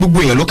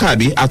gbogbo èèyàn ló kàn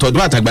bí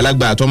àtọ̀dọ́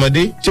àtàgbàlagbà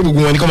àtọmọdé ṣé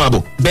gbogbo wọn ni kó máa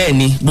bọ̀. bẹ́ẹ̀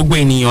ni gbogbo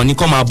ènìyàn ni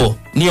kó máa bọ̀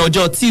ní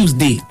ọjọ́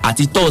Tuesday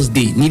àti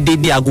Thursday ní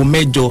dédé aago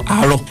 8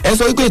 àárọ̀. ẹ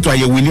sọ wípé ètò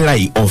àyẹ̀wò ìlera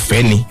yìí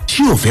ọ̀fẹ́ ni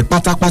ṣé ọ̀fẹ́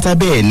pátápátá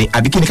bẹ́ẹ̀ ni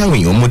àbí kí ni káwọn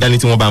èèyàn mú dání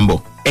tí wọ́n bá ń bọ̀.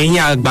 ẹ̀yin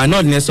àgbà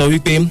náà ni ẹ sọ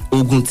wípé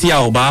oògùn tí a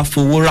ò bá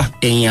fowó rà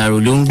ẹ̀yìn àrò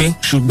ló ń gbé,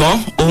 ṣùgbọ́n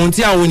ohun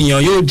tí àwọn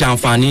ènìyàn yóò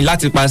jàǹfààní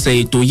láti pàṣẹ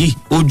ètò yìí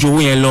ó ju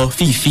owó yẹn lọ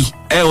fífi.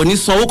 ẹ ò ní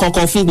sanwó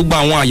kankan fún gbogbo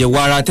àwọn àyẹ̀wò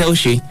ara tẹ́ ó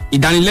ṣe.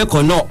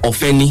 ìdánilẹ́kọ̀ọ́ náà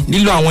ọ̀fẹ́ ni,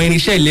 lílo àwọn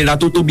irinṣẹ́ ìlera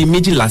tó tóbi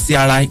 12 sí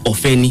ara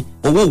ọ̀fẹ́ ni,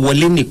 owó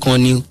wọlé nìkan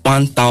ni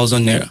 1,000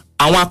 naira.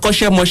 àwọn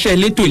akọ́ṣẹ́mọṣẹ́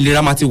elétò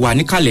ìlera máa ti wà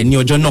níkàlẹ̀ ní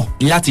ọjọ́ náà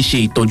láti ṣe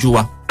ìtọ́jú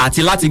wa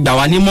àti láti gbà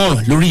wá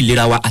nímọ̀ràn lórí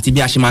ìlera wa àti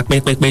bí a ṣe máa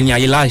pẹ́pẹ́pẹ́ ní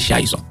ayé láìṣe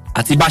àìsàn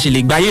àti bá ṣe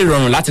lè gbáyé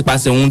ìrọ̀rùn láti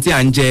pàṣẹ ohun tí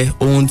à ń jẹ,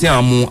 ohun tí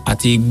à ń mu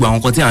àti gbogbo àwọn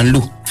nǹkan tí à ń lò.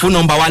 fún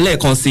nọ́mbà wa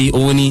lẹ́ẹ̀kan sí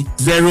òun ni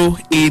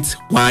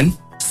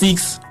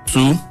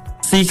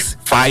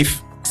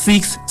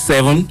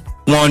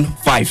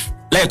 08162656715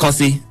 lẹ́ẹ̀kan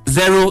sí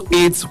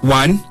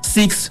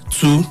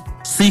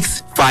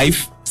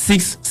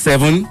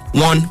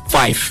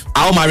 08162656715.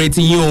 a ó máa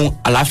retí yín o,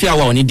 àlàáfíà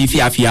wa ò ní di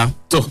fíafíà.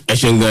 tó ẹ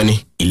ṣeun gan ni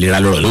ìlera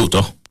lọ́rọ̀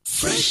lóòótọ́.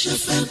 Fresh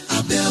FM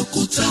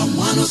Abẹ́òkúta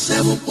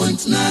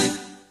 107.9.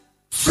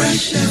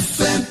 Fresh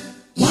FM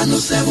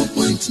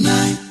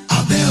 107.9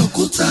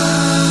 Abẹ́òkúta.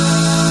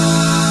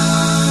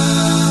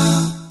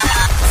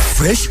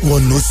 Fresh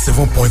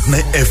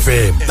 107.9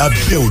 FM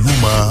lábẹ́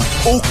Olúmọ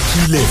ó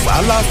kilẹ̀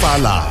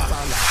fàlàfàlà.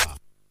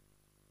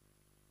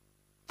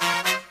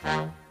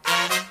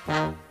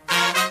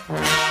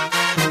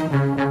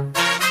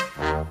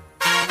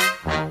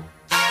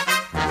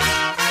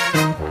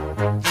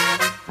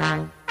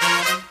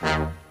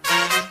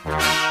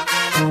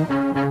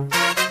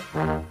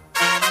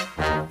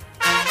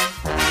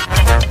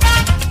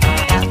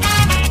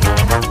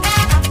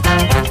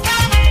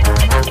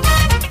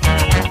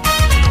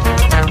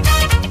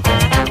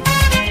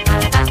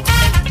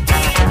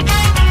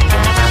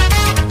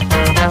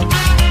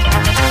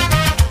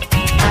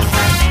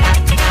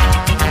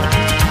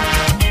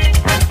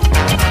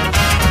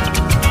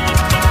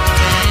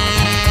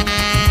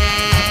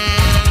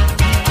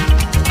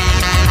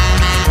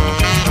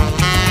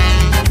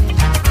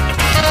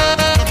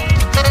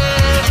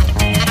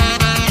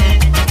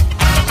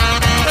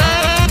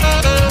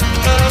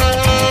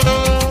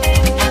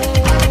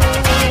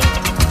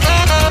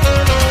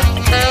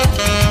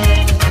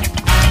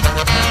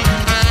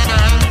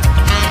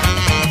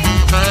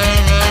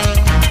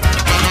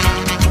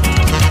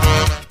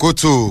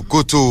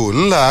 kòtò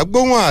ńlá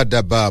gbóhùn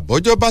àdàbà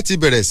bọ́jọ́ bá ti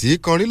bẹ̀rẹ̀ sí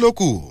kọrin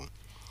lókù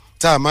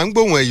tá a máa ń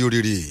gbóhùn ẹyọ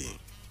rírì.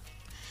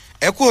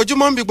 ẹ kú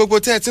ojúmọ́ ń bí gbogbo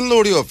tẹ́ ẹ ti ń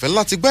lórí ọ̀fẹ́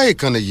láti gbá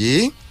ìkànnì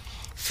yìí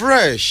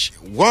Fresh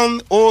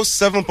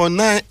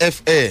 107.9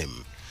 FM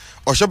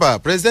ọ̀ṣọ́bà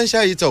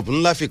presidential hitop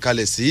ńlá fi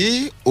kalẹ̀ sí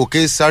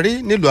òkè sáré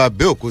nílùú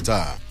Abẹ́òkúta.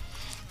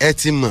 ẹ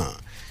ti mọ̀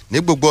ní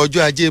gbogbo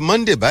ọjọ́ ajé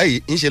Monday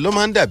báyìí ńṣe ló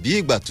máa ń dàbí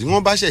ìgbà tí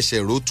wọ́n bá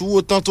ṣẹ̀ṣẹ̀ ro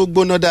túwó tán tó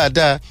gbóná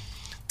dáadáa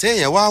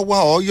téèyàn wá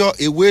ọyọ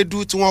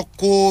ewédú tí wọ́n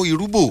kó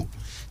irúgbò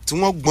tí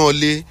wọ́n gbọ́n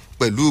lé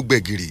pẹ̀lú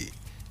gbẹ̀gìrì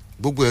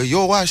gbogbo ẹ̀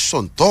yóò wá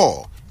ṣọ̀ǹtọ̀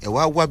ẹ̀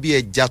wá bí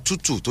ẹja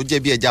tútù tó jẹ́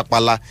bí ẹja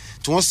pala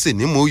tí wọ́n sè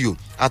ní mòóyò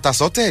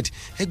àtàsọ́tẹ̀d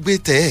ẹ gbé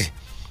tẹ̀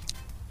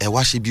ẹ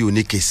wá ṣe bí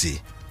oníkèsè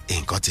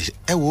nǹkan ti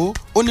ẹ wo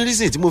ó ní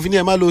reason tí mo fi ní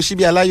ẹ má lo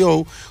síbi aláyọ̀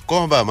o kọ́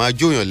wọn bá máa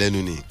jóyàn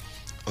lẹ́nu ni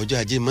ọjọ́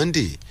ajé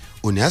Monday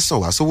òní àsàn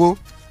wá sówó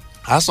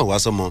àsàn wá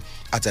sọmọ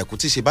àtàkùn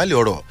tí ṣe bálẹ̀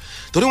ọ̀rọ̀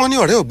torí wọ́n ní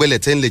ọ̀rẹ́ ògbẹ́lẹ̀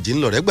tẹ́ ń lè jí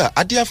ńlọrẹ́ gbà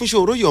adíyá fúnṣe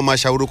òróyè ọmọ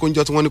aṣàwòrò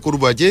kóńjọ tí wọ́n ní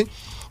kórúbọ ajé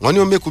wọ́n ní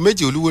ó mẹ́kù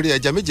méjì olúwere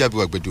ẹja méjì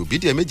abìwà gbẹ̀dọ̀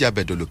bídìí méjì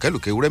abẹ̀dọ̀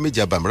lòkẹ́lòkẹ́ ewúrẹ́ méjì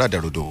abàmúrà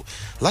dàrọ̀dọ̀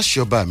láṣẹ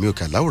ọba mi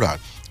òkè láwùrà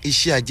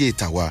iṣẹ́ ajé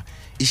ìtàwá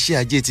iṣẹ́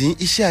ajé tí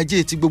iṣẹ́ ajé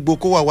tí gbogbo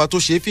kó wa tó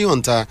ṣe é fi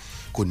hàn ta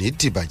kò ní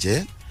dìbàjẹ́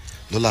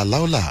lọ́la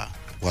láwùlà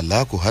wàlá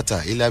kò hátà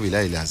ilàbìlà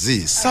ìlàzí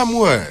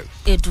Samuel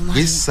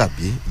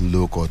gbèsàbí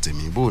ńlọkọ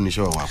tèmi bó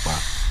oníṣẹ́ wà pa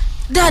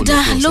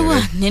dáadáa ló wà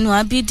nínú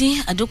abídí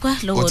àdúpẹ́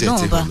lọ́wọ́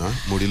náà bá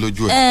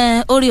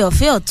orí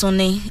ọ̀fẹ́ ọ̀tún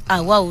ni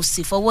àwa ò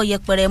sì fọwọ́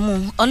yẹpẹrẹ mú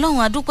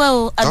Ọlọ́run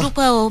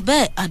adúpẹ́ o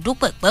bẹ́ẹ̀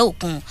adúpẹ̀pẹ́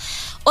òkun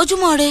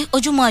ojúmọ́ rẹ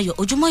ojúmọ́ ayọ̀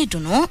ojúmọ́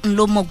ìdùnnú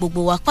ńlọ mọ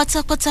gbogbo wa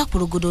pátápátá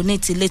pòrògòdò ní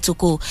tilé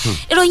toko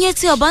ìròyìn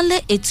etí ọba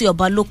ńlẹ̀ etí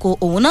ọba lóko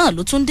òun náà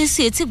ló tún dé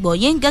sí etí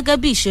gbọ̀nyìn gẹ́gẹ́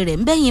bí ìṣe rẹ̀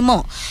ń bẹ́yìn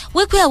mọ̀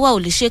wípé àwa ò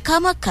lè ṣe ká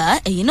má ká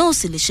ẹ̀yin náà ò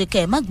sì lè ṣe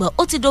kẹ́ ẹ̀ má gbọ́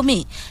ó ti domi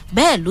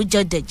bẹ́ẹ̀ ló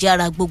jẹ́ dẹ̀jẹ́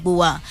ara gbogbo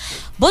wa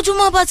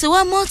bójúmọ́ bá ti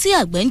wá mọ́ tí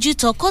àgbẹ̀ ń jí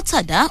tọkọ́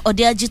tàdá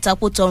ọdẹ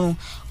ajítapo tọrùn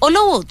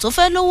olówó tó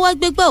fẹ́ lówó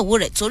agbégbá òwò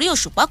rẹ̀ torí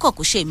òṣùpá kọ̀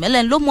kò ṣe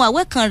ìmẹ́lẹ̀ ló mú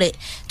awẹ́ kan rẹ̀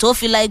tó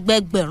fi la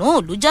ẹgbẹgbẹ̀rún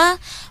òlújá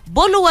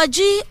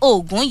bólúwájí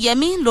ògùn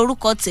yẹmí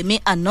lórúkọ tèmi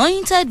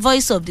anointed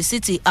voice of the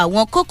city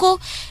àwọn kókó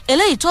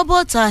eléyìí tó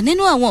bọ́ ta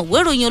nínú àwọn ìwé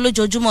ìròyìn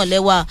olójoojúmọ́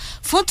lẹ́wà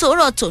fún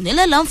tòórọ̀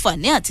tònílẹ̀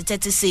láǹfààní àti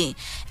tẹ́tí sí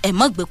ẹ̀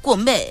mọ́ gbé kó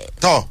mbẹ́.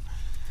 tọ́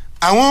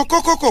àwọn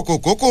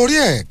kókó orí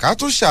ẹ̀ ká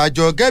tún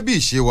ṣàjọ gẹ́bí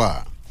ìṣe wà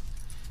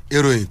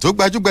ìròyìn tó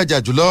gbajúgbajà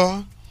jùlọ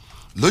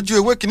lójú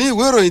ewé kínní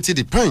ìwé ìròyìn ti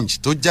The Punch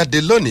tó jáde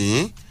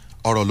lónìí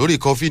ọ̀rọ̀ lórí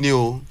kọfí ni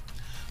o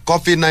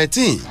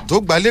COVID-19 tó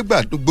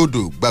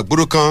gbalẹ́gbàgbodò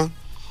gbàgbóró kan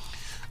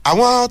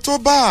àwọn tó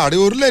bá ààrẹ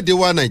orílẹ̀-èdè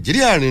wa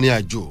Nàìjíríà rìnrìn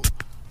àjò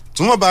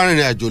tí wọ́n bá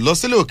rìnrìn àjò lọ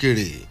sílẹ̀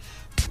òkèèrè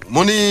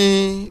mo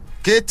ní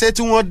kété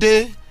tí wọ́n dé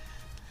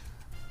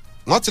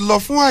wọ́n ti lọ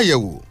fún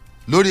àyẹ̀wò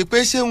lórí pé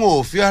ṣé wọn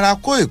ò fi ara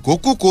kó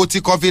ìkókúkó ti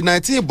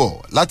covid-19 bọ̀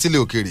láti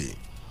ilẹ̀ òkèrè.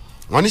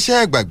 wọ́n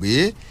níṣẹ́ gbàgbé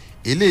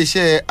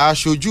iléeṣẹ́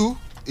aṣojú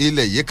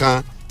ilẹ̀ yìí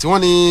kan tí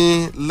wọ́n ní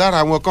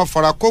lára wọn kan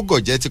fara kó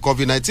gọ̀jẹ́ ti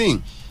covid-19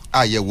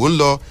 àyẹ̀wò ń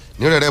lọ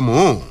ní rẹ̀rẹ̀mú.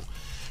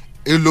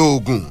 èlò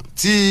oògùn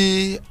ti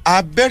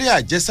abẹ́rẹ́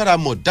àjẹsára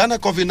Moderna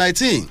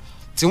covid-19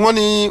 tí wọ́n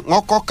ní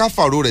wọ́n kọ́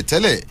káfàró rẹ̀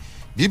tẹ́lẹ̀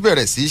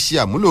bíbẹ̀rẹ̀ sí ṣe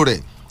àmúlò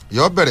rẹ̀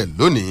yọ bẹ̀rẹ̀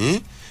lónìí.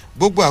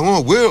 gbogbo àwọn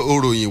ìwé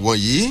ìròyìn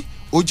wọ̀nyí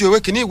ojú ewé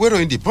kìíní ìwé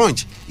ìròyìn The Punch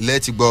lẹ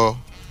ti gbọ́.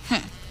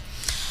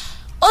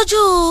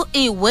 ojú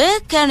ìwé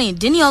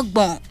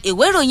kẹrìndínlọ́gbọ̀n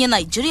ìwé ìròyìn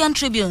Nigerian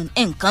Tribune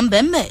nǹkan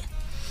bẹ́ẹ̀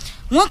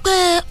wọ́n pé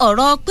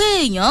ọ̀rọ̀ pé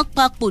èèyàn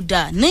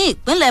papòdà ní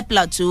ìpínlẹ̀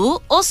Plateau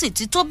ó sì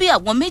ti tó bí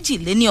àwọn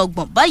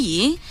 22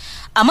 báyìí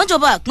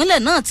àmọ́jọba ìpínlẹ̀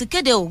náà ti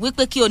kéde ò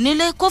wípé kí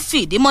onílé kó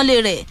fìdí mọ́lé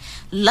rẹ̀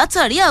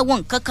látàrí àwọn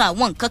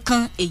nǹkan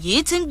kan èyí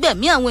tí ń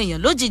gbẹ̀mí àwọn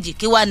èèyàn lójijì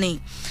kí wá ni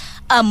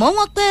àmọ́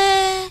wọ́n pé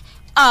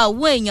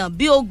àwọn èèyàn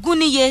bíi 20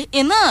 níye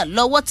iná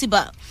lọ́wọ́ ti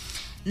bà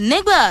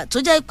nígbà tó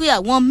jẹ́ pé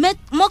àwọn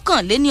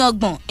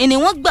 29 ni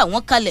wọ́n gbà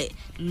wọ́n kalẹ̀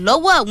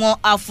lọ́wọ́ àwọn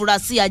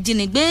afurasí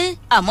ajínigbé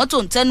àmọ́ tó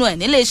ń tẹnu ẹ̀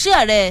nílé iṣẹ́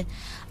ààrẹ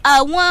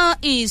àwọn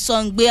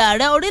ìsọ̀ǹgbè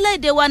ààrẹ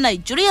orílẹ̀-èdè wa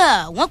Nàìjíríà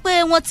wọ́n pé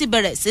wọ́n ti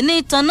bẹ̀rẹ̀ sí ní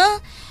tanná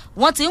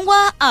wọ́n ti ń wá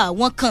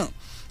àwọn kan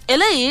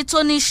eléyìí tó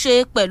ní ṣe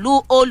pẹ̀lú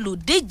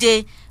olùdíje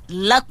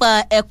lápá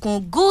ẹkùn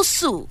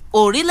gúúsù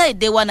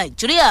orílẹ̀-èdè wa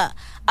Nàìjíríà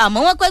àmọ́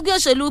wọ́n pẹ́gbẹ́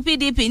òṣèlú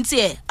PDP ń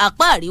tiẹ̀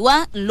apá àríwá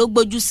ló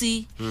gbójú sí.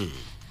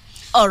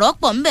 ọ̀rọ̀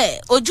pọ̀ ńbẹ̀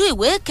ojú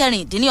ìwé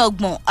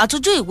kẹrìndínlọ́gbọ̀n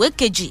àtújú ìwé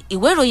kejì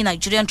ìwé ìròyìn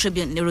Nigerian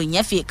Tribune níròyìn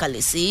yẹn fi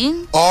ìkàlẹ̀ sí.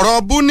 ọ̀rọ̀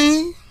búní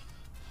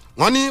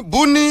wọ́n ní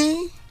búní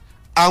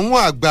àwọn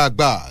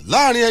àgbààgbà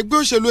láàrin ẹgbẹ́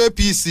òṣèlú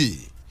APC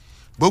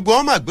gbogbo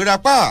wọn máa gbéra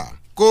pa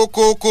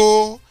kókókó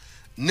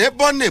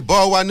nébọ̀nébọ̀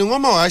wa ni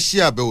wọ́n máa wá ṣe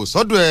àbẹ̀wò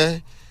sọ́dọ̀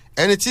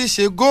ẹni tí í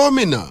ṣe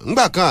gómìnà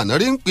ńgbà kan àná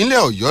rí ìpínlẹ̀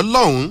Ọ̀yọ́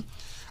lọ́hùn-ún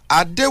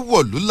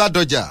Adéwọ̀lú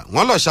Ládọjà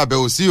wọ́n lọ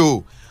ṣàbẹ̀wò sí o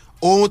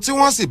ohun tí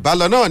wọ́n sì bá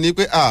lọ náà ni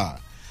pé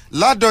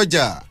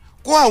Ládọjà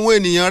kó àwọn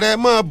ènìyàn rẹ̀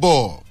máa bọ̀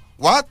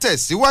wá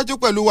tẹ̀síwájú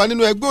pẹ̀lú wa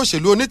nínú ẹgbẹ́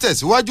òṣèlú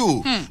onítẹ̀síwájú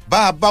bá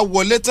a bá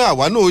wọlé tán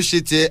àwa náà ó ṣe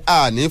tiẹ̀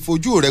àní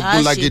fojú rẹ̀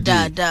gún lágídí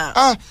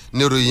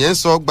níròyìn yẹn ń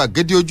sọ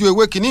gbàgede ojú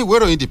ewé kínní ìwé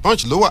ìròyìn The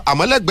Punch ló wà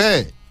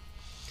àmọ́lẹ́gbẹ̀ẹ́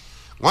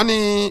wọ́n ní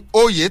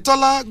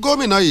Oyètọ́lá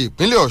gómìnà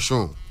ìpínlẹ̀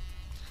Ọ̀ṣun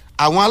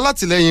àwọn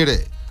alátìlẹyìn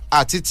rẹ̀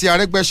àti ti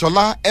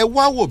Arẹ́gbẹ́ṣọlá ẹ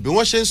wá wò bí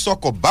wọ́n ṣe ń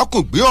sọkọ̀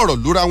bákùn gbé ọ̀rọ̀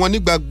lura wọn ní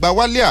gbagba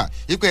wálíà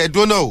ipò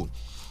ẹ̀dùn náà o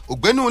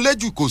ògbénú ilé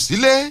jù kò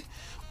sílé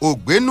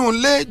ògbénú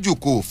ilé jù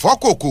kò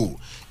fọ́kòkò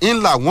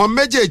ńlá wọn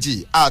méjèèjì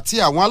àti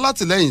àwọn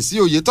alátìlẹyìn sí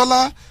Oyètọ́lá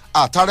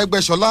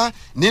àtàrẹ́gbẹ́ṣọlá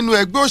nínú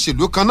ẹgbẹ́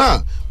òṣèlú kan náà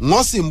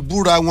wọ́n sì ń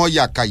búra wọn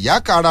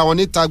yàkàyàkà ara wọn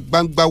níta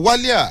gbangba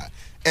wálíà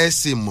ẹ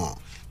sì mọ̀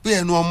pé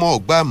ẹnu ọmọ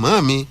ọ̀gbà mọ́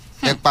mi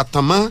ẹ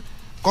pàtàn mọ́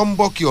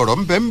kọ́ńbọ́ọ̀kì ọ̀rọ̀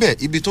ńbẹ́ńbẹ́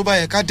ibi tó bá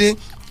yẹ ká dé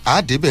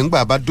àádébẹ̀ ńgbà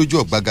bá dójú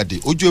ọ̀gbagadè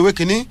ojú ewé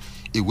kínní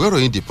ìwé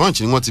ìròyìn The Punch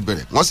ni wọ́n ti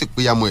bẹ̀rẹ̀ wọ́n sì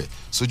péyàmọ́ ẹ̀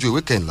sójú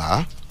ìwé kẹ̀ńlá.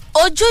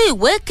 ojú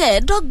ìwé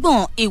kẹẹ̀ẹ́dọ́gbọ̀n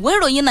ìwé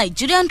ìròyìn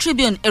Nigerian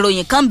Tribune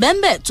ìròyìn kan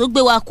bẹ́ẹ̀nbẹ́ẹ̀ tó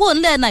gbé wa kúrò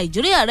nílẹ̀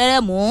Nàìjíríà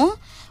rẹ́rẹ́ mú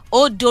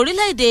odò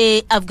orílẹ̀-èdè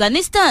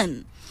Afghanistan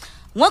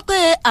wọ́n pé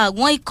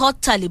àwọn ikọ̀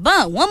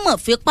Taliban wọ́n mọ̀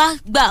fipá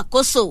gba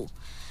àkóso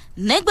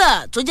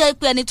nígbà tó jẹ́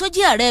pé ẹni tó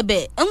jí ààrẹ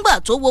bẹ̀ ńgbà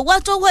tó wo wá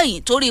tó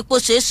wẹ̀yìn torí ipò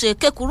ṣeéṣe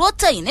kékuró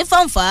tẹ̀yìn ní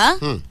fàǹfà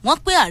wọ́n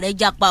pé ààrẹ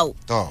japa o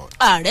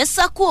ààrẹ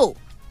sákò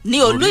ní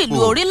olú ìlú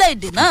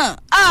orílẹ̀-èdè náà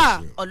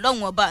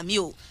ọlọ́run ọba mi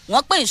o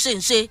wọ́n pé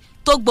ìṣe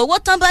tó gbowó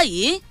tán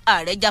báyìí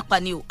ààrẹ japa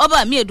ni o ọba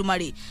mi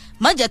Èdùmàrè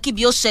má jẹ́ kí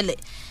bí ó ṣẹlẹ̀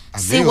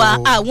sí wa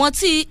àwọn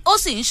tí ó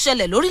sì ń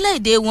ṣẹlẹ̀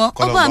lórílẹ̀-èdè wọn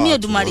ọba mi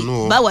Èdùmàrè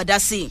bá wà dá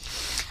sí i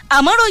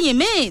àmọ́ ròyìn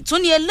míì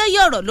tún ní eléyìí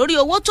ọ̀rọ̀ lórí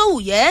owó tó wù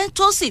yẹ́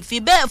tó sì fi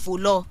bẹ́ẹ̀ fò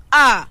lọ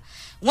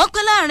wọ́n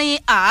pẹ́ láàrin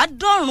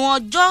 90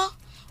 ọjọ́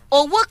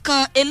owó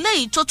kan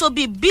eléyìí tó tó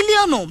bíi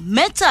bílíọ̀nù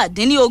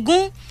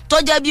 17 tó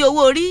jẹ́ bí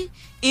owó orí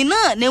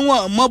iná ni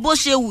wọn mọ bó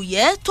ṣe wù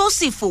yẹ́ tó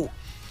sì fò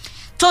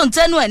tó ń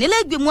tẹnu ẹ̀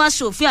nílẹ̀ ìgbìmọ̀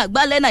asòfin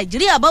àgbàlẹ̀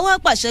Nàìjíríà bá wá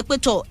pàṣẹ pé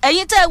tọ̀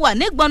ẹ̀yin tẹ́ ẹ wà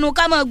nígbọnú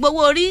ká máa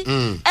gbowó orí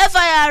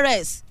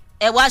FIRS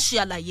ẹ wá ṣe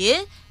àlàyé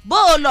bó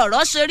o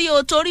lọ̀rọ̀ ṣe rí o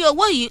torí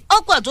owó yìí ó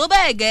pọ̀ tó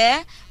bẹ́ẹ̀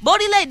gẹ́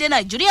bórílẹ̀-èdè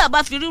Nàìjíríà bá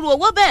fi ríru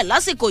owó bẹ́ẹ̀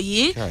lásìkò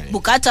yìí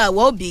bùkátà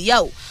àwọ̀ òbí yá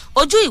o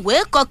ojú ìwé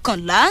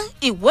kọkànlá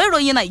ìwé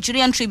ìròyìn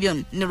Nigerian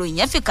Tribune níròyìn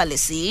yẹn fìkàlẹ̀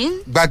sí.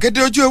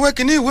 gbàgede ojú ewé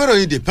kínní ìwé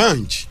ìròyìn The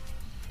Punch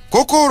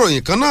kókó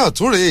ìròyìn kan náà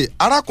tún rèé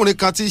arákùnrin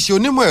kan tí í ṣe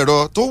onímọ̀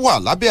ẹ̀rọ tó wà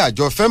lábẹ́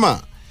àjọ FEMA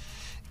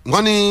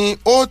wọ́n ní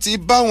ó ti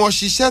bá wọn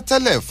ṣiṣẹ́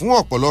tẹ́lẹ̀ fún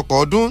ọ̀pọ̀lọpọ̀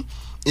ọdún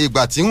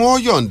ìgbà tí wọ́n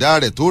yọ̀ǹda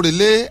rẹ̀ tó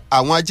relé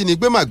àwọn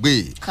ajínigbé mà gbé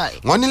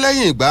wọ́n ní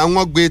lẹ́yìn ìgbà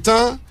wọn gbé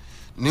tán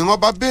ni wọ́n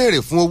bá béèrè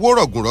fún owó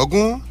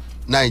rọ̀gùnrọ̀gùn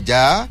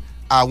Nàìjà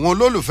àwọn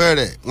olólùfẹ́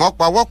rẹ̀ wọ́n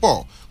pawọ́pọ̀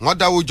wọ́n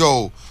dáwọ́jọ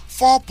o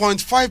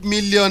 4.5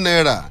 million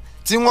naira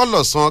tí wọ́n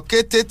lọ san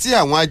kété tí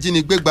àwọn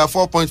ajínigbé gba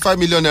 4.5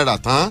 million naira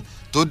tán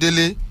tó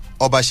délé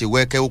ọba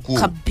ṣèwẹ́kẹ́ ó kú.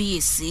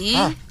 kàbíyèsí.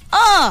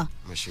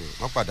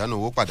 wọ́n pàdánù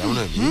owó pàdánù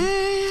ẹ̀mí.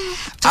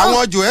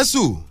 àwọn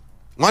jòẹ́sù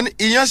wọ́n ní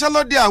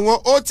ìyanṣẹ́lódì àwọn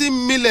ó ti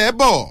milẹ̀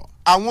bọ̀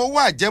àwọn owó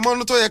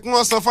àjẹmọ́nú tó yẹ kí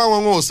wọ́n san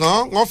fáwọn wọn ò san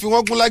wọ́n fi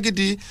wọ́n gún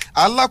lágídí.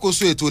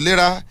 Alákòóso ètò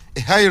ìlera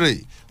Ehaire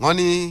wọ́n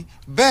ní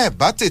bẹ́ẹ̀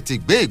bá tètè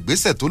gbé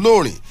ìgbésẹ̀ tó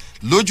lóòrìn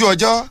lójú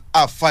ọjọ́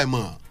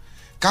àfàìmọ̀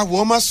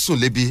káwọ́ má sùn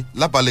lébi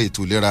lábalẹ̀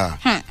ètò ìlera.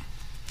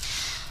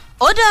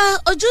 Ó dá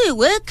ojú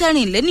ìwé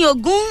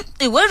 24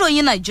 ìwé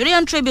ìròyìn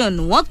Nigerian Tribune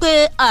wọ́n pé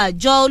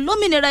àjọ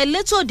olómìnira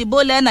elétò òdìbò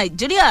ilẹ̀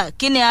Nàìjíríà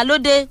kí ni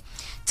alóde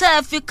tẹ́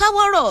ẹ fi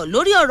káwọ́rọ̀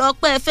lórí ọ̀rọ̀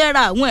pé ẹ fẹ́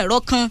ra àwọn ẹ̀rọ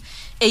kan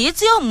èyí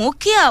tí ó mú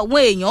kí àwọn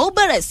èèyàn ó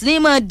bẹ̀rẹ̀ sí ní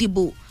máa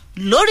dìbò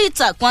lórí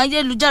ìtàkùn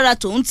ayélujára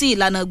tòun ti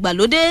ìlànà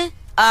ìgbàlódé.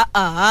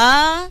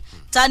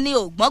 Ta ni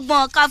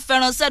ògbọ́ngbọ́n ká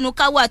fẹ́ràn sẹ́nu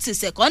káwá ti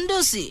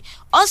sẹ̀kọ́ndọ̀sì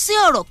ọ sí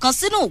ọ̀rọ̀ kan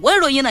sínú ìwé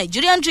ìròyìn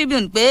Nigerian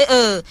Tribune pé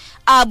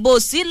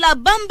àbòsí la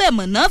bá ń bẹ̀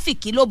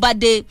mọ̀nàfìkì ló bá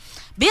dé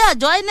bí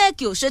àjọ INEC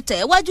ò ṣe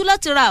tẹ̀ wájú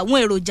láti ra àwọn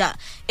èròjà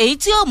èyí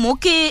tí ó mú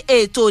kí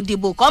ètò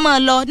ìdìbò kó máa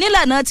lọ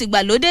nílànà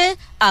tìgbàlódé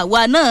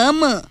àwa náà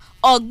mọ̀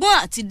ọgbọ́n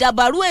àti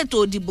dàbàrú ètò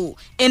ìdìbò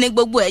ẹni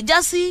gbogbo ẹ̀ já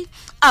sí.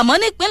 Àmọ́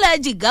nípínlẹ̀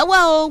Jigawa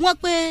o wọ́n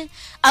pé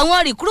àwọn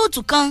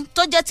rìkúrúùtù kan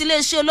tó jẹ́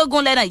tiléeṣẹ́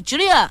ológun ilẹ̀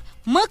Nàìjíríà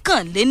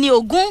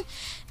 21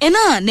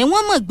 iná ni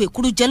wọ́n mọ̀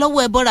gbèkúrú jẹ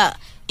lọ́wọ́ ẹbọra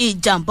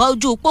ìjàmbá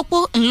ojú pópó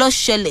ńlọ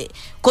ṣẹlẹ̀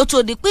kó tó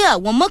di pé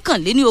àwọn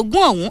 21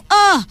 ọ̀hún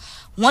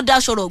wọ́n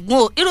daṣọ̀rọ̀ gun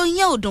o. Ìròyìn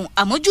yẹn ò dùn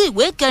àmójú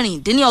ìwé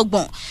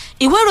 26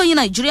 ìwé ìròyìn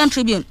Nigerian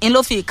Tribune ń ló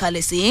fi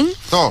ìkàlẹ̀ sí.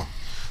 tọ́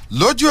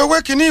lójú ewé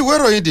kínní ìwé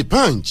ìròyìn The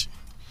Punch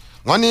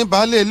wọ́n ní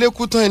baálé ilé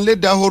kú tán ilé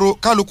dahoro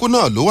kálukú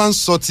náà ló wá ń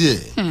sọ tiẹ̀.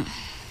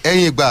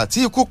 ẹ̀yìn ìgbà tí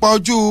ikú pa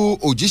ojú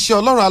òjíṣẹ́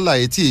Ọlọ́run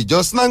alààyè ti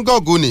ìjọ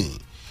synagogue ni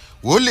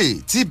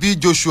wòlíì TB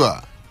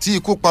Joshua tí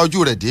ikú pa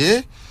ojú rẹ̀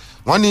dé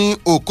wọ́n ní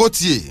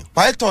Okotie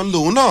python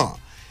lòun náà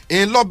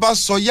ń lọ́ba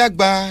sọ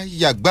yàgbà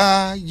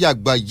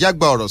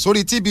ọ̀rọ̀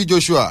sórí TB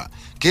Joshua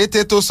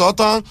kété tó sọ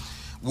tán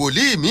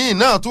wòlíì míì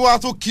náà tó wá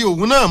tó kí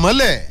òun náà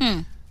mọ́lẹ̀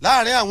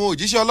láàrin àwọn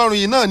òjíṣẹ́ Ọlọ́run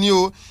yìí náà ni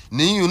o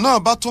níyùn náà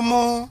bá tún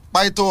mú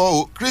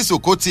python Chris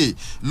Okotie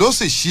ló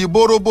sì ṣí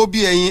bóróbó bí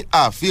ẹyin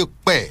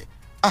àfipẹ́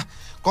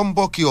kọ́ ń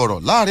bọ́ kí ọ̀rọ̀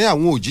láàrin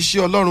àwọn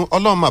òjíṣẹ́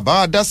Ọlọ́run mà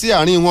bá dá sí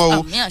àárín wọn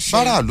o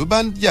bára ló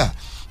bá ń jà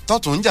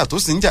tọ́tún ń jà tó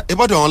sì ń jà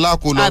ebọ́dọ̀ wọn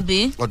láko lọ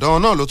ọ̀dọ̀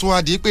wọn náà ló tún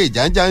wá di pé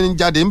ìjà ń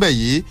jáde ńbẹ̀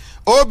yìí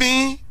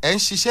obìnrin ẹ̀ ń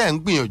ṣiṣẹ́ ẹ̀ ń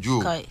gbìyànjú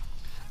o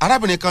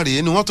arábìnrin kan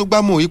rèé ni wọ́n tó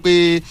gbámú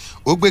wípé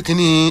ó gbé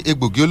kínní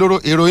egbògi olóró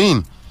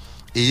heroin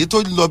èyí tó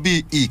lọ bí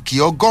ìkì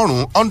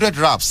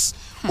 100 wraps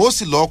ó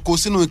sì lọ kó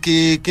sínú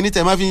ike kínní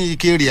tẹ máa fi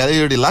ike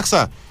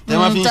relaxer tẹ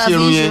máa fi ń ṣe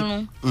irun yẹn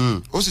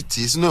ó sì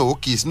tì í sínú ẹ̀ ó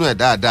kì í sínú ẹ̀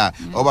dáadáa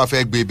ọba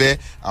fẹ́ gbé bẹ́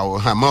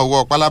àmọ́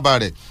ọwọ́ pálábá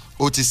rẹ̀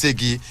ó ti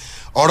ségi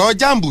ọ̀rọ̀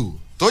jàǹbù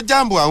tó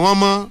jàǹbù àwọn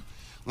ọmọ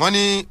wọn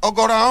ni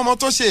ọ̀gọ̀rọ̀ àwọn ọmọ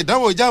tó ṣe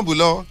ìdánwò jàǹbù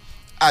lọ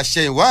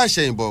àṣẹ̀yìnwá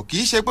àṣẹ̀yìnbọ̀ kì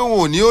í ṣe pé wọn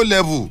ò ní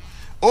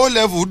ó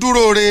level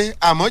dúró re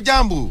àmọ́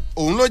jàǹbù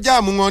òun ló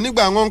jàmù wọn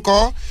nígbà wọn ń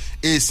kọ́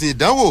èsì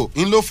ìdánwò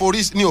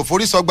ní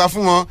òforí sọgbà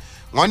fún wọn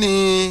wọn ni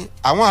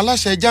àwọn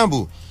aláṣẹ jàǹbù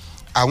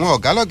àwọn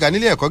ọ̀gálọ́gà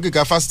nílé ẹ̀kọ́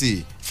gíga fásitì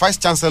vice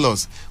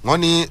chancellors wọn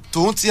ni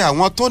tòun ti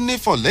àwọn tó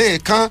nífọ̀lẹ́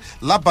kan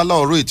lábala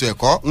ọ̀rọ̀ ètò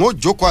ẹ̀kọ́ wọn ó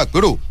jókòó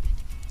àpérò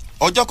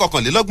ọjọ́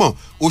 21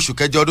 oṣù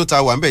kẹjọ ọdún tá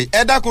a wà ń bẹ̀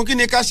ẹ dákun kí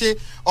ni ká ṣe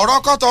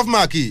ọ̀rọ̀ cut off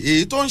mark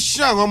èyí tó ń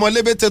ṣe àwọn ọmọ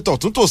lébété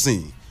tọ̀tún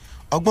tòsìn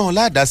ọgbọ́n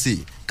ọ̀làdásí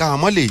káwọn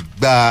ọmọ lè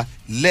gba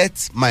let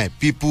my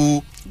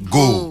people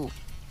go.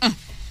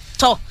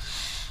 tọ́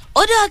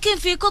ó dáa kí n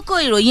fi kókó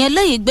ìròyìn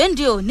eléyìí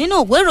gbẹ́ǹdì ò nínú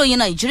ìwé ìròyìn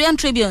Nigerian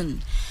Tribune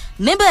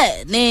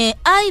níbẹ̀ ni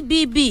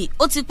IBB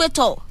ó ti pé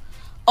tọ̀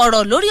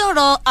ọ̀rọ̀ lórí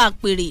ọ̀rọ̀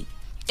àpèrè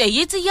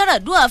èyí tí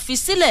Yar'Adua fi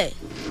sílẹ̀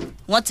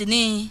wọ́n ti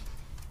ní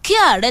kí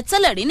ààrẹ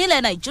tẹ́lẹ̀ rí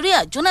nílẹ̀ Nàìjíríà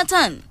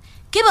Jonathan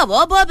kí bàbá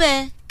ọbọ̀ bẹ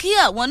kí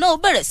àwọn náà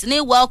bẹ̀rẹ̀ sí ní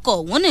wa ọkọ̀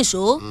òun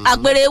nìṣó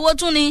àpèrè ewó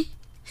tún ni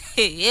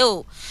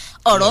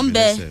ọ̀rọ̀ ń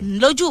bẹ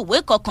lójú ìwé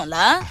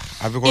 11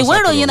 ìwé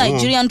ìròyìn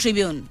Nigerian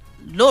Tribune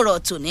lóòrọ̀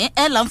tòní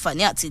ẹ̀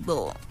láǹfààní àti gbọ́.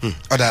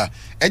 ọ̀dà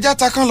ẹja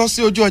ta kan lọ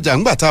sí ojú ọjà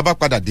ńgbà tá a bá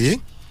padà dé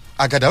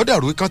àgàdà ó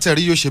dàrú ikán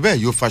tẹ̀rí yóò ṣe bẹ́ẹ̀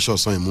yóò faṣọ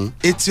ọ̀sán ìmú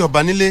etí ọba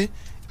nílé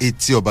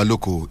etí ọba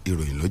lóko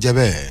ìròyìn ló jẹ́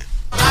bẹ́ẹ̀.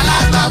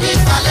 alágbàwí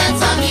falẹ̀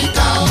tàbí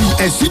ká o.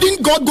 The Exceeding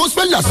God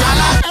Gospel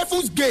Assembly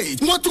Heaven's Gate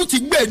wọ́n tún ti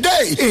gbé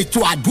dé ètò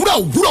àdúrà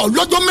òwúrọ̀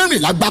lọ́jọ́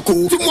 14 gbáko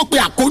tí wọ́n pe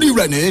àkórí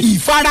rẹ̀ ní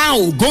ìfarahàn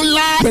ògo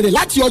ńlá bẹ̀rẹ̀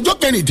láti ọjọ́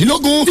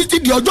 16 títí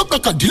di ọjọ́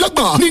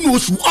 29 nínú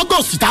oṣù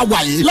August tá a wà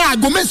yìí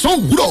láago 9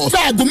 òwúrọ̀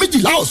láago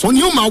 12 ọ̀sán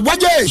ni ó máa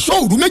wáyé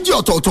ìṣọ́òru méjì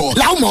ọ̀tọ̀ọ̀tọ̀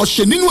láwọn máa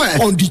ṣe nínú ẹ̀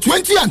on the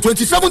 20 and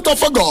 27th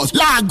of August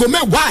láago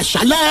 10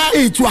 àṣálẹ́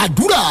ètò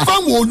àdúrà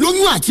fáwọn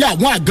olóyún àti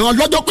àwọn àgàn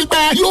lọ́jọ́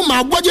pípẹ́ yóò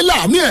máa wáyé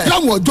láàrin ẹ̀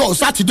láwọn ọjọ́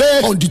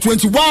sátidé on the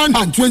 21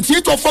 and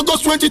 28th of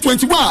August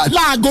 2021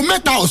 láago 3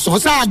 ọ̀sán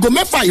sáago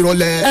 6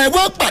 ìrọ̀lẹ́ ẹ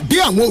wá pàdé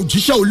àwọn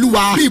òjíṣẹ́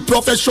olúwa bíi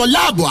Prọfẹ̀sọ̀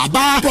Láàbò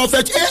Àbá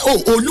Prophet A.O.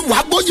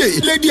 Olúwabóyè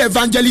Lady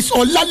Evangelist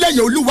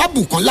Ọlálẹ́yẹ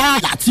Olúwabùkọ́lá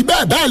àti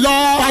bẹ́ẹ̀ bẹ́ẹ̀ lọ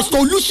Pastor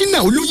Olúṣínà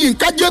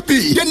Olúyínká JP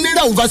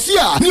General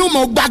Overseer ni ó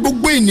máa gba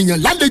gbogbo ènìyàn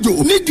lálejò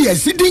ní The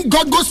Exceeding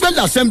God Gospel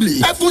Assembly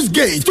Heaven's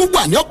Gate tó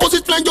wà ní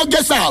opposite Flenjo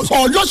Guest House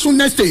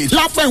Ọlọ́ṣun Estate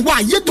Láfẹ̀wá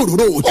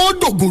Ayétòrò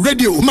Ódògùn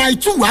Radio Mile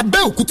 2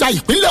 Abẹ́òkúta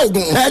ìpínlẹ̀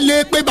Ògùn ẹ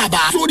lè pe bàbá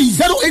sórí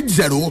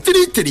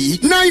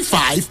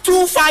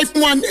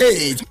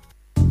 08033952518.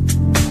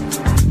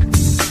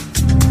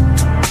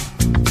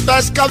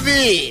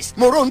 Pescavis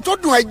mòró ń tó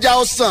dùn ẹja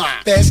ọsàn.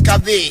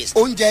 Pescavis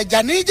oúnjẹ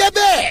ẹja ní jẹ́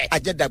bẹ́ẹ̀.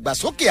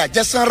 àjẹdàgbàsókè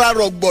àjẹsánra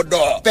rọ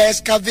gbọ̀dọ̀.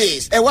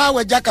 Pescavis ẹ wá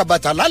wẹja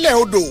kàbàtà lálẹ́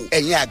odò.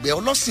 ẹ̀yin àgbẹ̀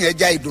ọlọ́sìn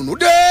ẹja ìdùnnú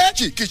dé.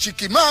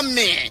 chìkìchìkì máa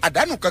mì.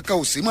 àdánù kankan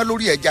ò sí mọ́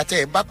lórí ẹja tẹ́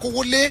ẹ bá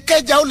kówó lé.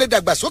 kẹja ó lè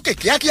dàgbàsókè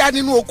kíákíá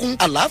nínú okun.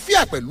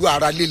 àlàáfíà pẹ̀lú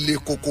ara líle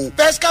koko.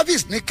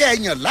 Pescavis ní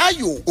kẹ́ẹ̀yàn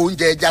láàyò.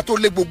 oúnjẹ ẹja tó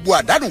lé gbogbo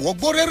àdánù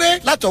wọgbó rere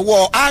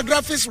látọwọ́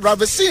Agrafis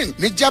Ravicin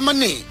ní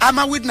Germany.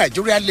 Amawid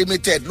Nigeria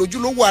Limited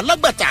lójúlówó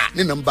alágbàtà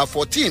ní nọ́mbà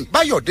 14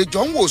 Bayọ̀dé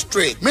Johnwo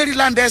Street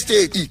Maryland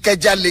Estate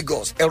Ìkẹjà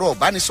Lagos. ẹ̀rọ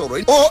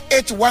ìbánisọ̀rọ̀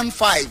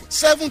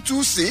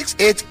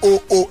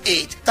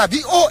 08157268008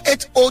 tàbí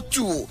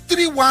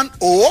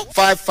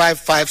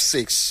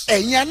 08023105556.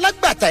 ẹ̀yin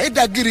alágbàtà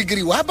ẹ̀dá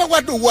girigiri wàá bá wá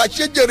dòwò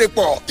àṣejèrè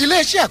pọ̀.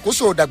 iléeṣẹ́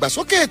àkóso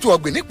ìdàgbàsókè ètò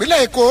ọ̀gbìn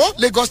nípínlẹ̀ Èkó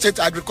Lagos State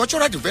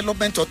Agricultural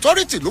Development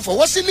Authority ló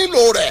fọwọ́ sí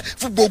lílo rẹ̀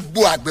fún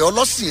gbogbo àgbẹ̀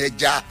ọlọ́sìn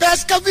ẹja.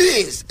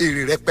 Pescavis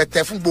èrè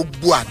rẹpẹtẹ fún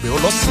gbogbo àgbẹ̀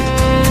ọlọ́sìn.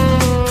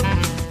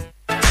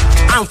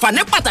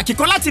 àǹfààní pàtàkì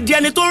kan láti di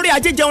ẹni tó ń rí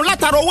ajé jẹun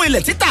látara owó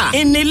ilẹ̀ títà.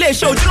 ìní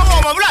iléeṣẹ́ ojúlówó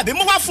ọmọbíláàbí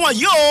mú wá fún ọ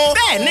yìí o.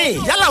 bẹ́ẹ̀ni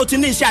yálà o ti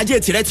ní iṣẹ́ ajé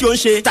tirẹ̀ tí ó ń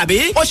ṣe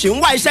tàbí o sì ń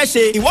wá iṣẹ́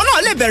ṣe. ìwọ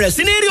náà lè bẹ̀rẹ̀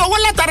sí ní rí owó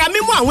látara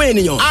mímú àwọn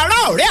ènìyàn ará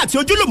ọ̀rẹ́ àti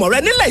ojúlùmọ̀ rẹ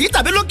nílẹ̀ yìí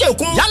tàbí lókè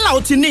òkun. yálà o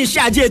ti ní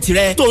iṣẹ́ ajé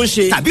tirẹ̀ tó ń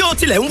ṣe tàbí o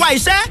tilẹ̀ ń wá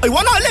iṣẹ́. ìwọ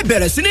náà lè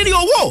bẹ̀rẹ̀ sí ní rí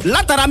owó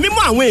látara mímú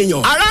àwọn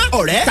èèyàn ará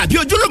ọ̀rẹ́ tàbí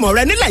ojúlùmọ̀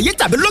rẹ nílẹ̀ yìí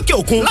tàbí lókè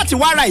òkun láti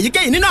wá ra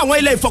èyíkéyìí nínú àwọn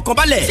ilé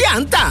ìfọkànbalẹ̀ tí à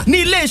ń tà ní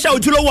iléeṣẹ́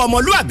ojúlówó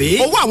ọmọlúàbí.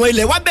 owó àwọn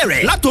ilẹ̀ wa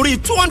bẹ̀rẹ̀ látòrí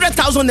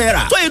 200,000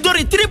 naira tó yẹ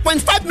dórí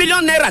 3.5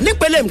 million naira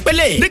nípele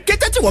ńpele. ní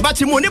kété tí wọ́n bá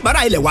ti mú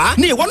oníbàárà ilẹ̀ wá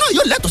ni ìwọ náà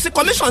yóò lẹ́tọ̀ọ́ sí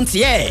commission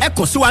tiẹ̀. ẹ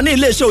kàn sí wa ní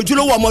iléeṣẹ́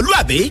ojúlówó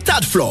ọmọlúàbí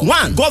 3rd floor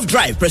 1 Golf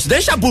Drive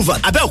Presidential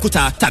Boulevard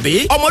Abẹ́òkúta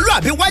tàbí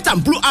ọmọlúàbí white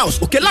and blue house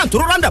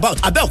Òkèlàntòrò roundabout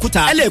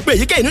Abẹ́òkúta. ẹ lè pe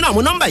èyíkéyìí nínú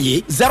àwọn nọ́mbà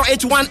yìí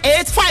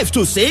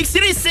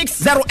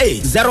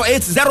 08185263608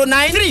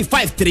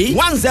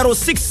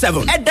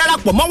 08093531067. ẹ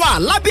darapọ̀ mọ́ wa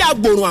lábẹ́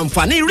agbòrò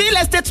àǹfààní real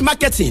estate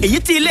marketing èyí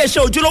tí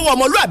iléeṣẹ́ ojúlówó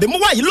ọmọlúàbí mú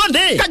wá yìí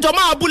lónìí. kájọ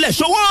máa bulẹ̀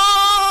ṣòwò.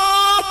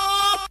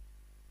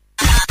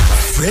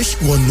 Fresh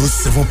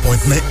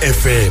 107.9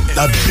 FM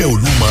lábẹ́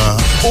Olúmọ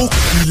ó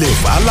kilẹ̀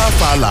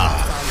fàlàfàlà.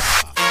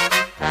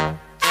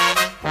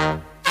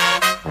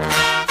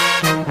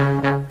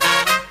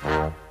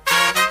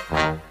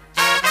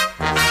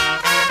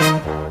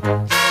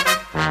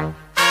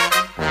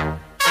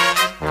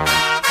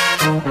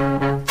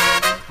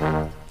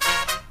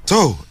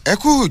 tó ẹ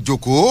kú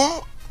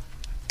ìjókòó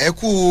ẹ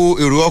kú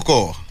èrò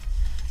ọkọ̀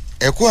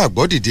ẹ kú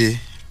àgbọ́dìde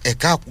ẹ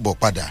káàbọ̀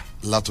padà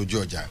látọjú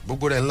ọjà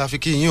gbogbo rẹ̀ ńlá fi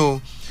kí yín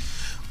o.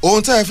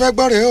 ohun tí ẹ fẹ́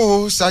gbọ́ rèé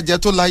o ṣàjẹ́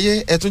tó láyé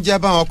ẹ tún jẹ́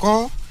báwọn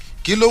kọ́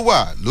kí ló wà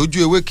lójú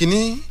ewé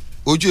kínní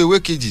ojú ewé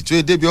kejì tó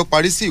e débi ó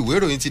parí sí ìwé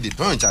ìròyìn ti The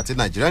Punch àti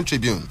Nigerian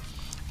Tribune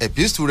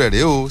epistu rẹ̀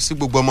rèé o sí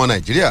gbogbo ọmọ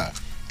Nàìjíríà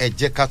ẹ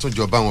jẹ́ ká tún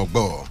jọ bá wọn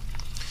gbọ́.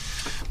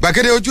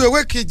 gbàgede ojú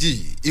ewé kejì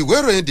ìwé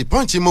ìròyìn The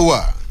Punch mo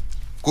wà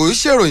kò í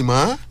ṣèròyìn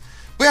mọ́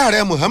pé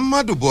ààrẹ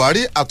Muhammadu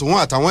Buhari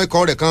àtàwọn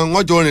ikọ̀ rẹ̀ kan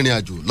wọ́n jọ rìnrìn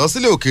àjò lọ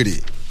sílé òkèrè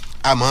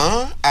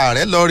àmọ́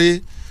ààrẹ lọ rí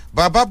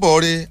bàbá bọ̀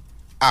rí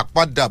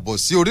àpadàbọ̀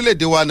sí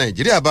orílẹ̀-èdè wa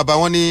Nàìjíríà bàbá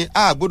wọn ní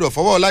a gbọ́dọ̀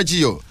fọwọ́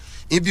lájìyọ̀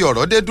ibi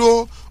ọ̀rọ̀ dé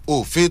dúró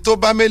òfin tó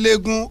bá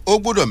mélégún ó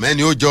gbọ́dọ̀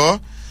mẹ́ni ó jọ.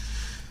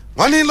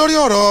 wọ́n ní lórí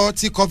ọ̀rọ̀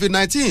ti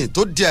COVID-19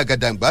 tó di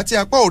àgàdàǹgbà tí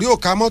apá orí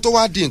òka mọ́ tó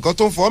wá di nǹkan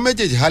tó ń fọ́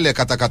méjèèjì halẹ̀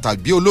kàtàkàtà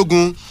bí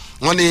ológun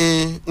wọ́n ní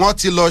wọ́n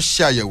ti lọ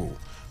ṣàyẹ̀wò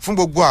fún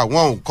gbogbo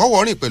àwọn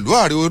òǹkọ́wọ́rìn pẹ̀lú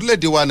ààrẹ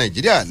orílẹ̀-èdè wa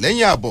Nàìjíríà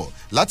lẹ́yìn àbọ̀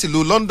láti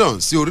lu London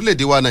sí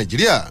orílẹ̀-èdè wa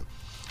Nàìjíríà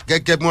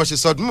gẹ́gẹ́ bí wọ́n ṣe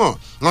sọdún mọ́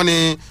wọ́n ní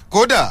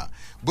kódà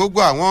gbogbo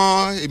àwọn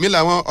èmi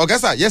làwọn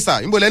ọ̀gásà yẹ́sà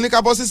ìmọ̀lẹ́ ní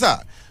kábọ́ sísà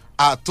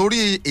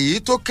àtòrí èyí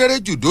tó kéré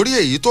jù dórí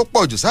èyí tó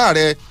pọ̀ jù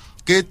sáàrẹ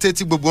kété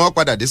tí gbogbo wọn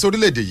padà dé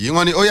sórílẹ̀-èdè yìí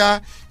wọ́n ní ó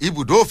yá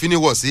ibùdó òfin ni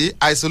wọ̀ sí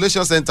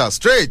isolation center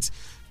straight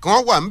kí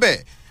wọ́n wà ń bẹ̀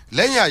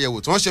lẹ́yìn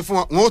àyẹ̀wò tí wọ́n ṣe fún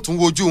wọn wọn ó tún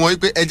wojú wọn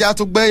wípé ẹja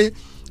tó gbé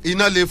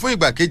iná lè fún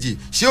ìgbà kejì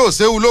ṣé ò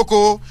séwu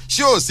lóko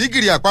ṣé ò sí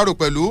gìrì àparò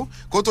pẹ̀lú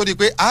kó tó di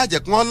pé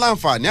àjẹkùn wọn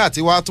láǹfààní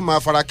àti wàá tún máa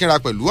farakínra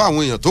pẹ̀lú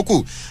àwọn èèyàn tó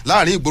kù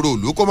láàrin ìgboro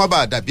òlu kó má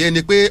bàa dàbí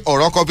ẹni pé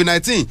ọ̀rọ̀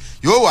COVID-19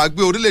 yóò wá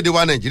gbé orílẹ̀-èdè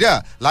wa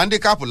Nàìjíríà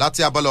láńdíkàpù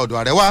láti abala ọ̀dọ̀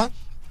ààrẹ wá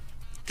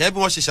kẹ́ bí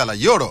wọ́n ṣe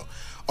ṣàlàyé ọ̀rọ̀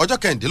ọjọ́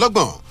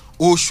 26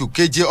 oṣù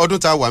keje ọdún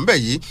tá a wà ń bẹ̀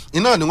yìí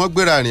iná ni wọ́n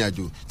gbéra ìrìn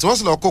àjò tí wọ́n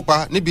sì lọ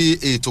kópa níbi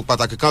ètò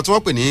pàtàkì kan tí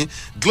wọ́n pè ní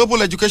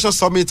Global Education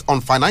Summit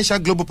on Financial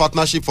Global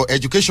Partnership for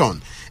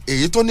Education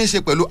èyí tó ní í ṣe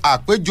pẹ̀lú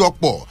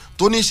àpéjọpọ̀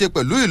tó ní í ṣe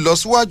pẹ̀lú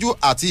ìlọsíwájú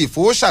àti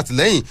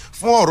ìfowóṣàtìlẹ́yìn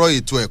fún ọ̀rọ̀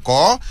ètò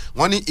ẹ̀kọ́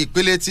wọ́n ní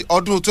ìpele ti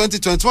ọdún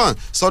 2021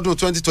 sọdún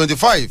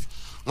 2025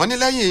 wọ́n ní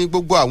lẹ́yìn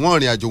gbogbo àwọn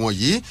ìrìn àjò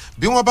wọ̀nyí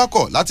bí wọ́n bá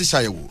kọ̀ láti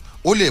ṣàyẹ̀wò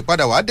ó lè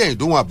padà wá dẹ̀yìn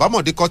dóhun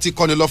àbámọ̀dé kọ́ tí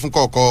kọ́ni lọ fún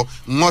kọ̀ọ̀kọ́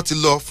wọ́n ti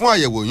lọ fún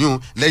àyẹ̀wò yún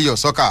lẹ́yìn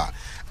ọ̀sọ́kà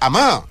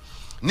àmọ́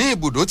ní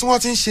ibùdó tí wọ́n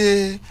ti ń ṣe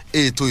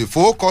ètò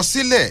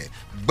ìfowókọsílẹ̀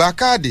gba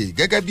káàdì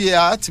gẹ́gẹ́ bí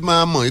a ti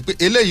máa mọ̀ pé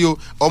eléyìí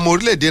ọmọ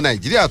orílẹ̀-èdè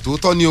Nàìjíríà tó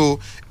tọ́ ni o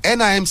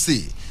NIMC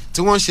tí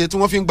wọ́n ṣe tí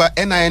wọ́n fi ń gba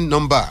NIN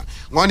number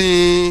wọ́n ní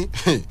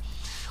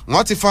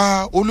wọ́n ti fa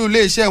olú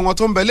iléeṣẹ́ wọn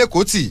tó ń bẹ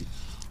lẹ́kọ̀ọ́ tì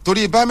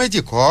torí bá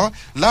méjì kọ́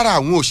lára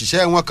àwọn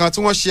òṣìṣẹ́ wọn kan tí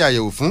wọ́n ṣe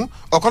àyẹ̀wò fún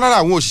ọ̀kan lára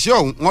àwọn òṣìṣẹ́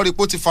ọ̀hún wọ́n rí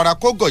pé ó ti fara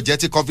kó gọ̀jẹ́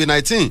ti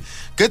COVID-19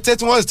 kété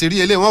tí wọ́n sì ti rí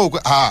eléyìí wọ́n wò pé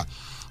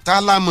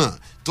tálámọ̀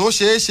tó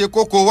ṣeé ṣe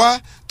kókó wá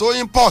tó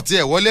import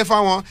ẹ̀ wọlé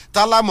fáwọn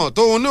tálámọ̀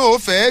tóun náà ó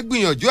fẹ́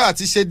gbìyànjú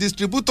àti ṣe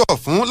distributor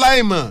fún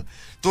láìmọ̀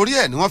torí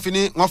ẹ̀ ni wọ́n fi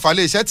ní wọ́n fà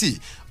lé iṣẹ́ tì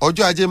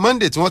ọjọ́ ajé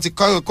monday tí wọ́n ti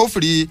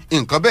kófìrí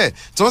nǹkan bẹ́ẹ̀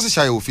tí wọ́n sì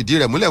ṣàyẹ̀wò fìdí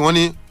rẹ̀ múlẹ̀ wọ́n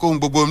ní kóhun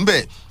gbogbo ń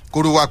bẹ̀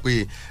kóró wa pé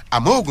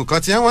àmọ́ oògùn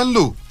kan tí wọ́n ń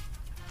lò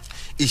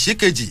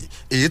ìṣíkejì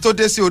èyí tó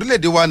dé sí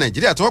orílẹ̀-èdè wa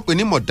nàìjíríà tí wọ́n pè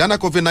ní Moderna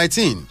COVID-19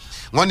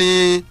 wọ́n ní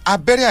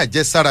abẹ́rẹ́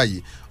àjẹsára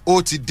yìí ó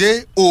ti dé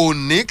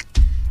òní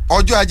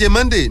ọjọ́ ajé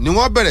monday ni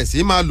wọ́n bẹ̀rẹ̀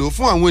sí máa lò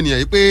fún àwọn ènìyàn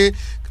yìí pé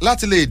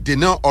láti lè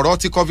dènà ọ̀rọ̀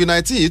ti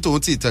COVID-19 yìí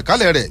tòun ti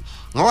ìtẹ̀kálẹ̀ rẹ̀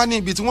wọ́n wá ní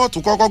ibi tí wọ́n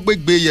tún kọ́kọ́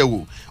gbé yẹ̀wò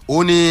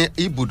òun ni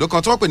ibùdó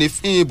kan tí wọ́n pè ní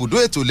ibùdó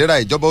ètò ìlera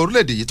ìjọba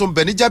orílẹ̀-èdè yìí tó ń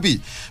bẹ ní Jábì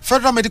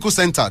Federal Medical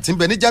Center tí ń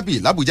bẹ ní Jábì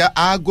l'Àbújá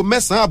aago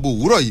 9 àbọ̀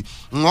òwúrọ̀ yìí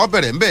wọ́n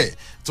bẹ̀rẹ̀ ń bẹ̀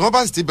tí wọ́n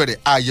bá sì ti bẹ̀rẹ̀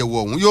àyẹ̀wò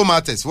ọ̀hún yóò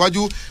máa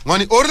tẹ̀síwájú wọ́n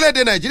ní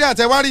orílẹ̀-èdè Nàìjíríà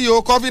tẹ wá rí o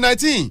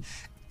COVID-19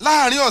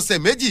 láàrin ọ̀sẹ̀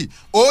méjì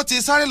ó ti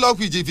sáré lọ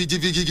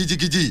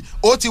fìjìfìjìfìjìfìjì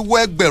ó ti wọ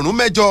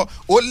 8,000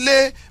 ó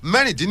lé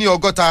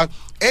mẹ́rìndínlọ́gọ́ta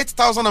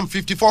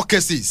 8,054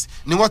 cases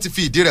ni wọ́n ti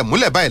fi ìdí rẹ̀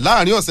múlẹ̀ báyìí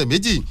láàrin ọ̀sẹ̀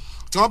méjì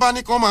tí wọ́n bá ní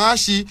kí wọ́n máa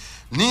ṣí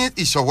ní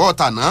ìṣọ̀wọ́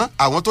tàná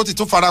àwọn tó ti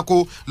tún farako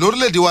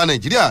lórílẹ̀‐èdè wa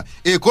Nàìjíríà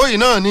Èkó yìí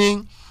náà ni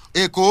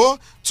Èkó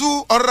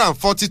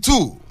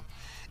 242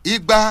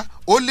 igba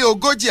ó lé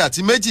ogójì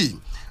àti méjì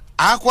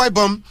Akwa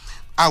Ibom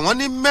àwọn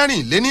ní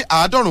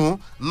 94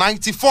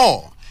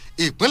 94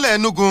 ìpínlẹ̀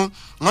Enugu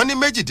wọ́n ní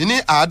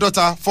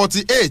 48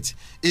 48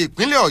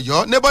 ìpínlẹ̀ Ọ̀yọ́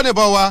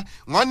nébọ̀nébọ̀ wa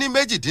wọ́n ní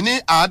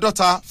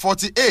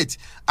 48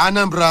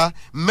 Anambra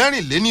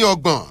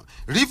 24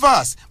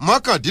 Rivers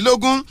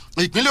 19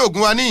 ìpínlẹ̀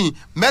Ògùn wa ní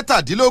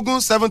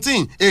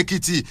 17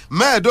 Èkìtì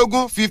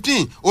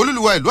 15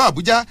 Olúluwa ìlú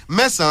Àbújá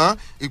 9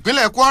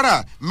 ìpínlẹ̀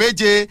Kwara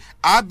 7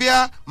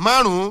 Abia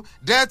 5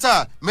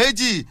 Delta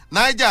 2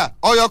 Niger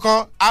Ọ̀yọ́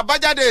 1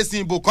 àbájáde èsì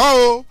ìbò kan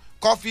o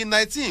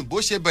COVID-19 bó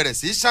ṣe bẹ̀rẹ̀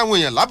sí sáwọn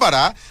èèyàn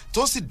lábàrá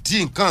tó sì di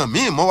nǹkan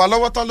míì mọ́ wa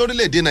lọ́wọ́ tán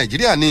lórílẹ̀‐èdè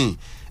Nàìjíríà ni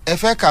ẹ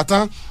fẹ́ kà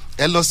tán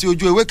ẹ lọ sí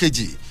ojú ewé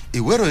kejì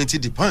ìwé ìròyìn ti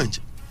The Punch.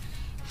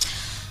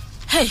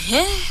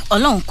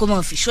 Ọlọ́run kó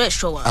mọ̀ fìṣọ́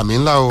ẹ̀ṣọ́ wa àmì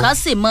ńlá o ká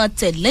sì mọ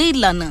tẹ̀lé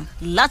ìlànà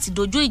láti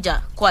dojú ìjà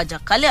kọ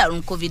àjàkálẹ̀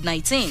àrùn COVID-19.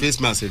 face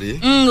mask rèé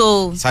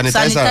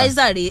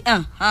sanitizer rèé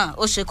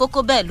ó ṣe kókó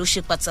bẹ́ẹ̀ ló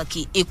ṣe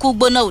pàtàkì ikú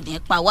gbóná ò ní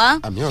pa wá.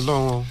 àmì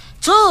Ọlọ́run o.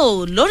 tó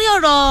lórí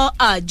ọ̀rọ̀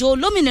àjọ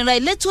olómìnira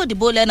elétò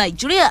òdìbò ilẹ̀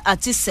Nàìjíríà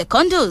àti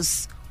Secondus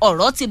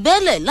ọ̀rọ̀ ti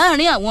bẹ́ẹ̀lẹ̀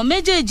láàrin àwọn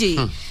méjèèjì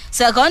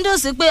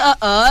Secondus pé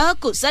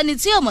kò sẹ́ni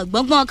tí ọmọ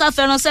gbọ́ngbọ́n ká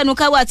fẹ́ràn sẹ́nu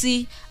káwá ti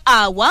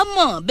àwa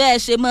mọ̀ bẹ́ẹ̀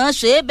ṣe mọ̀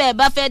ṣe bẹ́ẹ̀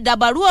bá fẹ́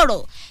dàbàrú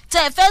ọ̀rọ̀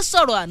tẹ́ ẹ fẹ́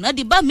sọ̀rọ̀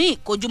ànádìbá mi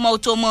kojúmọ́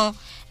tó mọ́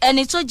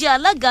ẹni tó jẹ́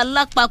alága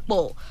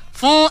lápapọ̀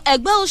fún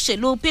ẹgbẹ́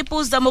òṣèlú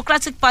People's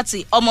Democratic Party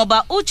ọmọọba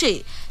Uche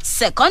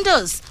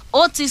Secondus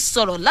ó ti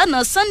sọ̀rọ̀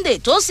lánàá Sunday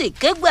tó sì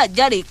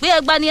kégbàjarè pé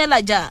ẹgbà ní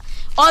ẹlàjà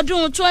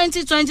ọdún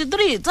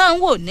 2023 tá à ń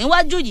wò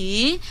níwájú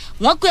yìí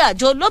wọ́n pé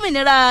àjọ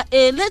olómìnira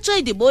elétò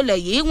ìdìbò ilẹ̀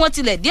yìí wọ́n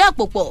tilẹ̀ dí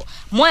àpò pọ̀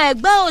mọ́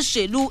ẹgbẹ́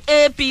òṣèlú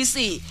APC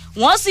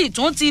wọ́n sì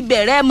tún ti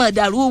bẹ̀rẹ̀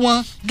mọ̀dàrú wọn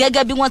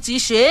gẹ́gẹ́ bí wọ́n ti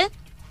ṣe é.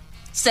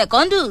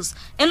 Secondus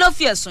ń ló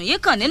fi ẹ̀sùn yìí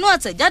kàn nínú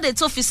àtẹ̀jáde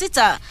tó fi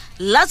síta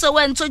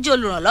látọwọ́ ẹni tó jẹ́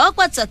olùrànlọ́wọ́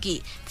pàtàkì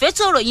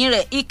fétò ìròyìn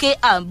rẹ̀ Ike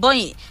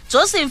Amboyin tó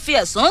sì ń fi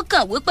ẹ̀sùn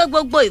kàn wípé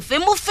gbogbo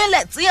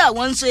ìfimúfínlẹ̀ tí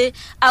àwọn ń ṣe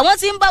àwọn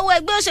tí ń báwọ́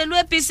ẹgbẹ́ òṣèlú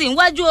APC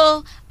níwájú o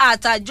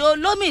àtàjọ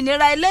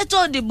olómìnira elétò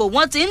ìdìbò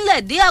wọn ti ń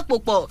lẹ̀ dí àpò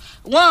pọ̀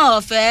wọn ò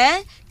fẹ́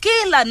kí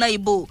ìlànà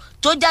ìbò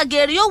tó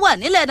jágeere ó wà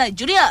nílẹ̀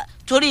Nàìjíríà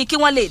torí kí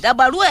wọ́n lè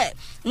dábàrú ẹ̀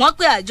wọ́n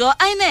pe àjọ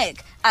INEC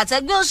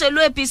àtẹgbẹ́ òṣèlú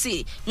APC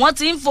wọ́n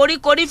ti ń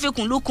foríkorí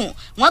fikùn lukùn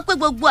wọ́n pé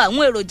gbogbo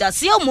àwọn èròjà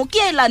tí ó mú kí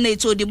ìlànà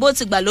ètò ìdìbò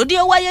tìgbàlódé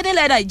ó wáyé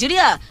nílẹ̀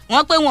Nàìjíríà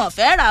wọ́n pé wọn ò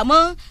fẹ́ rà á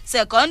mọ́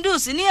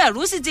Secondus ní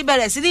ẹ̀rú sì ti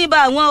bẹ̀rẹ̀ sí ní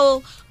bá wọn o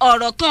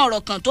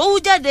ọ̀rọ̀ kan tó wú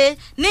jáde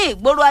ní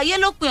ìgboro ayé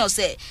lópin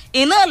ọ̀sẹ̀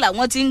iná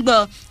làwọn ti ń gbọ́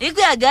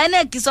ìpè àjọ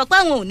INEC sọ pé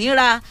àwọn ò ní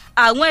ra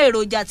àwọn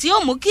èròjà tí ó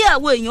mú kí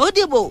àwọn èèyàn ó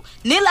dìbò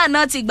nílànà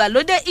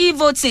tìgbàlódé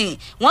e-voting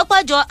wọ́n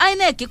pàjọ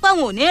INEC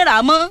páwọn ò ní rà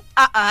á mọ́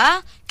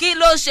kí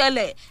ló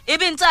ṣẹlẹ̀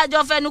ibi ń tàjọ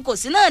fẹnu kò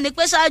sí náà ni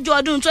pé ṣáájú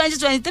ọdún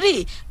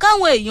 2023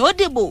 káwọn èèyàn ó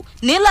dìbò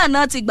nílànà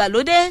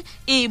tìgbàlódé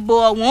ìbò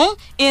ọ̀hún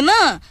iná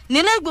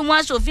nílé ìgbìmọ̀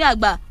asòfin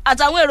àgbà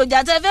àtàwọn èròjà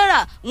tẹ́fẹ́ rà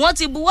wọ́n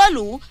ti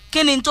buwọ́lù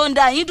kí ni tó ń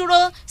da yín dúró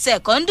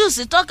Secondus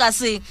tọ́ka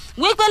sí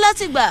wípé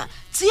látìgbà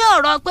tí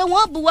ọ̀rọ̀ pé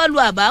wọ́n buwọ́lù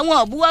àbá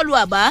wọn buwọ́lù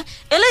àbá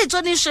eléyìí tó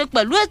ní ṣe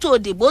pẹ̀lú ètò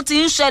òdìbò ti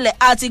ń ṣẹlẹ̀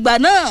àtìgbà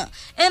náà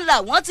ńlá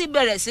wọ́n ti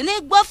bẹ̀rẹ̀ sí ní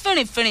gbọ́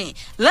fìrìfìrì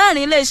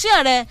láàrin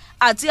iléeṣẹ́ rẹ̀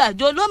àti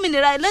àjọ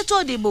olómìnira elétò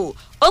òdìbò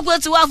ó pé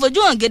tí wàá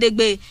fojú hàn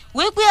gedegbe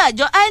wípé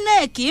àjọ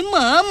INEC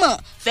mọ̀ọ́mọ̀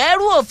fẹ́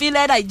rú òfin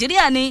ilẹ̀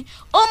Nàìjíríà ni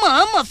ó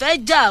mọ̀ọ́mọ̀ fẹ́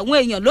ja àwọn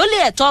èèyàn lólè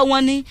ẹ̀tọ́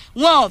wọn ni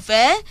wọn ò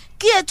fẹ́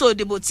kí ètò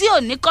ìdìbò tí ò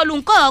ní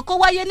kọlùńkọ́ kó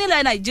wáyé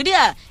nílẹ̀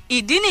Nàìjíríà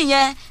ìdí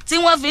nìyẹn tí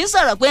wọ́n fi ń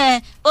sọ̀rọ̀ pé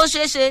ó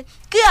ṣeéṣe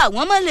kí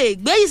àwọn má lè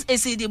gbé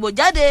èsì ìdìbò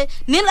jáde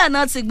nílànà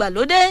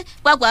tìgbàlódé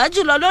pàápàá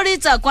jùlọ lórí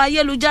ìtàkùn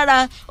ayélujára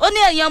ó ní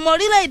ẹ̀yin ọmọ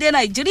orílẹ̀-èdè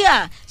Nàìjíríà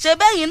ṣe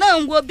bẹ́yìn náà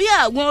ń wo bí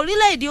àwọn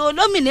orílẹ̀-èdè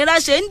olómìnira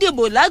ṣe ń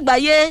dìbò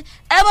lágbàáyé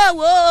ẹ máa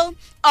wo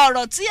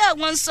ọ̀rọ̀ tí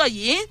àwọn ń sọ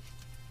yìí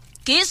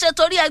kì í ṣe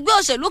torí ẹgbẹ́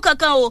òṣèlú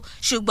kankan o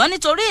ṣùgbọ́n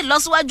nítorí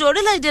ìlọsíwájú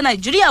orílẹ̀-èdè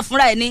nàìjíríà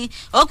fúnra ẹ̀ ni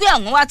ó pé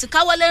àwọn wa ti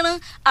káwọ́ lẹ́rán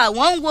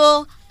àwọn ń wo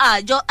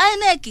àjọ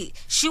INEC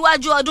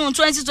síwájú ọdún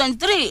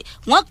 2023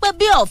 wọ́n pé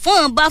bí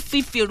ọ̀fọ́n bá fi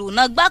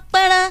fìrùnà gbá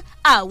pẹ́rán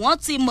àwọn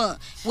ti mọ̀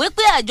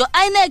wípé àjọ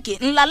INEC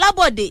ńlá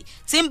lábọ̀dé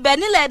ti ń bẹ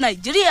nílẹ̀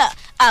nàìjíríà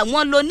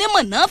àwọn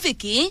lonímọ̀ náà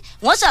fìkì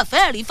wọ́n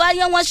ṣàfẹ́rí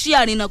fáyán wọ́n ṣe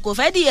àrìnà kò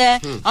fẹ́ díẹ̀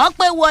wọ́n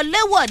pé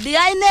wọléwọ̀de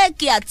INEC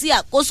àti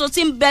àkóso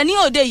ti ń bẹ ní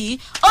òde yìí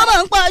ó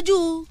máa ń pọ̀jù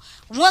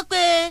wọ́n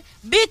pé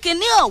bí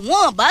kinní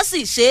ọ̀wọ́n bá sì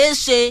ṣeé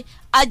ṣe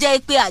ajẹ́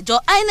pé àjọ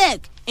INEC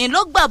ń ló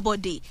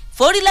gbàbọ̀dè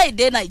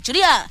forílẹ̀-èdè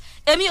nàìjíríà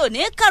èmi ò ní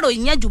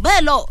kàròyìn yẹn jù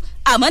bẹ́ẹ̀ lọ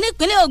àmọ́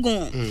nípínlẹ̀ Ògùn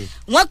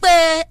wọ́n pé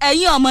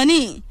ẹ̀yin ọmọ ní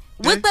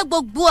wípé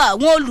gbogbo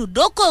àwọn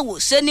olùdókòwò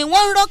ṣe ni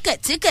wọ́n ń rọ́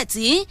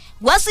kẹ̀tíkẹ̀tí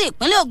wá sí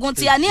ìpínlẹ̀ Ògùn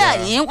tí a ní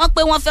àyín wọ́n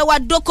pé wọ́n fẹ́ wá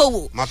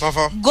dókòwò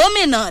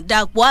gómìnà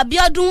Dàpọ̀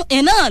Abíọ́dún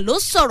iná ló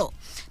sọ̀rọ̀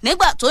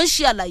nígbà tó ń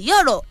ṣe àlàyé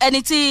ọ̀rọ̀ ẹni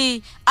tí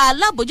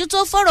alábòjútó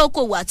fọ́rọ̀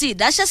okòwò àti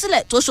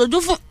ìdáṣẹ́sílẹ̀ tó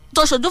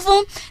ṣojú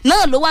fún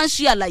náà ló wá ń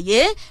ṣe àlàyé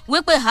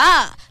wípé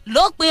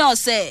lópin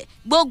ọ̀sẹ̀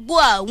gbogbo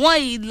àwọn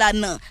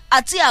ìlànà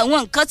àti àwọn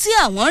nǹkan tí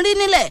àwọn rí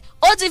nílẹ̀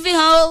ó ti fi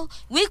hàn ó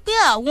wípé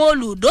àwọn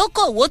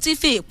olùdókòwò ti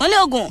fi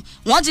ìpínlẹ̀ Ògùn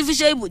wọ́n ti fi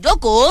ṣe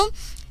ibùjókòó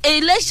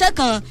iléeṣẹ́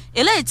kan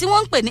eléyìí tí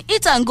wọ́n ń pè ní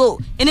Itango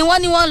ni wọ́n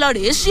ní wọ́n lọ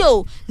rèé sí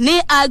o ní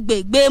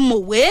agbègbè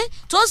Mòwe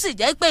tó sì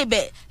jẹ́ pé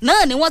ibẹ̀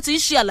náà ni wọ́n ti ń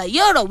ṣe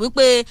àlàyé ọ̀rọ̀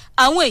wípé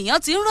àwọn èèyàn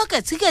ti ń rọ́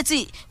kẹ̀tíkẹ̀tì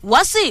wá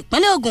sí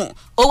ìpínlẹ̀ Ògùn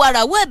ó wá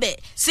rawọ́ ẹ̀bẹ̀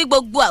sí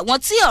gbogbo àwọn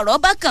tí ọ̀rọ̀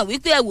bá kàn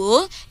wípé ẹ wò ó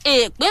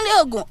ìpínlẹ̀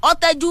Ògùn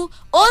ọ̀tẹ́jú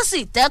ó sì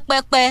tẹ́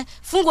pẹpẹ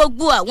fún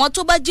gbogbo àwọn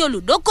tó bá jẹ́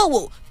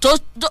olùdókòwò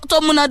tó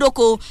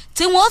múnádóko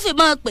tí wọ́n fi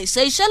máa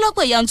pèsè iṣẹ́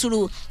lọ́pọ̀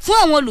yanturu fún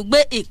àwọn olùgbé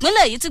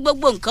ìpínlẹ̀ yìí tí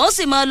gbogbo nǹkan ó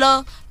sì máa lọ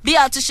bí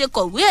a ti ṣe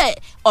kọ̀wé ẹ̀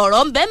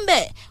ọ̀rọ̀ ń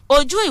bẹ́ńbẹ́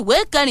ojú ìwé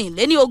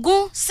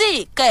 24 sí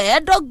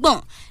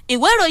 25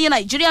 ìwé ìròyìn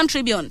Nigerian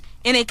Tribune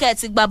ìrìnkẹ́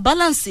ti gba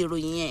balance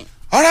ìròyìn yẹn.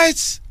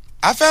 alright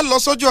a fẹ́ lọ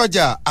sójú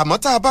ọjà àmọ́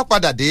tá a bá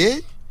padà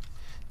dé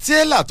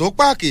tíélà tó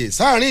páàkì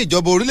sáàrin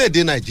ìjọba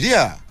orílẹ̀-èdè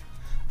Nàìjíríà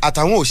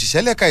àtàwọn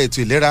òṣìṣẹ́ lẹ́ka ètò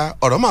ìlera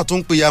ọ̀rọ̀ mà tún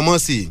ń peyamọ́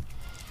sí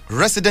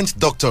resident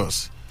doctors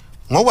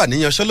wọ́n wà ní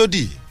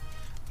yanṣẹ́lódì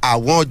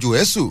àwọn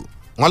jòẹ́sù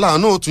wọn làwọn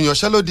náà tún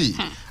yanṣẹ́lódì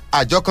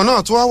àjọ kan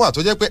náà tó wà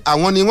tó jẹ́ pé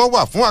àwọn ni wọ́n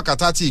wà fún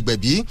àkàtà ti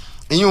ìgbẹ̀bí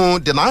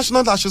ìyún the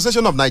National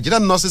Association of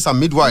Nigerian Nurses and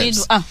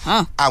Midwives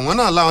àwọn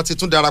náà làwọn ti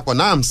tún darapọ̀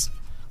NAMS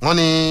wọ́n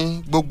ní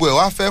gbogbo ẹ̀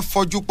wá fẹ́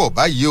fọ́jú pọ̀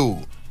báyìí o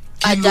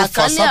kí ló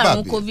fa sábàbí àjàkálẹ̀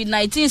àrùn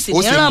COVID-19 sì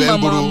ní ràn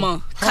mọ̀mọ̀mọ̀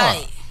káì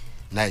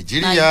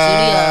Nàìjíríà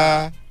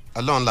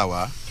ọlọ́run là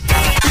wá.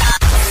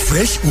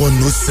 Fresh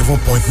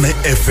 107.9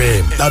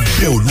 FM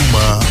lábẹ́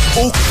Olúmọ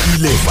ó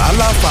kilẹ̀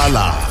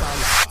fàlàfàlà.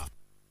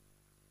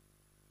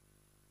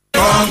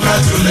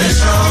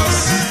 Congratulations,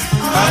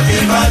 happy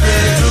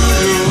birthday to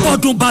you.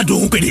 ọdún bá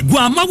dòun pèrègùn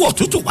amáwọ̀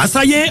tútù wá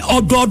sáyé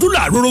ọdọọdún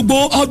làárọ̀ rogbo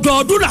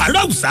ọdọọdún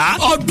làárọ̀ àwùsá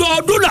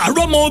ọdọọdún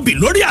làárọ̀ ọmọ obì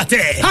lórí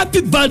àtẹ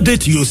happy birthday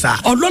to you sir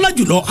ọlọ́lá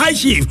jùlọ high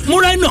chief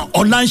múráìnà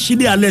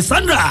ọ̀làǹṣílẹ̀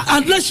alexandra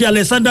aláṣẹ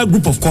alexandra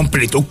group of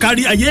company tó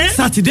kárí ayé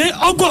saturday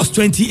August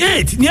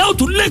 28 ní ẹ̀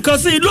tún lẹ́ẹ̀kan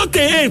sí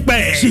lókè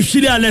èèpẹ̀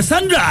ṣìṣílẹ̀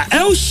alexandra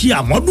ẹ̀ ó ṣe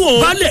àmọ́dún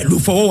o balẹ̀ ló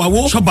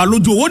fọwọ́wáwó ṣọba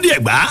lójú owó díẹ̀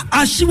gbá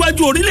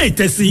aṣíwájú orílẹ̀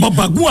ìtẹ̀sí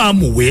bọ̀bàgún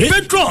àmùwé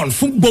patron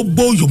fún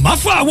gbogbo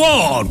yomafa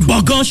award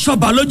gbọ̀ngàn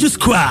ṣọba lójú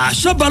square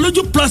ṣọba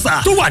lójú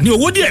plaza tó wà ní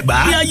owó díẹ̀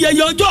gbá ní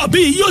ayẹyẹ ọjọ́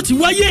bíi yóò ti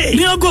wáyé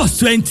ní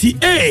August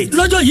 28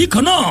 lọ́jọ́ yìí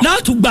kan náà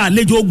láti gba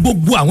àlejò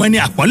gbogbo àwọn ẹni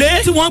àpọ́nlé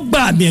tí wọ́n gba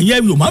àmì ẹ̀yẹ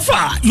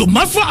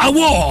yomafa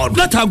award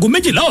látàgò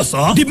 12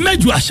 ọ̀sán di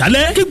 8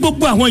 àṣálẹ́ kí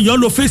gbogbo àwọn èèyàn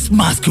lo face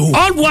mask o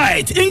all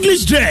white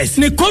English dress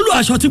ní kọ́lù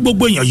aṣọ tí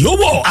gbogbo èèyàn yóò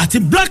wọ̀ àti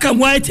black and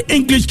white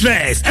English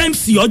dress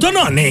MC ọjọ́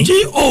náà ni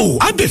G.O.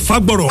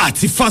 Abefagboro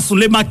àti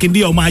Fasunlé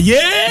Mákindé ọmọ ayé.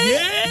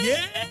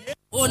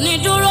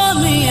 Onídúró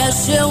mi ẹ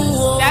ṣeun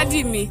o.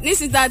 Dádì mi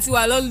nísìnyí tá a ti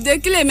wà lọ́lùdé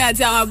kí lèmi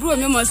àti àwọn àbúrò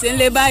mi mọ̀ sí ń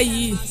lé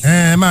báyìí.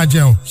 ẹ máa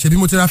jẹun ṣebí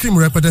mo ti ra fíìmù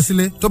rẹpẹtẹ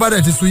sílé tó bá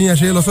dẹ̀ ti sú yín ẹ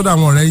ṣe lọ sọ́dọ̀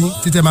àwọn ọ̀rẹ́ yín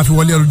títẹ̀ máa fi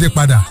wọlé ọlùdé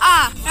padà.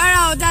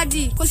 Rárá o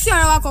dádì kò sí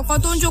ọ̀rẹ́ wa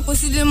kankan tó ń jókòó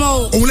sílé mọ́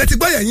o. òun lẹ ti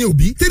gbọ́ yẹ̀yìn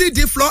òbí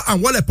 3D floor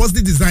and wall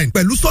upholstery design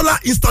pẹ̀lú solar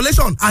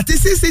installation àti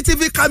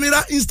CCTV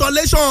camera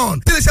installation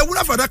tí iléeṣẹ́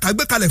wúrà fàdákà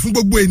gbé kalẹ̀ fún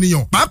gbogbo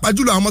ènìyàn pàápàá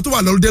jùlọ àwọn tó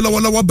wà lọ́lùdé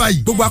lọ́wọ́lọ́wọ́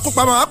báyìí. gbogbo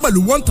àkópa máa wá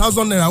pẹ̀lú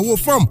 1,000 naira owó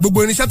fọ́ọ̀mù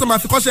gbogbo irinṣẹ́ tó máa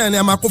fi kọ́ṣẹ́ ẹni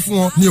a máa kó fún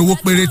wọn ní owó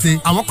péréte.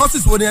 àwọn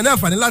courses wo ni ẹ ní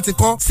àǹfààní láti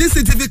kọ́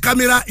CCTV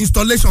camera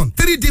installation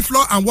 3D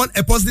floor and wall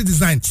upholstery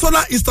design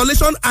solar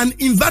installation and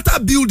inverter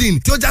building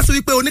tí ó já sí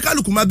wípé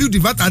oníkálukú máa build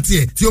inverter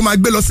tiẹ̀ tí ó máa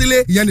gbé lọ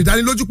sílé ìyẹn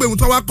nìdánilójú pé ohun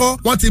tó wá kọ́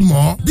wọ́n ti mọ̀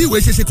ọ́ bí ìwé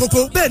ṣe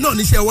kókó bẹ́ẹ̀ náà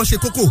níṣẹ́ ọwọ́ ṣe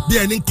kókó bí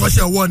ẹni ń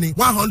kọ́ṣẹ́ ọwọ́ ni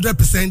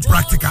 100%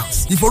 practicals.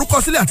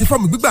 ìforúkọsílẹ̀ àti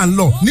fọ́ọ̀mù gbígbà ń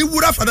lọ ní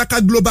wúrà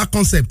fàdákà global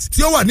concept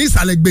tí ó wà ní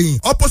ìsàlẹ̀ gbẹ̀yìn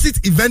opposite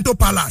Evento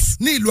Palace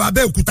ní ìlú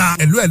Abẹ́òkúta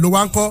ẹ̀lú ẹ̀ ló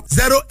wá ń kọ́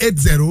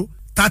 080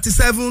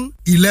 37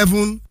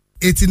 11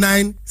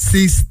 89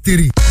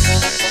 63.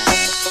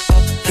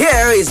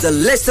 Here is the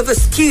list of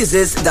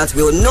excuses that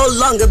will no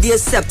longer be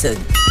accepted.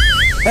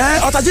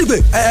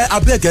 Otajigbe,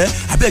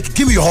 abeg,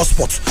 give me your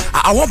hotspot.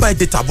 I want my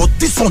data, but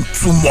this one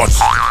too much.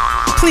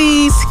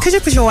 Please, could you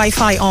put your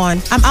Wi-Fi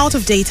on? I'm out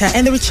of data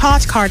and the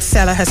recharge card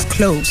seller has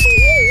closed.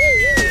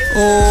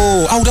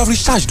 Oh, I would have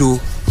recharged though,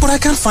 but I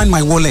can't find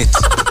my wallet.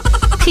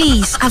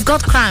 Please, I've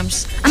got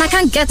cramps and I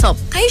can't get up.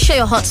 Can you share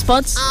your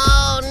hotspots?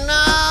 Oh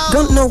no!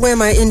 Don't know where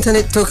my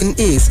internet token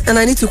is and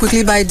I need to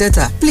quickly buy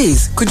data.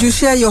 Please, could you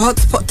share your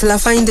hotspot till I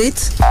find it?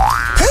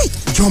 Hey,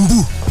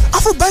 Jumbo,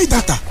 I will buy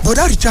data, but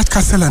that recharge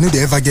cancel and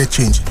they ever get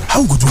change.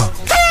 How good one?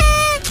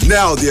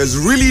 Now there's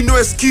really no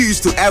excuse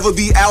to ever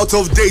be out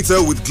of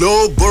data with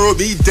Glow Borrow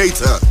Me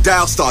Data.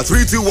 Dial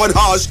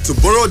 *321# to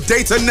borrow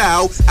data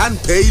now and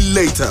pay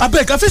later. I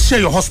beg, I will share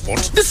your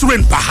hotspot. This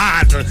rain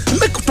bahad.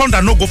 Make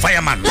thunder no go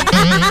fireman.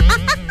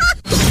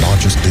 The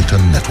largest data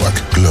network,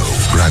 Glow,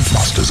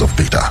 grandmasters of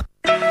data.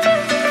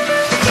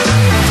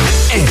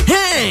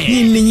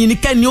 yìnyín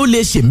kẹ́ni ó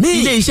lè ṣe mí.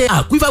 ilé-iṣẹ́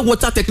Aquifer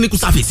Water Technical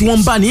Service tí wọ́n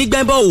ń bá ní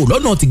gbẹ́bọ̀ ò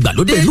lọ́nà ti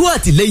gbàlódé. pẹ̀lú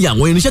àtìlẹyìn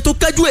àwọn irinṣẹ́ tó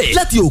kájú ẹ̀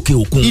láti òkè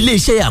òkun.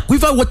 ilé-iṣẹ́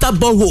Aquifer Water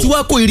Borehole tí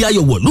wàá kó ire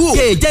ayọ̀ wọ̀lú.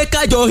 kẹ̀jẹ́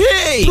kájọ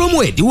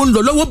promo ẹ̀dínwó ń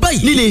lọ lọ́wọ́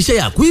báyìí.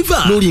 nílé-iṣẹ́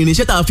Aquifer lórí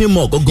irinṣẹ́ tá a fi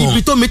mọ̀ gangan.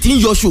 ibi tó mi ti ń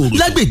yọ ṣòro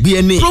lágbègbè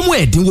ẹni. promo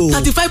ẹ̀dínwó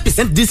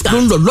 35% discount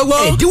ló ń lọ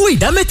lọ́wọ́. ẹ̀dínwó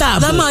ìdámẹ́ta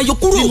àbọ̀ la máa yọ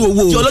kúrò nínú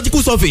owó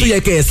geological survey tó yẹ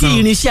kẹ̀sán. kí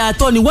irinṣẹ́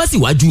atọ́ni wá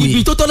síwájú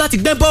ibi tó tọ́ láti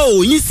gbẹ́bọ̀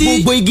òyìn sí.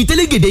 gbogbo igi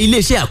tẹ́lẹ̀gẹ̀dẹ̀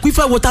ilé-iṣẹ́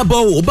Aquifer Water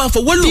Borehole bá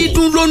fọwọ́ lò.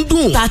 dídún ló ń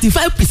dùn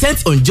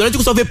 35% on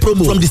geological survey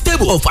promo from the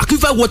stable of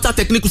Aquifer Water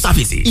Technical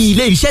Services.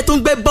 ilé iṣẹ́ tó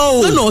ń gbẹ́ bọ́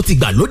o lọ́nà ti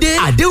gbàlódé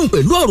àdéhùn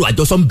pẹ̀lú ọ̀rọ̀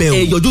àjọsọ ń bẹ o.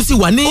 ẹ yọjú sí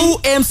wa ní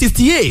OM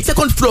 68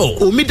 second floor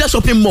Omida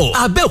shopping mall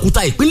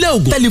Abẹ́òkúta ìpínlẹ̀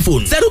Ògùn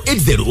telephone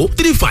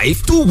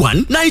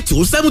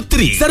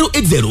 08035219273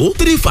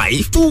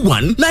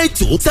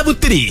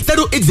 08035219273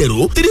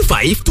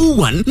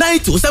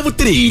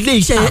 08035219273. ilé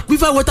iṣẹ́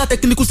Aquifer Water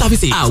Technical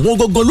Services àwọn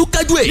gangan ló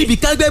kájú ẹ̀ níbi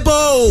ká gbẹ́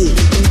bọ́ o.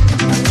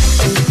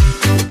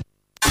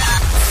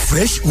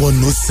 Fresh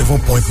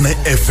 107.9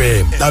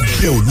 FM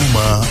lábẹ́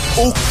Olúmọ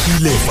ó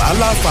kilẹ̀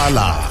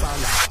fàlàfàlà.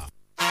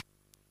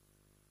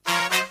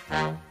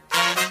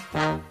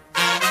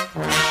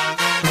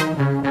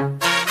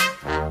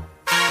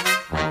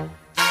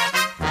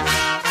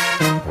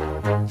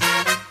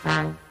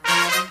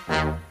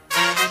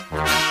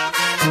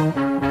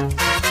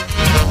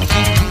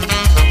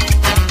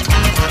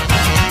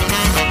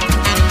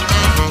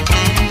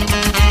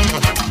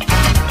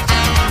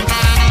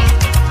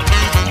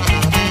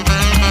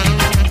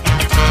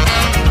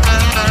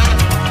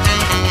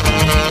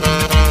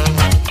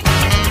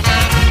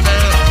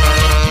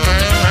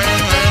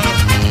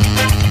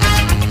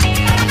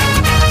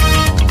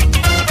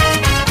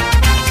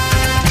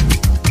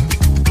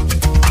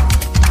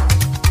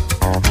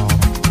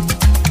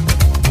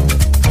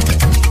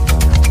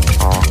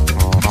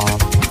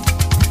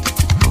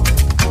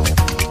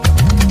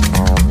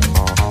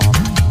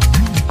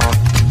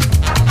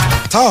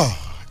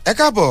 ẹ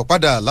káàbọ̀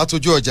padà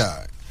látọjú ọjà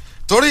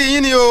torí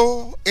yín ni o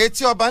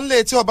etí ọba ńlẹ̀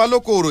etí ọba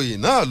lóko òròyìn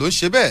náà ló ń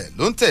ṣe bẹ́ẹ̀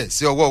ló ń tẹ̀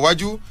sí ọwọ́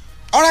iwájú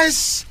alright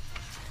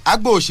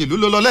agbo òṣèlú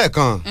ló lọ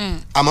lẹ́ẹ̀kan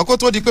àmọ́ kó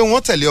tó di pé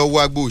wọ́n tẹ̀lé ọwọ́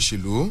agbo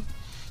òṣèlú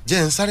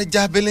jẹ́ ń sáré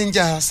já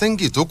belenja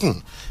sẹ́ńgì tó kù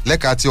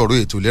lẹ́ka ti ọ̀rọ̀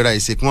ètò ìlera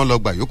ìṣe kí wọ́n lọ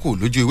gbà yòókù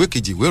lójú ìwé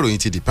kejì ìwé ìròyìn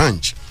ti The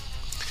Punch.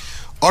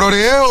 ọ̀rọ̀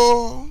rèé o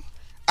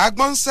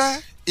agbọ́n ń sẹ́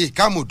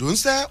ìkàmùdù ń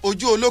sẹ́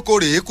ojú olóko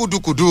rèé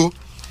kúdukùdu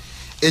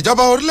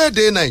ìjọba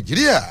orílẹ̀-èdè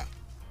Nàìjíríà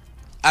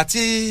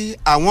àti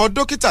àwọn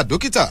dókítà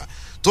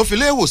tó fi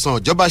ilé ìwòsàn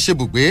ìjọba ṣe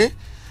bùgbé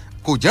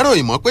kò jẹ́rò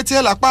ìmọ̀ pé tí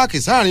ẹ̀ la páàkì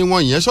sáàrin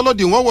wọn ìyẹn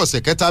sọ́lọ́dì wọn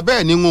wọ̀sẹ̀ kẹta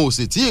bẹ́ẹ̀ ni wọn ò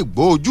sì tí ì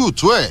gbọ́ ojú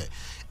ìtú ẹ̀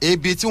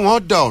ibi tí wọ́n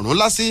da ọ̀run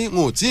lásì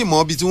wọn ò tí ì mọ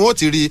ibi tí wọ́n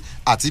ti rí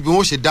àti bí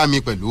wọ́n ṣe dá mi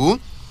pẹ̀lú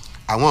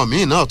àwọn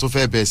míì náà tó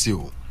fẹ́ bẹ́ẹ̀ sí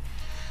o.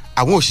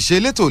 àwọn òṣìṣẹ́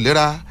elétò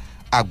ìlera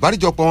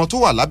àgbáríjọpọ̀ wọn tó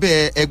wà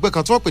lábẹ́ ẹgbẹ́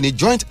kan tí wọ́n pè ní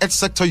Joint Health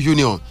Sector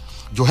Union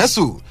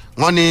johesu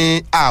wọn ni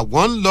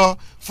àwọn ń lọ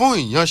fún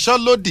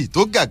ìyanṣẹ́lódì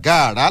tó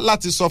gàgàrà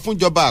láti sọ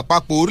fúnjọba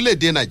àpapọ̀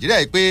orílẹ̀-èdè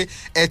Nàìjíríà pé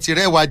ẹ ti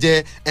rẹwà jẹ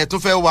ẹ tún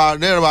fẹ́ wà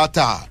rẹwà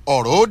ta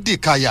ọ̀rọ̀ ó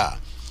dìkàyà.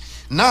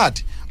 NAD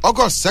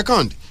August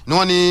 2nd ni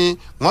wọ́n ní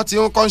wọ́n ti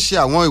ń kọ́ ṣe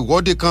àwọn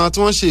ìwọ́de kan tí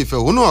wọ́n ṣe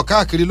ìfẹ̀hónúhàn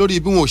káàkiri lórí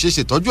bí wọn ò ṣe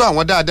ṣètọ́jú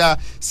àwọn dáadáa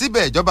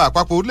síbẹ̀ ìjọba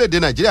àpapọ̀ orílẹ̀-èdè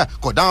Nàìjíríà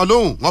kò dá wọn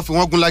lóhùn wọ́n fi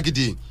wọ́n gún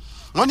lágídí.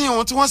 wọ́n ní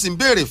ohun tí wọ́n sì ń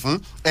béèrè fún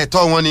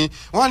ẹ̀tọ́ wọn ni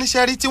wọ́n ní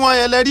sẹ́rí tí wọ́n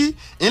yẹn lẹ́rí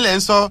ilẹ̀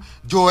ń sọ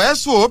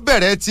johesu ó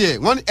bẹ̀rẹ̀ tiẹ̀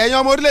wọ́n ní ẹ̀yin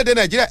ọmọ orílẹ̀-èdè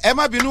Nàìjíríà ẹ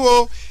má bínú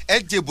o ẹ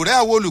jèbùrẹ́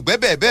àwọn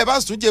olùgbẹ́bẹ̀ bẹ́ẹ̀ bá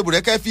sùn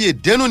jèbùrẹ́ kẹ́ fi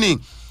èdénú ni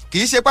kì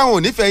í ṣe pé àwọn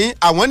ò nífẹ̀ẹ́ yín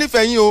àwọn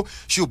nífẹ̀ẹ́ yín o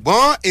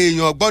ṣùgbọ́n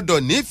èèyàn gbọ́dọ̀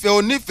nífẹ̀ẹ́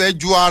onífẹ̀ẹ́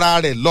ju ara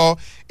rẹ̀ lọ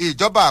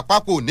ìjọba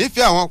àpapọ̀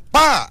nífẹ̀ẹ́ àwọn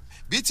pa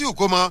bí tí ò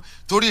kó mọ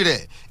torí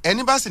rẹ̀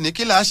ẹni bá sì ní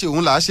kí làá ṣe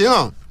òun làá ṣe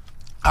hàn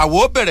àwọ̀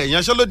ó bẹ̀rẹ̀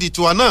ìyanṣẹ́lódì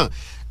tiwa náà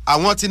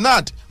àwọn ti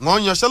NAD wọ́n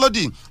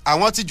yanṣẹ́lódì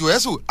àwọn ti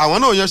johesu àwọn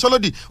náà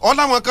yanṣẹ́lódì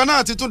ọ̀làwọn kan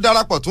náà ti tún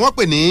darapọ̀ tí wọ́n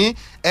pè ní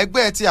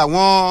ẹgbẹ́ ti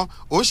àwọn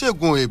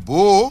oṣègùn èbó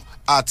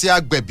àti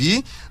agbẹ̀bí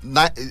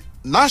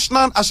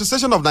National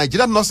Association of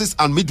Nigerian Nurses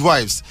and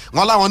Midwives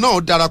wọ́n láwọn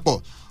náà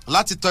darapọ̀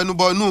láti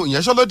tẹnubọ inú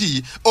ìyanṣẹ́lódì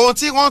yìí ohun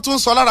tí wọ́n tún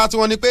sọ lára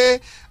tiwọn ni pé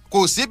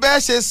kò sí bẹ́ẹ̀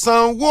ṣe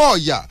sanwó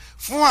ọ̀yà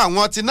fún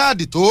àwọn ti NAD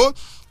tó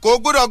kò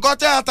gbọ́dọ̀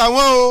gọ́tẹ́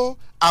àtàwọn o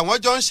àwọn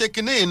jọ ń ṣe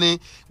kinní ni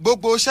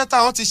gbogbo iṣẹ́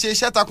táwọn ti ṣe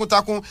iṣẹ́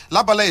takuntakun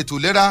lábala ètò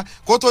ìlera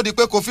kó tó di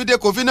pé covid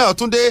náà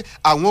tún dé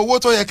àwọn owó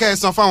tó yẹ kẹ́ ẹ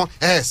san fáwọn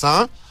ẹ̀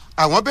san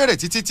àwọn béèrè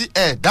títí tí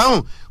ẹ̀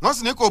dáhùn wọ́n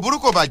sì ní kò burú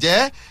kò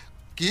bàjẹ́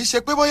kì í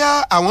ṣe pé bóyá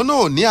àwọn náà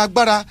ò ní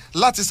agbára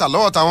láti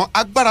sàlọ́wọ́ táwọn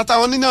agbára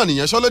táwọn ní náà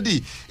nìyẹn sọ́lódì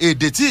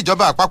èdè tí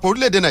ìjọba àpapọ̀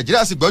orílẹ̀-èdè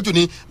nàìjíríà sì gbọ́jú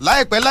ni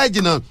láìpẹ́ láì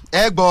jìnnà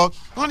ẹ gbọ́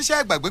wọ́n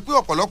níṣẹ́ gbàgbé pé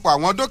ọ̀pọ̀lọpọ̀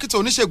àwọn dókítà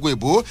oníṣègùn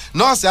èbó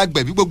nọ́ọ̀sì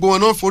agbẹ̀bí gbogbo wọn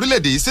náà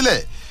forílẹ̀-èdè yìí sílẹ̀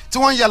tí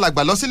wọ́n ń ya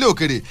làgbà lọ sílé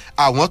òkèrè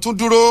àwọn tún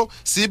dúró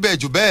síbẹ̀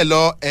jù bẹ́ẹ̀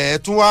lọ ẹ̀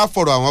tún wá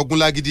fọ̀rọ̀ àwọn ogun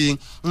lágídí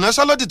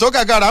ìyanṣẹ́lódì tó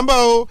gàgàrà ń bọ̀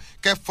o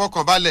kẹ́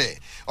fọkàn balẹ̀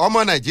ọmọ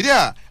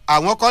nàìjíríà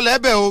àwọn kọ́lẹ̀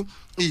ẹ̀bẹ̀ o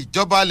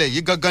ìjọba alẹ̀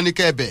yìí gangan ní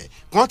kẹ́ẹ̀bẹ̀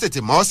kí wọ́n tètè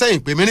mọ́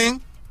sẹ́yìn pé mìíràn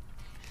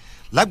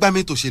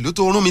lágbàmí tòṣèlú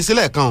tó rún mi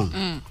sílẹ̀ kan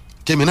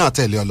kémi náà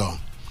tẹ̀lé ọ lọ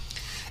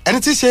ẹni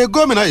tí í ṣe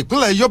gómìnà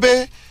ìpínlẹ̀ Yobe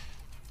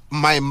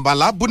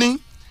Maimala Buni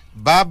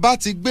bàbá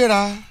ti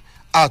gbéra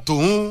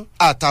àtòun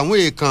àtàwọn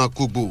èèkàn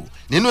kùgbò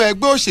nínú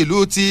ẹgbẹ́ òṣèlú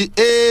ti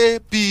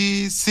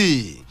APC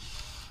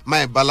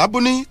Maimala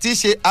Buni tí í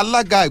ṣe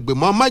alága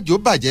ìgbìmọ̀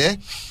májòbàjẹ́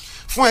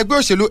fún ẹgbẹ́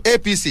òṣèlú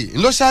APC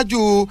ló ṣáájú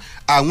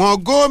àwọn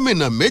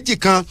gómìnà méjì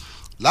kan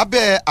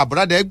lábẹ́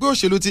àbúradà ẹgbẹ́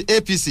òṣèlú ti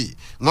APC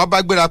wọ́n bá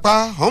gbéra pa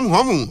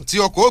họ́mùhọ́mù tí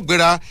ọkọ̀ ó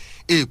gbéra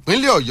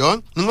ìpínlẹ̀ Ọ̀yọ́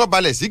ni wọ́n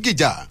balẹ̀ sí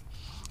Gìjà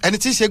ẹni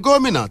tí í ṣe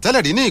gómìnà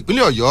tẹ́lẹ̀ rí ní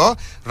ìpínlẹ̀ Ọ̀yọ́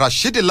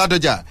Rasheed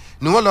Ládọjà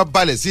ni wọ́n lọ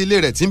balẹ̀ sí ilé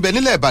rẹ̀ tí ń bẹ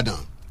nílẹ̀ Ìbàdàn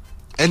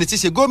ẹni tí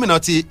í ṣe gómìnà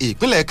ti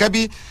ìpínlẹ̀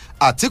Kẹ́bí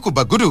Àtíkù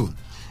Bàgúdù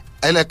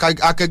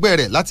akẹgbẹ́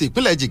rẹ̀ láti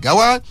ìpínlẹ̀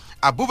Jìgáwá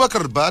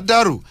Abubakar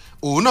Badaru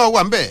òun náà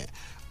wà ń bẹ̀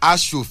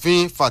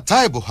aṣòfin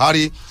Fatai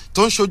Buhari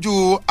tó ń ṣojú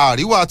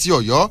àríwá ti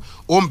Ọ̀yọ́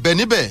ó ń bẹ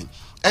níbẹ̀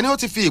ẹni ó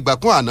ti fi ìgbà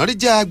kan àná rí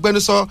jẹ́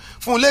agbẹnusọ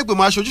fún ilé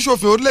ìgbìmọ̀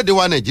aṣojúṣòfin orílẹ̀-èdè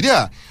wa Nàìjíríà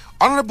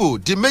Honourable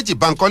Dimeji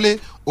Bankole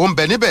ó ń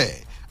bẹ níbẹ̀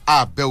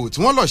àbẹ̀wò tí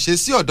wọ́n lọ ṣe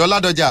sí ọ̀dọ̀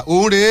Ládọjà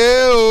òun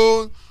rèé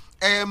o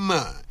ẹ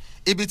mọ̀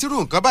ibi tí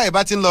irú nǹkan báyìí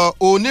bá ti ń lọ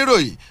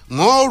oníròyìn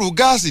wọn ò rú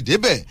gáàsì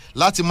débẹ̀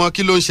láti mọ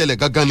kí ló ń ṣẹlẹ̀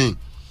gangan ni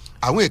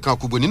àwọn èèkàn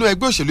kùgbò nínú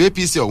ẹgbẹ́ òṣèlú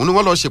APC ọ̀hún ni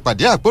wọ́n lọ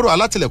ṣèpàdé àpérò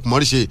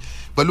alátìlẹ̀kùnmọ́ríṣe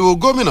pẹ̀lú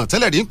gómìnà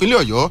tẹ́lẹ̀ rí ìpínlẹ̀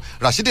Ọ̀yọ́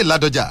Rasheed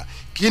Ládọjà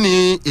kí ni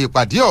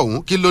ìpàdé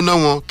ọ̀hún kí ló ná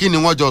wọn kí ni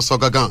wọ́n jọ sọ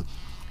gangan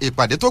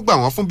ìpàdé tó gbà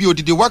wọ́n fún bí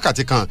odidi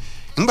wákàtí kan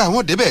ńgbà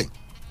wọ́n débẹ̀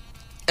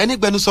ẹni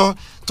gbẹnusọ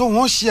tó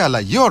wọ́n ṣe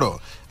àlàyé ọ̀rọ̀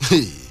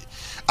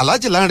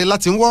Alhaji Lanre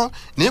láti ń wọ́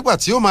nígbà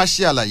tí ó máa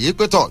ṣe àlàyé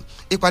pé tọ̀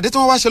ìpàdé tí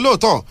wọ́n wá ṣe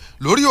lóòótọ́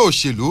lórí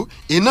òṣèlú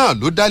iná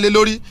ló dálé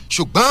lórí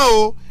ṣùgbọ́n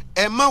o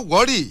ẹ má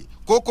wọ́rì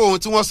kókó ohun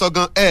tí wọ́n sọ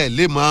gan ẹ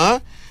lè mọ̀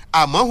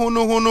àmọ́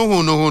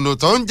hunuhunuhunuhunu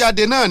tó ń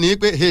jáde náà ní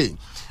pé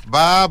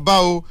bàbá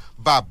o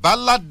bàbá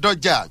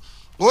Ládọjà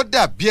ó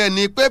dàbí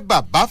ẹni pé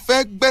bàbá fẹ́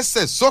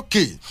gbẹ́sẹ̀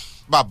sókè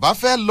bàbá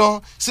fẹ́ lọ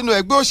sínú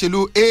ẹgbẹ́ òṣèlú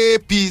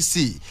APC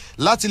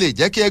láti lè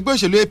jẹ́ kí ẹgbẹ́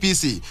òṣèlú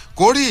APC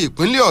kó rí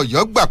ìpínlẹ̀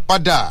Ọ̀yọ́ gbà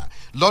padà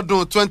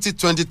lọ́dún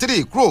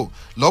 2023 kúrò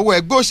lọ́wọ́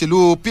ẹgbẹ́ òṣèlú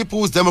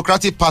People's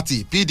Democratic Party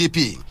PDP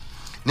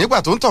nígbà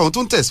tó ń tọ̀hún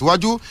tún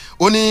tẹ̀síwájú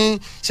ó ní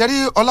sẹ́rí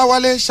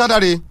Ọláwálé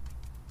Ṣádàrẹ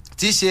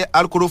tí í ṣe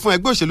alukoro fún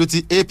ẹgbẹ́ òṣèlú ti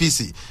APC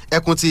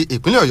ẹkùn ti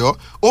ìpínlẹ̀ Ọ̀yọ́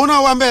òun náà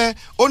wà mẹ́ẹ̀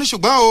ó ní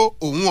ṣùgbọ́n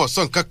òun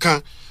ọ̀sán kankan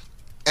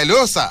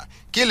ẹ̀lẹ́ọ̀sà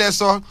kí lẹ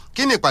sọ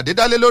kí ni ìpàdé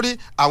dálé lórí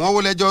àwọn wo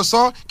lẹjọ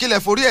sọ kí lẹ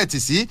forí ẹ̀ tì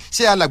sí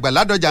ṣé alàgbà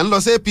Ládọjà ń lọ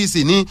sí APC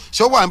ni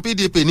ṣó wà ní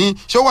PDP ni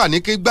ṣó wà ní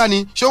kígbá ni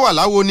ṣó wà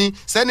láwo ni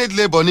Senate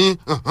Labour ni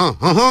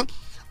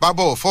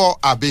bàbá ọ̀fọ́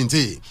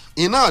àbẹ̀ǹtẹ̀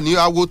iná ni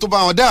awo tó bá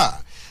wọn dà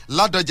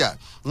Ládọjà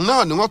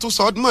náà ni wọ́n tún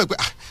sọ ọdún mọ́ ẹ pé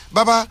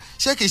bàbá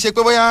ṣé kìí ṣe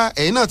pé bóyá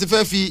ẹ̀yin náà ti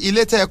fẹ́ fi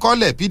ilé tẹ́ ẹ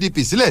kọ́lẹ̀ PDP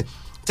sílẹ̀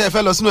tẹ́ ẹ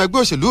fẹ́ lọ sínú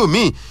ẹgbẹ́ òṣèlú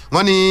míì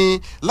wọ́n ní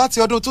láti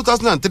ọdún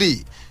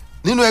 2003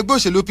 nínú ẹgbẹ́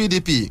òṣèlú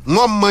PDP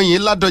wọ́n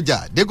mọyìn Ládọjà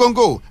dé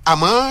góńgó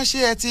àmọ́ ṣé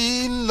ẹ ti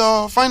ń lọ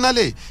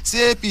fáínálì sí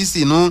APC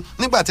nu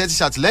nígbà tí ẹ ti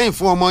ṣàtìlẹ́yìn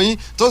fún ọmọ yín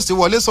tó sì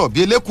wọlé sọ bí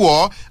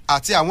elékùọ́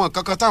àti àwọn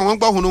kankan táwọn ń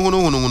gbọ́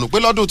hunuhunuhunuhunu pé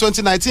lọ́dún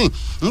 2019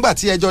 nígbà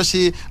tí ẹjọ́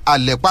ṣe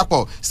àlẹ̀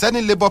papọ̀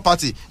Senate Labour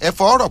Party ẹ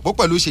fọ ọ̀rọ̀ pọ̀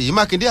pẹ̀lú Ṣèyí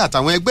Mákindé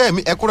àtàwọn ẹgbẹ́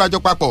mi ẹ kórajọ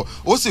papọ̀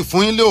ó sì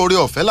fún yín lé oore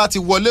ọ̀fẹ́ láti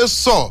wọlé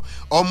sọ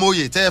ọmọ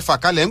oyè tẹ́ ẹ fà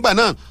kalẹ̀ ńgbà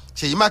náà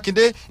Ṣèyí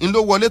Mákindé ń ló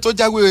wọlé tó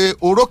jáwé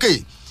orókè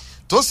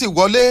tó sì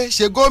wọlé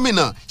ṣe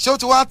gómìnà ṣé ó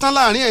ti wá tán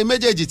láàrin ẹ̀yin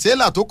méjèèjì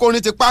tẹ́lá tó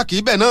kórin ti páàkì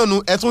ibẹ̀ náà nu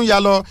ẹ tún ya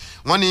lọ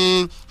wọ́n ní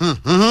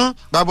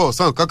bàbá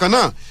ọ̀sán kankan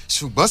náà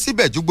ṣùgbọ́n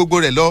síbẹ̀ ju gbogbo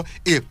rẹ̀ lọ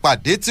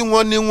ìpàdé tí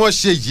wọ́n ní wọ́n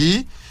ṣe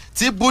yìí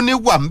tí Buni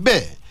wà ń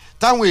bẹ̀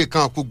táwọn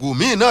èèkàn kùgù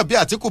míì náà bí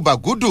Àtíkù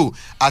Bàgúdù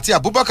àti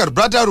Abubakar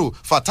Badaru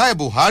Fatai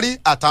Buhari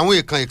àtàwọn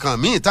èèkàn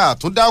míì tá a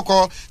tún dákọ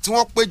tí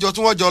wọ́n péjọ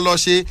tí wọ́n jọ lọ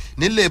ṣe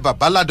nílé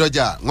bàbá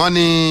Ládọjà wọ́n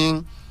ní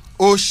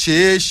ó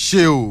ṣeé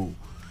ṣe o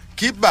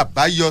kí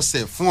bàbá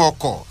yọsẹ̀ fún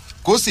ọkọ̀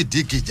kó sì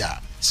di gìjà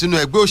sínú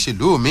ẹgbẹ́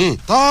òṣèlú mi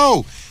tó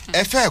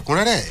ẹ fẹ́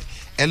ẹ̀kúnrẹ́rẹ́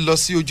ẹ lọ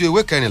sí ojú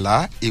ìwé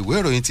 14 ìwé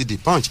ìròyìn ti The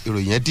Punch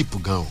ìròyìn ẹ̀ dìpù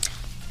gan o.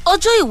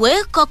 ojú ìwé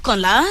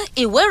 11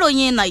 ìwé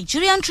ìròyìn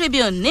Nigerian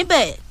Tribune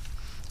níbẹ̀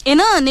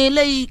iná ní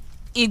ilé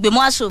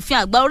ìgbìmọ̀ asòfin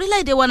àgbà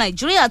orílẹ̀-èdè wa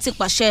Nàìjíríà ti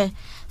pàṣẹ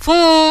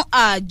fún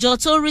àjọ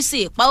tó rí sí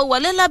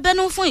ìpawówọlé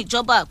lábẹ́nú fún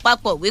ìjọba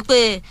àpapọ̀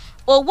wípé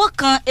owó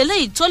kan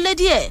eléyìí tó lé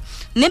díẹ̀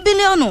ní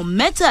bílíọ̀nù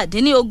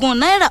 17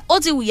 náírà ó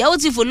ti wùyá ó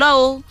ti fò lọ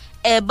o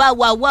ẹ bá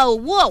wa wá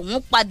owó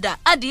ọ̀hún padà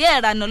adìẹ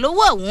ìrànà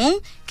lówó ọ̀hún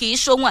kì í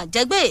ṣohun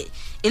àjẹgbé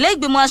ilé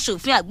ìgbìmọ̀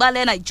asòfin àgbà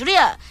ilẹ̀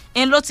Nàìjíríà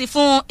ń ló ti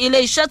fún ilé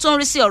iṣẹ́ tó ń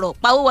rí sí ọ̀rọ̀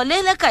pawówọlé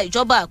lẹ́ka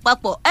ìjọba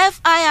àpapọ̀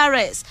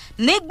FIRS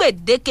ní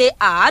gbèdéke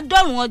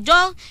 90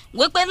 ọjọ́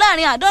wípé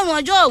láàrin 90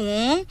 ọjọ́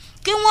ọ̀hún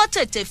kí wọ́n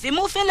tètè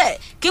fimú fínlẹ̀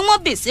kí wọ́n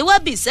bì síwá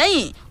bì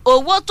sẹ́yìn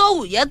owó tó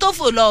hù yẹ tó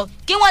fò lọ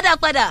kí wọ́n dá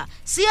padà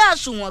sí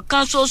àsùnwọ̀n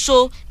kan ṣoṣo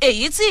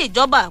èyí tí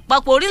ìjọba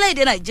àpapọ̀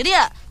orílẹ̀-èdè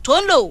nàìjíríà tó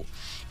ń lò.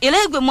 ilé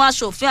ìgbìmọ̀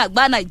asòfin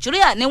àgbà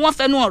nàìjíríà ni wọ́n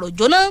fẹnu ọ̀rọ̀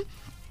jóná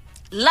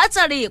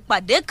látàrí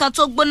ìpàdé kan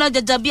tó gbóná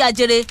jẹjẹ bí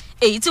ajere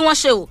èyí tí wọ́n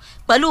ṣe o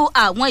pẹ̀lú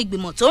àwọn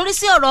ìgbìmọ̀ tó ń rí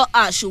sí ọ̀rọ̀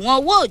àsùnwọ̀n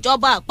owó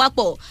ìjọba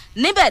àpapọ̀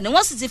níbẹ̀ ni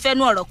wọ́n sì ti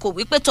fẹnu ọ̀rọ̀ kò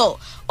wípé tọ̀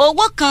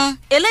owó kan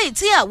eléyìí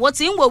tí àwọn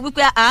ti ń wò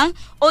wípé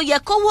ó yẹ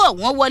kówó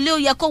ọ̀wọ́n wọlé ó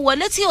yẹ kó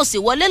wọlé tí ò sì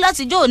wọlé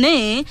látijọ́ òní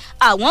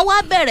àwọn wá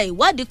bẹ̀rẹ̀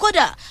ìwádìí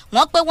kódà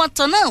wọ́n pé wọ́n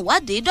tan náà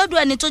ìwádìí dọ́dọ̀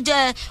ẹni tó jẹ́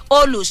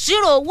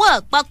olùṣírò owó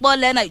àpapọ̀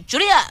ilẹ̀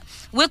nàìjíríà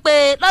wípé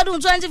lọ́dún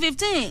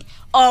 2015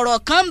 ọ̀rọ̀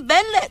kan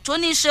bẹ́ńlẹ̀ tó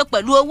ní í ṣe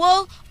pẹ̀lú owó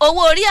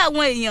orí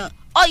àwọn èèyàn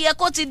ó yẹ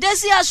kó ti dé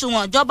sí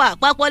àsùnwọ̀n ìjọba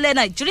àpapọ̀ ilẹ̀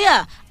nàìjíríà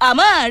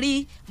àmọ́ àrí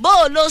bó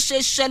ló ṣe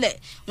ṣẹlẹ̀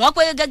wọ́n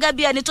pé gẹ́gẹ́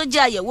bí ẹni tó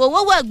jẹ́ àyẹ̀wò owó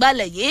wà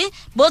gbalẹ̀ yìí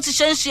bó ti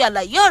ṣe ń ṣe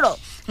àlàyé ọ̀rọ̀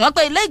wọ́n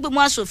pé ilé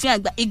ìgbìmọ̀ asòfin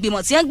àgbà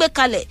ìgbìmọ̀ tí wọ́n gbé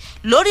kalẹ̀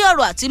lórí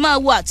ọ̀rọ̀ àti máa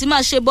wo àti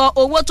máa ṣe bọ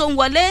owó tó ń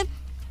wọlé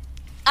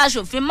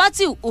asòfin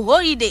matthew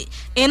uhoide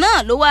iná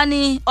ló wá ní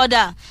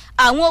ọ̀dà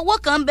àwọn owó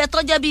kan ń bẹ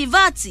tọ́jẹ́ bíi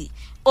vat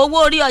owó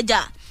orí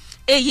ọjà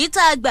èyí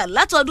tá a gbà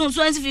látọdún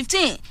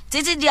 2015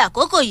 títí di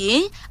àkókò yìí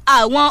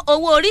àwọn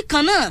owó orí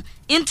kan náà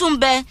ń tún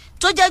bẹ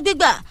tó jẹ́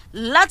gbígbà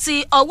láti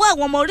ọwọ́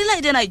àwọn ọmọ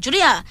orílẹ̀-èdè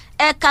nàìjíríà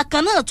ẹ̀ka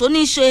kan náà tó ní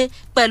í ṣe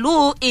pẹ̀lú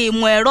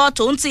ìmọ̀ ẹ̀rọ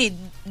tó ń ti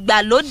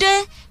gbàlódé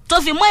tó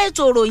fi mọ́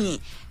ètò ìròyìn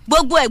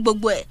gbogbo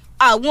ẹ̀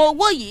àwọn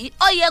owó yìí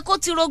ó yẹ kó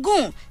ti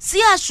rogún sí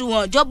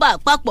àsùnwọ̀n ìjọba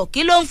àpapọ̀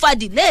kí ló ń fa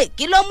dìlé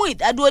kí ló mú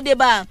ìdádúró dé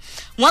bá a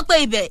wọ́n pé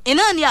ibẹ̀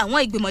iná ni àwọn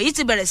ìgbìmọ̀ yìí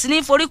ti bẹ̀rẹ̀ sí ní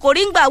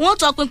foríkorí ńgbà wọ́n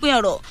tọpinpin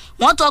ọ̀rọ̀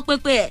wọ́n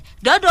tọpinpin ẹ̀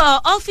dọ́dọ̀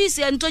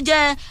ọ́fíìsì ẹni tó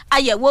jẹ́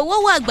àyẹ̀wò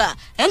owó àgbà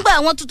ńgbà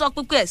wọ́n tún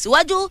tọpinpin ẹ̀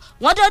síwájú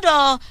wọ́n dọ́dọ̀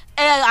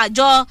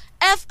àjọ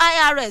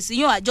FIRS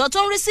yan àjọ tó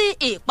ń rí sí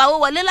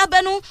ìpawówọlé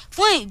lábẹ́nú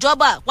fún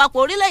ìjọba àpapọ̀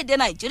orílẹ̀-èdè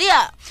nàìjíríà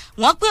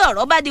wọ́n pé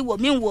ọ̀rọ̀ bá di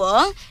wòmí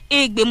wọ̀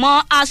ìgbìmọ̀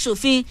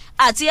asòfin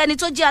àti ẹni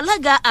tó jẹ́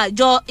alága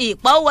àjọ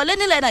ìpawówọlé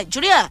nílẹ̀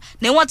nàìjíríà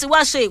ni wọ́n ti wá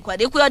ṣe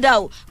ìpàdé pé ọ̀dà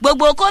o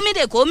gbogbo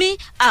kómìdèkómì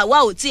àwa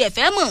ò tiẹ̀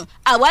fẹ́ mọ̀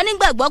àwa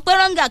nígbàgbọ́ pé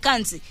rọ́ǹgà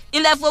kàǹtì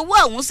ilẹ̀ fowó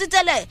ọ̀hún sí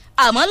tẹ́lẹ̀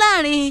àmọ́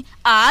láàrin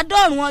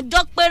 90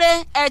 ọjọ́ péré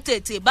ẹ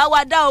tètè bá wa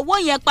dá owó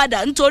yẹn padà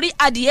nítorí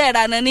adìyẹ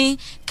ìrànà ni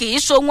kì í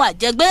ṣohun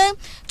àjẹgbé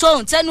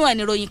tóun tẹnu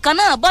ẹnìròyìn kan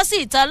náà bọ́ sí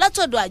ìta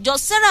látọ̀dọ̀ àjọ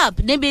serap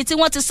níbi tí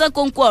wọ́n ti sán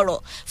kóńkó ọ̀rọ̀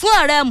fún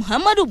ààrẹ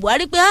muhammadu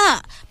buhari pé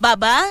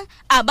bàbá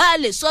àbá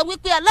lè sọ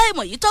wípé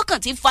aláìmọ̀ yìí tọkàn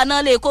ti faná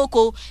lé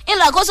kókó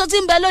ìlàkóso tí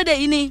ń bẹ lóde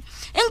yìí ni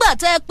ńgbà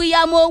tẹ́ ẹ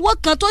pìyàmọ́ owó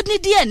kan tó ní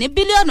díẹ̀ ní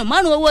bílíọ̀nù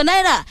 5 owó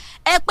náírà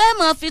ẹ pẹ́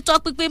mọ́ fi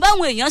tọpinpin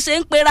báwọn èèyàn ṣe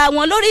ń pera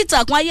wọn lórí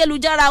ìtàkùn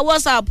ayélujára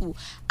whatsapp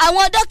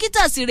àwọn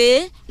dókítà sì rèé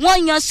wọ́n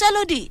yanṣẹ́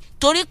lódì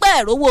torí pé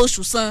ẹ̀rọwọ́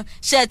oṣù san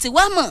ṣètì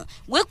wá mọ̀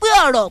wípé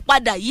ọ̀rọ̀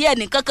padà yí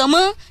ẹnìkankan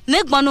mọ́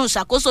nígbọnú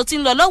ìṣàkóso tí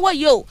ń lọ lọ́wọ́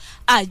yìí o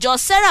àjọ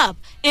serap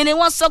ìní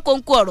wọ́n sọ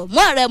kóńkó ọ̀rọ̀ mú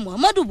ààrẹ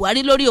muhammadu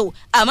buhari lórí o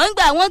àmọ́ ń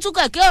gba àwọn tún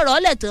kẹ̀kẹ́ ọ̀rọ̀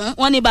ọ̀lẹ̀ tán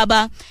wọ́n ní baba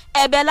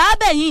ẹ̀bẹ̀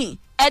lábẹ̀yìn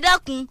ẹ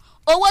dákun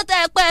owó tẹ́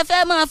ẹ pẹ́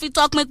fẹ́ máa fi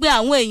tọpinpin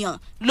àwọn èèyàn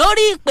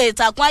lórí ìpè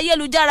ìtàkùn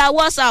ayélujára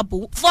whatsapp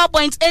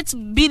 4.8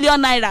 billion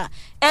naira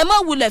ẹ mọ̀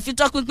wulẹ̀ fi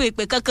tọpinpin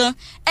ìpè kankan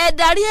ẹ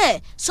darí ẹ̀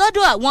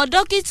sọ́dọ̀ àwọn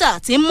dókítà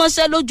tí ń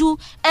mọ́ṣẹ́ lójú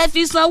ẹ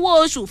fi sanwó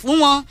oṣù fún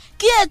wọn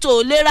kí ètò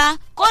ìlera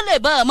kó lè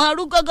bá ọmọ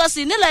rú gọ́gọ́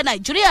sí nílẹ̀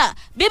nàìjíríà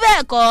bí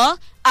bẹ́ẹ̀ kọ́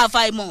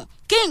àfàìmọ̀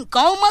kí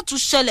nǹkan ó mọ̀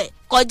tún ṣẹlẹ̀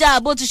kọjá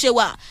bó ti ṣe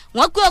wà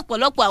wọ́n pé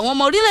ọ̀pọ̀lọpọ̀ àwọn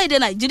ọmọ orílẹ̀-èdè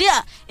nàìjíríà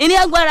ìní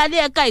agbára lé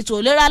ẹ̀ka ètò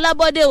ìlera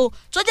alábọ́dé o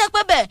tó jẹ́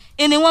pé bẹ́ẹ̀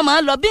ìní wọn máa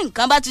ń lọ bí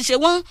nǹkan bá ti ṣe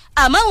wọ́n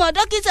àmọ́ àwọn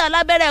dókítà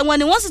alábẹ́rẹ́ wọn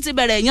ni wọ́n sì ti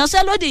bẹ̀rẹ̀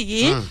ìyanṣẹ́lódì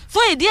yìí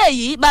fún ìdí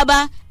èyí bàbá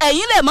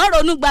ẹ̀yin lè má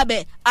ronú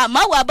gbàbẹ̀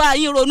àmọ́ wàá bá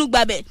yín ronú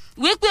gbàbẹ̀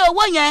wípé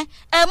owó yẹn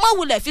ẹ mọ́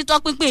wulẹ̀ fi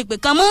tọpinpin ìpè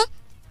kan mọ́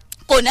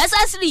kò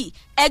nẹ́sẹ̀sìrì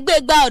ẹgbẹ́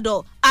gba ọ̀dọ̀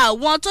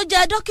àwọn tó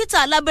jẹ́ dókítà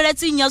alábẹ́rẹ́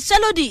ti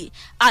yanṣẹ́lódì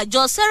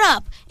àjọ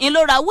serap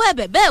ńlọrawọ́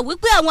ẹ̀bẹ̀ bẹ́ẹ̀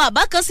wípé àwọn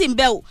àbá kan sì ń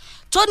bẹ o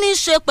tó ní í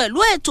ṣe pẹ̀lú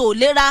ètò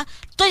ìlera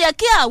tó yẹ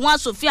kí àwọn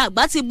asòfin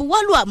àgbà ti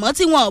buwọ́lù àmọ́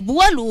tí wọn ò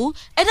buwọ́lù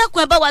ẹ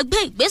dákun ẹ bá wa gbé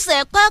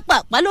ìgbésẹ̀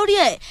pápápá lórí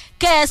ẹ̀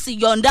kẹ́ ẹ sì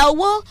yọ̀ǹda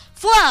owó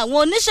fún àwọn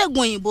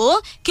oníṣègùn òyìnbó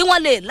kí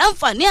wọ́n lè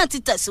láǹfààní àti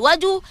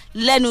tẹ̀síwájú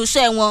lẹ́nu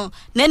iṣẹ́ wọn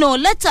nínú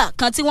lẹ́tà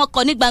kan tí wọ́n kọ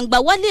ní gbangba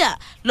wálíà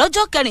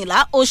lọ́jọ́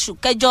 14 oṣù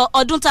kẹjọ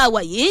ọdún tá a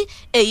wà yìí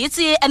èyí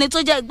tí ẹni tó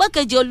jẹ́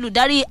igbákejì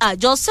olùdarí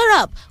àjọ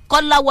serap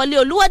kọ́láwọlé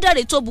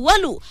olúwadáre tó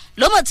buwọ́lù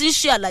ló mọ̀ tí ń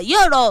ṣe àlàyé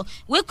ọ̀rọ̀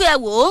wípé ẹ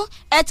wò ó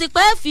ẹ ti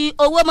pẹ́ fi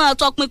owó máa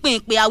tọpinpin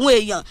ìpè àwọn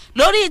èèyàn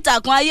lórí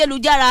ìtàkùn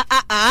ayélujára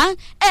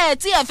ẹ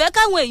tí ẹ fẹ́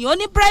káwọn èèyàn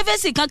ní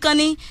privacy kankan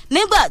ni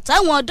nígbà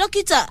táwọn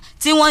dókítà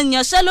tí wọ́n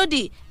yanṣẹ́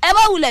lódì ẹ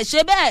má wulẹ̀ ṣe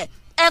bẹ́ẹ̀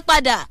ẹ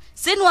padà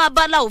sínú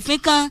abala òfin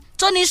kan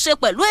tó ní í ṣe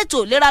pẹ̀lú ètò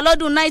ìlera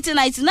lọ́dún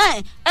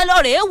 1999 ẹ lọ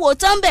rèé wò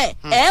tán bẹ̀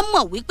ẹ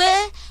mọ̀ wípé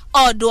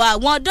ọ̀dọ̀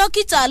àwọn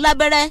dókítà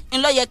alábẹ́rẹ́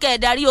ńlọ́yẹ̀kẹ́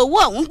darí owó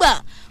ọ̀hún gbà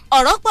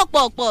ọ̀rọ̀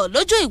pọ̀pọ̀pọ̀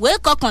lójú ìwé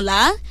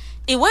 11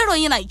 ìwé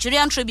ìròyìn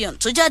Nigerian Tribune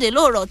tó jáde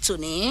lóòrọ̀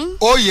tòní.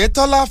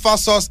 Oyetola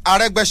vs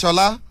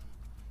Arẹ́gbẹ́ṣọlá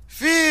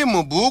fíìmù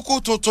burúkú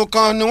tuntun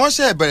kan ni wọ́n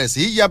ṣe bẹ̀rẹ̀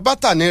sí ya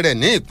bátànì rẹ̀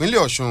ní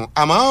ìpínlẹ̀ Ọ̀ṣun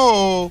àmọ́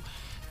o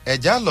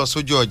ẹ̀já lọ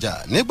sójú ọjà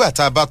nígbà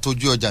tá a bá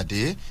tójú ọjà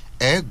dé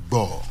ẹ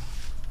gbọ́.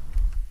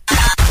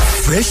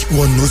 Fresh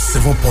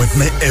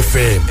 107.9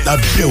 FM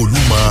lábẹ́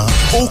Olúmọ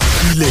ó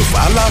kilẹ̀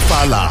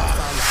fàlàfàlà.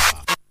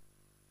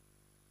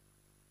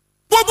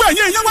 Gbogbo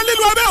ẹ̀yin èèyàn wá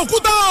nílùú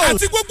Abẹ́òkúta o.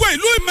 Àti gbogbo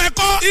ìlú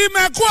Ìmẹ̀kọ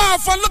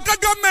Àfọ̀n local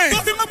government. Tó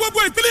fi mọ́ gbogbo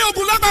ìpínlẹ̀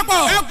Ògùn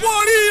lápapọ̀. Ẹ kú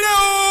oríire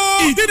o.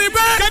 Ìdí ni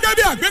bẹ́ẹ̀ gẹ́gẹ́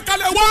bí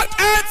àgbékalẹ̀ World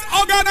Health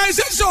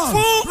Organization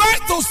fún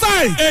Right to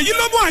Sight. Èyí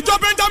ló mú àjọ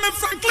Benjamin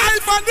Franklin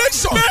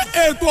Foundation. Gbé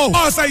ètò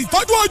ọ̀sẹ̀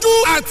ìtọ́jú ojú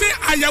àti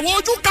àyẹ̀wò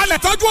ojú kalẹ̀.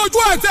 Ìtọ́jú ojú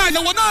àti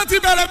àyẹ̀wò náà ti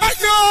bẹ̀rẹ̀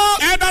báyìí o.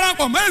 Ẹ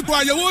darapọ̀ mọ́ ètò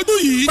àyẹ̀wò ojú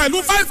yìí pẹ̀lú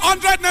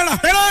 500 naira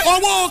péré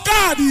owó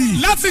káàdì.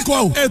 Lásìkò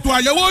ètò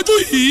àyẹ̀wò ojú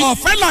yìí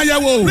ọ̀fẹ́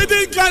làyẹ̀wò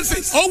reading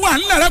glasses ó wà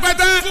nílẹ̀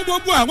rẹpẹtẹ fún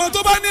gbogbo àwọn tó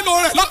bá nílò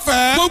rẹ̀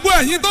lọ́fẹ̀ẹ́. Gbogbo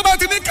ẹ̀yin tó bá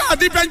ti ní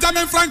káàdì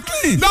Benjamin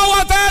Franklin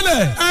lọ́wọ́ tẹ́lẹ̀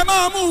ẹ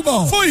máa mú bọ̀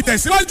fún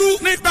ìtẹ̀síwájú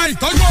nípa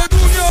ìtọ́jú ojú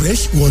ní.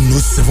 Fresh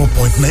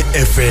 107.9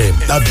 FM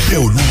lábẹ́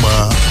Olúmọ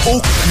ó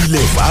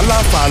kilẹ̀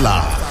fàlàfàlà.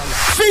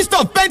 Feast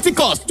of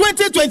Pentecost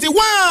 2021.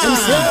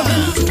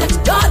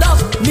 God of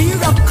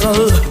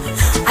miracle.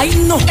 I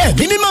know.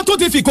 Ẹ̀mí mímọ́ tó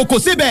ti fi kòkò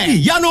síbẹ̀.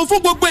 Ìyanu fún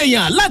gbogbo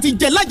èèyàn láti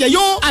jẹ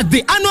lájẹyó at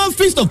the annual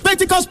Feast of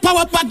Pentecost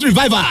Power Packed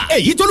Revival.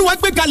 Èyí tó lùwà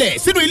gbé kalẹ̀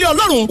sínú ilé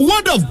Ọlọ́run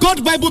Word of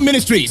God Bible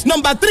Ministries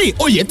number 3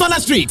 Oyetola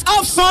Street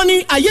off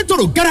Sunny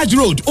Ayetoro Garage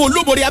Road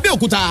Olúborí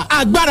Abẹ́òkúta.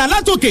 Agbára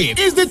látòkè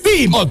is the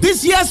theme of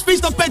this year's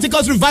Feast of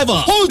Pentecost Revival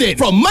holding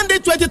from Monday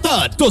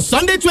 23rd to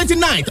Sunday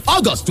 29th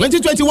August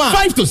 2021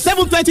 5 to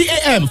 7:30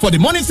 a.m. for the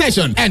morning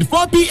session and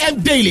 4 p.m.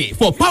 daily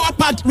for Power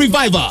Packed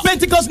Revival.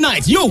 Pentecost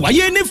night yóò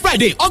wáyé ní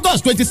Friday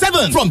August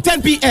 27th from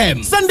 10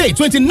 p.m. Sunday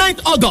 29th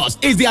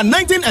August is the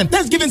anointing and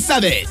thanksgiving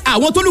service.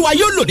 Àwọn tólúwa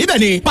yóò lò níbẹ̀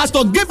ni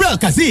Pastor Gabriel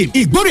Kazeem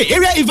Ìgbórè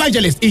area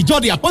evangelist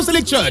ìjọ the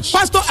Apostolic Church,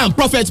 Pastor and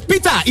Prophet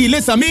Peter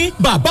Ilesami,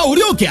 Bàbá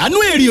orí òkè àánú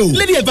èrìò,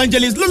 Lady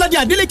Evangelist Lọ́ládé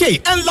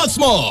Adélékè and lots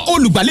more.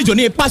 Olùgbàlejò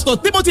ni Pastor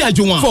Timothy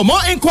Ajuwon. For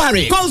more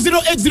inquiry call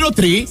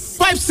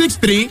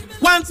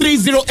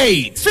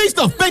 0803-563-1308. Feast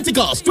of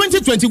Pentecost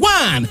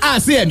 2021.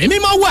 Àṣẹ ẹ̀mí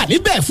mímọ́ wà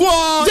níbẹ̀ fún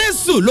ọ.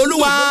 Jésù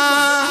lolúwa.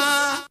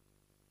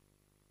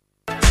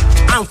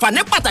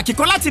 Àǹfààní pàtàkì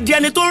kan láti di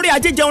ẹni tó ń rí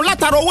ajé jẹun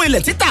látara owó ilẹ̀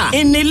títà.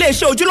 Ìní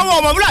iléeṣẹ́ ojúlówó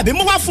ọmọbíláàbí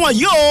mú wá fún ọ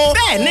yìí o.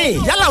 Bẹ́ẹ̀ni,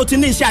 yálà o ti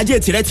ní iṣẹ́ ajé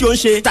tirẹ̀ tí ó ń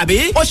ṣe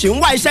tàbí o sì ń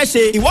wá iṣẹ́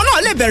ṣe. Ìwọ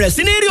náà lè bẹ̀rẹ̀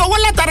sí ní rí owó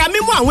látara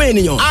mímú àwọn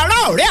ènìyàn. Ará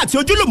ọ̀rẹ́ àti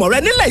ojúlùmọ̀ rẹ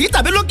nílẹ̀ yìí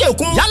tàbí lókè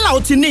òkun. Yálà o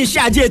ti ní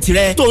iṣẹ́ ajé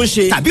tirẹ̀ tó ń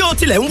ṣe tàbí o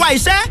tilẹ̀ ń wá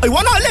iṣẹ́. Ìwọ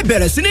náà lè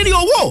bẹ̀rẹ̀ sí ní rí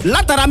owó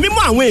látara mímú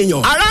àwọn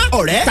èèyàn. Ará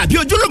ọ̀rẹ́ tàbí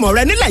ojúlùmọ̀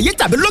rẹ nílẹ̀ yìí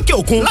tàbí lókè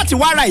òkun láti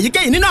wá ra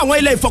èyíkéyìí nínú àwọn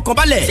ilé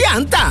ìfọkànbalẹ̀ tí à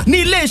ń tà ní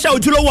iléeṣẹ́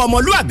ojúlówó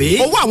ọmọlúàbí.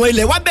 Owó àwọn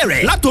ilẹ̀ wa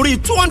bẹ̀rẹ̀ látòrí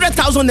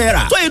 200,000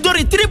 naira tó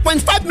ìdórí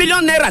 3.5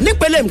 million naira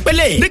nípele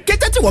ńpele. Ní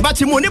kété tí wọ́n bá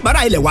ti mú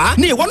oníbàárà ilẹ̀ wá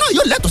ní ìwọ náà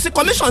yóò lẹ́tọ̀ọ́ sí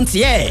commission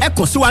tiẹ̀. Ẹ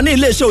kàn sí wa ní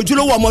iléeṣẹ́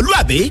ojúlówó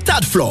ọmọlúàbí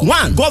 3rd floor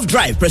 1 Golf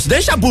Drive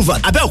Presidential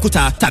Boulevard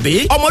Abẹ́òkúta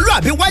tàbí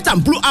ọmọlúàbí White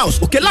and Blue House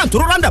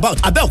Òkèlàntòrò roundabout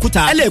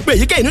Abẹ́òkúta. Ẹ lè pe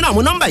èyíkéyìí nínú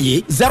àwọn nọ́mbà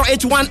yìí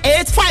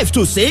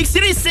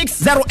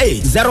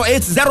 0818-526-3608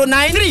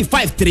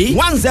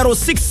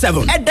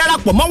 0809-353-1067. Ẹ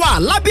darapọ̀ mọ́ wa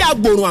lábẹ́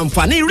agbòrò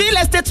àǹfààní real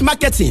estate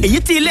marketing èyí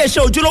tí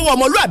iléeṣẹ́ ojúlówó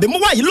ọmọlúàbí mú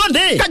wá yìí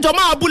lónìí. Kájọ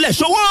máa bulẹ̀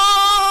ṣòwò.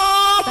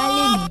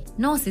 Bálẹ̀ mi,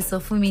 nọ́ọ̀sì sọ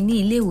fún mi ní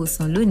ilé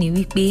ìwòsàn lónìí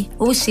wípé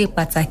ó ṣe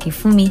pàtàkì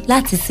fún mi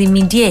láti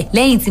sinmi díẹ̀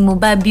lẹ́yìn tí mo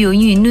bá bí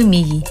oyún inú mi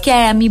yìí kí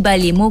ara mi ba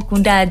lè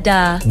mókun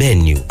dáadáa.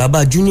 Bẹ́ẹ̀ni o,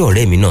 bàbá Junior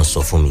ọ̀rẹ́ mi náà sọ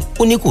fún mi.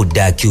 Ó ní kò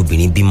dáa kí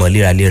obìnrin bímọ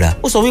léraléra.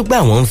 Ó sọ wípé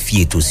àwọn ń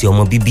fi ètò sí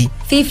ọmọ bíbí.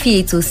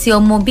 Fífi ètò sí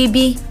ọmọ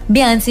bíbí bí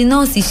àǹtí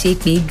nọ́ọ̀sì ṣe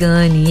pé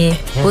gan-an nìyẹn.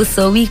 Ó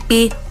sọ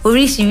wípé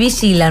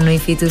oríṣiríṣi ìlànà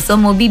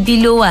ìfètòsọ́mọ bíbí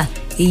ló wà.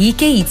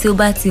 Èyíkéyìí tí ó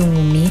bá ti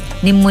wù mí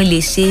ni mo lè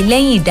ṣe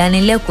lẹ́yìn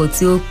ìdánilẹ́kọ̀ọ́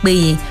tí ó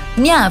péye.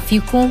 Ní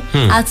àfikún,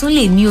 a tún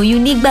lè ní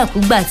oyún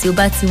nígbàkúgbà tí ó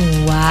bá ti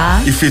wù wá.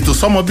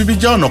 Ìfètòsọ́mọ bíbí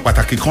jẹ́ ọ̀nà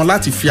pàtàkì kan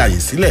láti fi àyè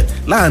sílẹ̀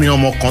láàrin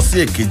ọmọ kan sí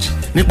èkejì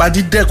nípa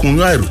dídẹ́kun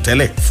oyún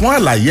àìròtẹ́lẹ̀. Fún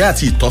àlàyé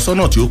àti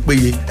ìtọ́sọ́nà tí ó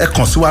péye, ẹ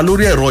kàn sí wa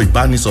lórí ẹ̀rọ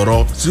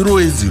ìbánisọ̀rọ̀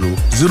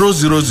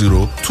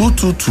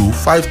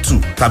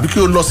 080-000-22252 tàbí kí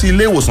o lọ sí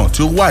ilé ìwòsàn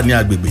tí ó wà ní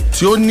agbègbè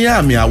tí ó ní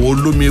àmì àwọ̀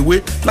olómi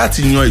ewé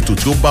láti yan ètò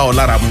tí ó bá ọ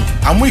lára mu.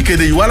 Àmú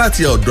ìkéde yìí wá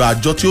láti ọ̀dọ̀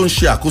àjọ tí ó ń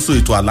ṣe àkóso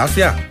ètò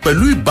àlàáfíà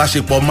pẹ̀lú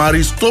ìbáṣepọ̀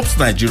Marie Stopes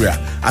Nigeria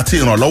àti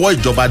ìrànlọ́wọ́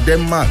ìjọba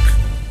Denmark.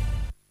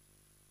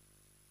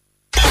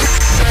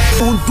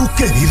 Ó ń dún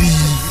kẹ̀rìírí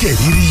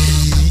kẹ̀rìírí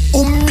ó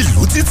ń mì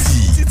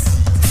lótìtì.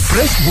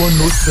 Fresh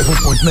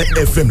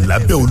 107.9 FM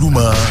lábẹ́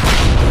Olúmọ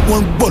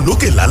wọ́n ń gbọ́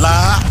lókè lálá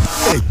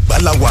Ẹ̀gbá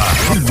la wà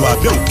nílùú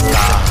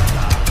Abẹ́òkúta.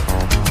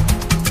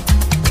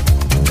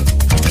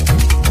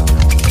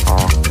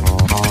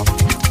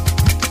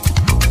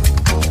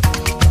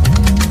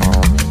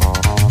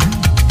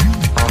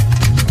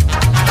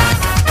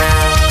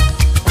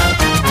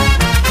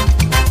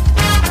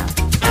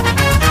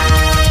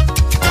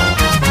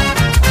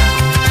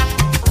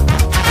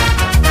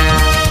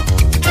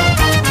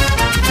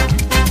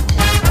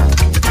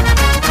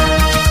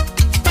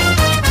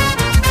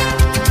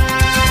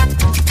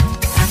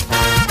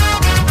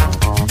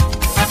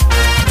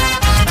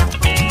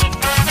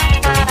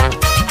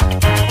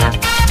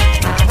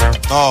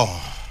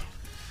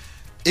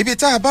 Ibi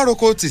tá a bá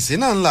roko tìsí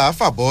náà ńlá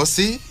fàbọ́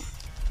sí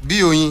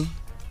bí oyin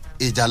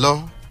ìjà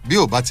lọ bí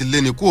ò bá ti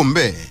lé ní kú òun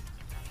bẹ́ẹ̀.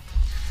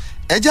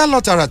 Ẹjá lọ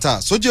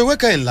tààràtà sójú ewé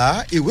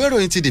kẹrìnlá ìwé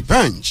ìròyìn ti The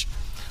Punch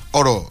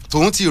ọ̀rọ̀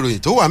tòun ti ìròyìn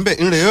tó wà ń bẹ̀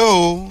ń rèé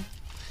o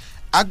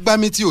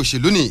agbami ti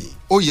òṣèlú ni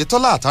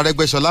Oyètọ́lá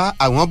àtàrẹ́gbẹ́ṣọlá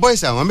àwọn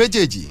bọ́ìsì àwọn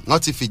méjèèjì wọ́n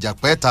ti fìjà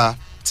pẹ́ ta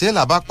tí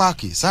èèlà bá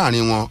páàkì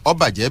sáàrin wọn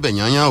ọbàjẹ́ bẹ̀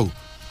yányán o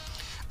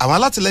àwọn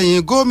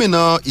alátìlẹyìn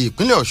gómìnà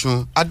ìpínlẹ̀ Ọ̀ṣun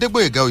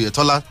Adégbóyèga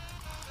Oyètọ́lá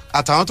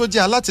àtàwọn tó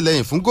jẹ́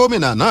alátìlẹyìn fún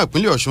gómìnà náà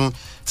ìpínlẹ̀ Ọ̀ṣun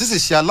tí sì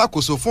ṣe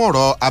alákòóso fún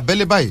ọ̀rọ̀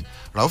abẹ́lé báyìí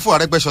Ràúfù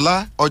Arẹ́gbẹ́ṣọlá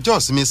ọjọ́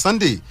ìsinmi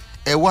Sunday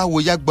ẹ wá wo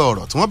yàgbà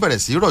ọ̀rọ̀ tí wọ́n bẹ̀rẹ̀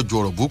sí rọ̀jò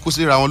ọ̀rọ̀ burúkú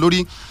síra wọn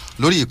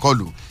lórí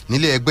ìkọlù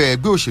nílé ẹgbẹ́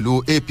òṣèlú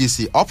APC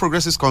All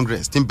Progressives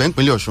Congress tí ń bẹ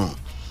ìpínlẹ̀ Ọ̀ṣun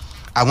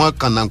àwọn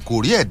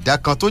kànáńkòrí ẹ̀dá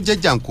kan tó jẹ́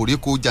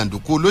jàǹkóríkó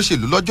jàǹdùkú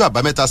olóṣèlú lọ́jọ́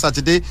àbámẹ́ta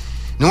sátidé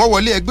ni wọ́n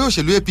wọlé ẹgbẹ́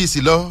òṣèlú APC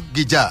lọ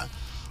gíjà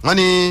wọ́n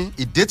ní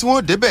ìdé tí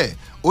wọ́n débẹ̀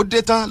ó dé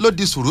tán ló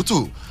di sùrùtù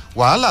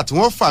wàhálà tí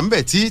wọ́n fà ń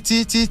bẹ̀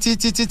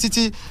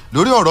títí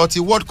lórí ọ̀rọ̀ ti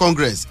World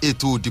Congress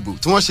ètò òdìbò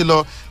tí wọ́n ṣe lọ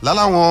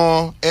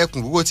láláwọn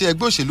ẹkùn gbogbo tí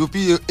ẹgbẹ́ òṣèlú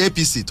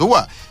APC tó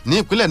wà ní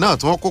ìpínlẹ̀ náà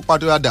tí wọ́n kó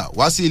padà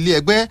wá sí ilé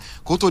ẹgbẹ́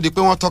kó tó di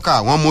pé wọ́n tọ́ka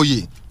àwọn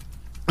mòye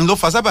ló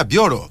fa sábàbí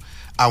ọ̀rọ̀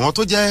àwọn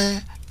tó jẹ́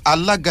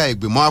alága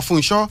ìgbìmọ̀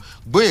afúnṣọ́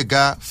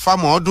Gbóyèga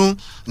Fámọ̀ọ́dún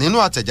nínú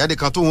àtẹ̀jáde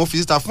kan tó wọ́n fi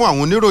síta fún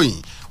àwọn oníròyìn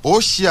ó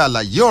ṣe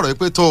àlàyé ọ̀rọ̀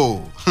pé tó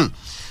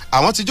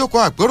àwọn ti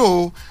jókòó àpérò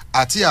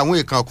àti àwọn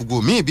ìkàn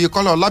òkùnkùn míì bíi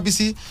Kọ́lá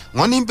Ọlábísí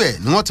wọ́n níbẹ̀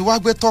ni wọ́n ti wá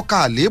gbé tọ́ka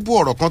àléébù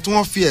ọ̀rọ̀ kan tí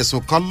wọ́n fi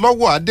ẹ̀sùn kan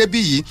lọ́wọ́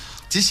Adébíyì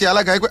tí ṣe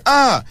alága yìí pé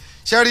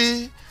ṣẹ́rí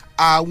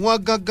àwọn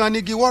gangan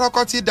nígi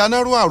wọ́rọ́kọ́ tí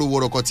danáró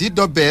àròwọ̀rọ̀kọ̀ tí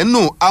dọbẹ̀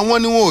nù àwọn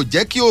ni wọn ò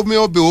jẹ́ kí omi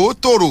ọbẹ̀ ó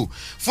tòrò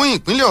fún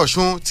ìpínlẹ̀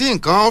Ọ̀ṣun tí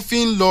nǹkan fi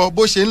ń lọ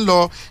bó ṣe ń lọ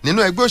nínú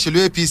ẹgbẹ́ òṣèlú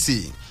APC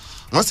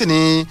wọ́n sì ní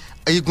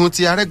igun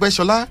ti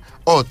Arẹ́gbẹ́ṣọlá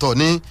ọ̀tọ̀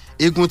ni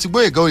igun ti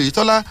Gbóyèga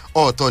Oyètọ́lá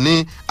ọ̀tọ̀ ni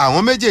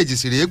àwọn méjèèjì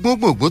sì rèé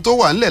gbùngbùngbùn tó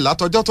wà ńlẹ̀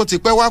látọjọ́ tó ti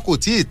pẹ́ wá kò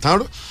tí ì tán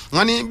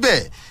wọ́n ní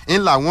bẹ́ẹ̀ ń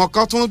làwọn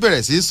kan tún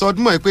bẹ̀rẹ̀ sí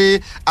sọdúnmọ́ pé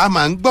a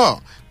máa ń gbọ́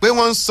pé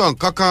wọ́n ń sọ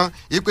nǹkan kan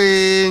pé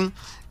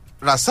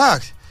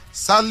Rasak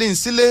Salin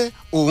sílé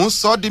òun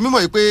sọ di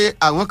mímọ̀ pé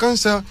àwọn kan ń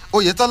sọ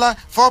Oyètọ́lá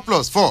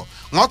 4+4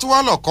 wọ́n tún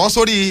wá lọ kọ́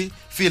sórí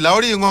fìlà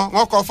orí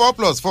wọn kọ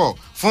 4+4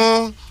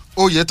 fún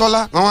Oyètọ́lá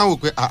wọ́n wá wò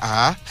pé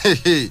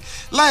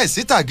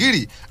láìsí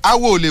tàgìrì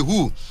awo ò lè hù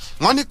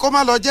wọ́n ní kó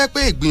má lọ jẹ́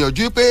pé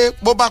ìgbìyànjú pé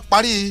bó bá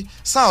parí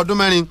sáà ọdún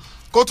mẹ́rin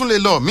kó tún lè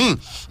lọ míì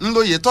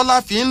ńlọyètọ́lá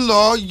fi ń lọ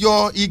yọ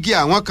igi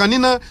àwọn kan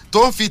níná tó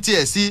ń fi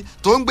tiẹ̀ sí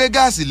tó ń gbé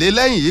gáàsì lé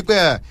lẹ́yìn yìí pé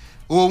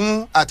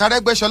òun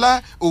àtàrẹ́gbẹ́ṣọlá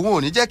òun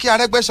ò ní jẹ́ kí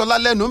Arẹ́gbẹ́ṣọlá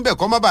lẹ́nu ń bẹ̀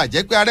kọ́ má bàa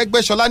jẹ́ pé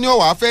Arẹ́gbẹ́ṣọlá ní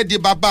ọ̀wá fẹ́ di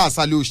bàbá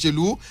àṣàlẹ̀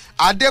òṣèlú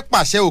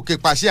adépàṣẹ òkè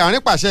pàṣẹ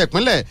àárín pàṣẹ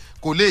ìpínlẹ̀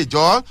kò lè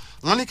jọ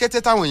wọ́n ní kété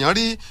táwọn èèyàn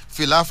rí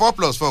fìlà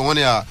 4+4 wọn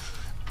ni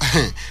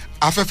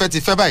afẹ́fẹ́ ti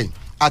fẹ́ báyìí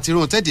àti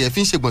irun tẹ́dì ẹ̀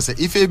fi ń ṣègbọ̀nsẹ̀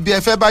ife bí ẹ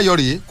fẹ́ bá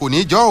yọrí kò ní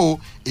í jọ́ o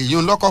èyí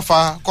ń lọ́kọ́ fa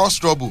cost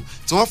trouble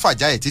tí wọ́n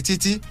fàjà ẹ̀ títí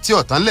tí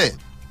ọ̀tán lẹ̀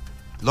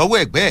lọ́wọ́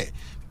ẹgbẹ́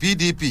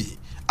PDP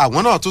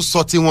àwọn náà tún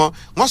sọ tiwọn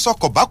wọ́n sọ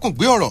kọ̀bákùn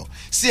gbé ọ̀rọ̀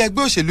sí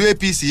ẹgbẹ́ òṣèlú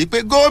APC pé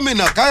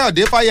gómìnà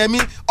Káyọ̀dé Fáyẹmí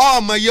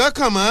ọmọ yìí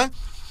ọkàn mọ́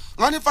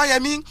wọ́n ní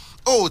Fáyẹmí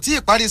o tí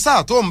ì parí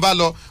sáà tó ń bá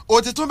lọ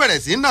o ti tún bẹ̀rẹ̀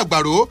sí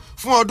nàgbàrò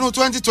fún ọdún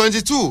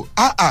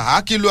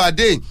 2022 kí ló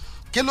adé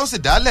kí ló sì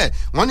dálẹ̀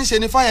wọ́n ní ṣe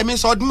ni Fáyẹmí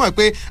sọdún mọ̀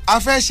pé a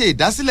fẹ́ ṣe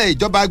ìdásílẹ̀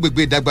ìjọba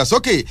agbègbè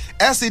ìdàgbàsókè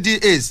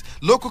LCDAs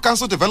Local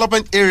Council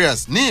Development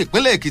Areas ní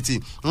ìpínlẹ̀ Èkìtì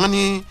wọ́n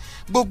ní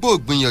gbogbo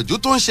ìgbìyànjú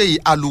tó ń ṣe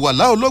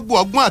àlùwàlá ológun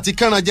ọgbọ́n àti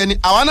kẹrànjẹ ni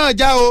àwa náà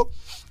já o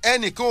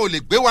ẹnìkan ò lè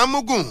gbé wa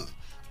múgùn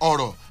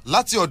ọ̀rọ̀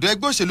láti ọ̀dọ̀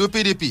ẹgbẹ́ òṣèlú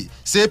PDP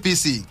sí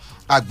APC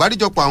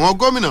àgbáríjọpọ̀ àwọn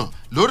gómìnà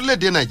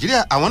lórílẹ̀‐èdè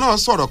Nàìjíríà àwọn náà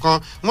sọ̀rọ̀ kan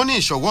wọ́n ní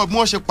ìṣọ̀wọ́ bí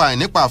wọ́n ṣe pààyàn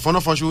nípa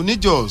àfọ́náfọ́nṣu ní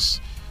Jos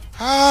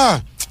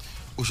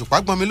òṣùpá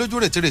gbọ́n mi lójú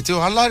rètérètè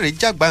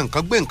alárèéjàgbá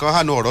nǹkan gbé nǹkan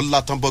hànú ọ̀rọ̀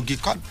látàn bọ́gí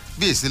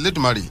kábíyèsí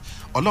lẹ́dùnmarè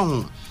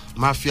Ọlọ́run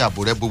máa fi ààbò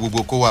rẹ bo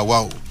gbogbo kó wá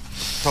o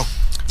tọ́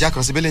já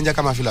kan sí belenja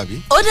ká máa fi làbí.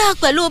 ó dáa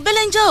pẹ̀lú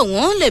belenja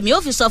òun lèmi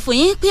ò fi sọ fún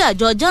yín pé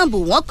àjọ jambu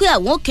wọ́n pé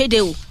àwọn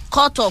kéde o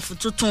cut-off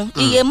tuntun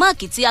iye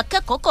máàkì tí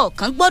akẹ́kọ̀ọ́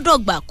kọ̀ọ̀kan gbọ́dọ̀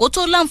gbà kó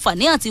tó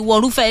láǹfààní àti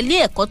wọrúfẹ́ ilé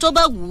ẹ̀kọ́ tó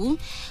bá wù ú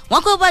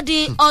wọ́n kó bá di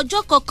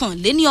ọjọ́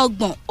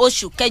 29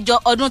 oṣù kẹjọ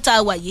ọdún tá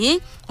a wà yìí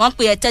wọ́n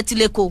pe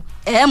ẹ̀tẹ́tílẹ̀kọ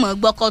mọ̀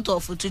gbọ́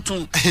cut-off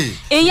tuntun.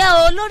 ìyẹn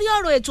o lórí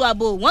ọ̀rọ̀ ètò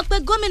ààbò wọ́n pe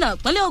gómìnà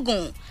ìpínlẹ̀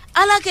Ògùn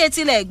Aláké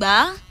tilẹ̀ Ẹ̀gbá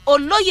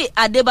Olóyè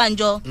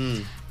Adébánjọ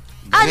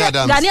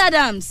Gani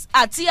Adams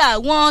àti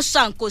àwọn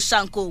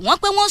ṣàǹkóṣàǹkó wọ́n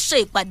pé wọ́n ṣe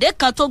ìpàdé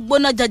kan tó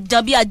gbóná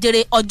janjan bí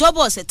ajere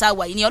ọjọ́bọ̀ ọ̀sẹ̀ tá a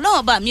wà yìí ni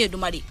Ọlọ́run bá mi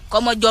Èdùmàrè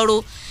kọ́mọjọ́rò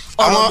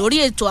ọ̀rọ̀ lórí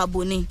ètò ààbò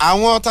ni.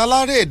 àwọn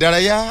talárè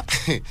ìdárayá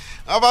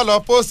wọ́n bá lọ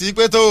póòsì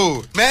pé tó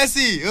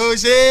Messi ó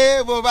ṣe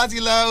é bó bá ti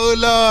lọ ó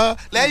lọ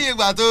lẹ́yìn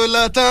ìgbà tó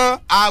lọ tán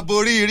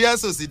àborí Real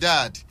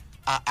Sociedad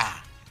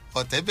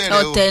ọ̀tẹ̀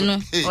bẹ̀rẹ̀ o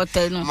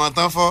ọ̀tẹ̀nu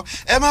mọ̀tán fọ́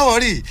ẹ má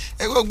wọrí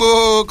ẹ gbogbo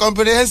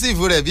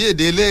comprehensive rẹ̀ bí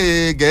èdè ilé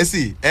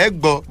Gẹ̀ẹ́sì ẹ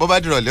gbọ́ bó bá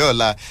dìrọ̀lẹ́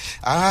ọ̀la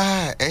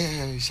ẹ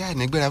ṣáà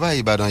nígbéra báyìí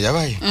Ìbàdàn yá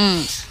báyìí.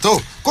 tó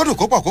kódù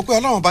kó pọ̀ kó pé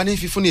Ọlọ́run bá ní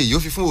fífún ni èyí ó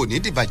fífún òní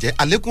dìbàjẹ́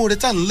àlékún oore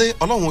tá à ń lé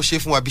Ọlọ́run ó ṣe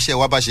fún wa bí iṣẹ́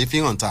wa bá ṣe fi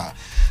hàn ta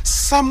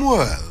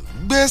Samuel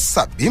gbé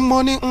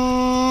sàbímọ́ ní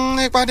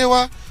ìpàdé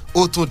wa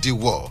ó tún di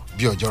wọ̀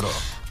bí ọjọ́rọ̀.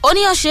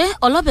 oníyanṣe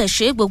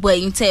ọlọ́bẹ̀ṣe gbogbo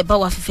ẹ̀yin tẹ́ ẹ bá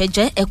wa fìfẹ́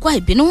jẹ́ ẹ̀kọ́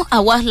àìbínú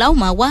àwa làó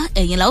máa wá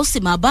ẹ̀yin làó sì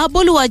máa bá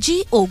Bólúwàjí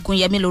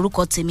Ògúnyẹmí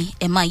lórúkọ tèmi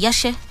ẹ̀ máa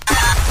yáṣẹ́.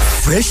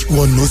 Fresh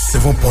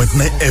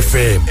 107.9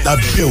 FM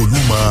lábẹ́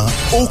Olúmọ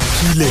ó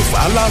kilẹ̀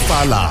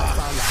fàlàfàlà.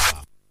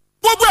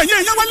 Gbogbo ẹ̀yin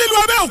èèyàn wá nílùú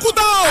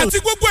Abẹ́òkúta o. Àti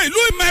gbogbo ìlú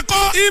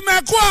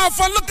Ìmẹ̀kọ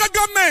àfọ̀n local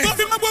government. Tó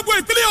fi mọ́ gbogbo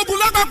ìpínlẹ̀ Ògùn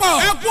lápapọ̀.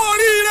 Ẹ kú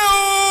oríire o.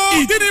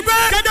 Ìdí ni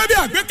bẹ́ẹ̀. Gẹ́gẹ́ bí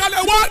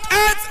àgbékalẹ̀ World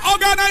Health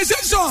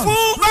Organization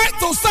fún Right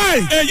to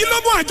Sight. Èyí ló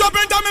mú àjọ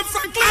Benjamin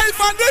Franklin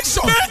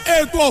Foundation. Gbé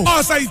ètò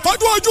ọ̀sẹ̀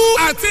ìtọ́jú ojú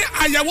àti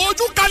àyẹ̀wò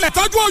ojú kalẹ̀.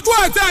 Ìtọ́jú ojú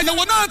àti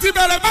àyẹ̀wò náà ti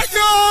bẹ̀rẹ̀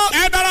báyìí o.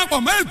 Ẹ darapọ̀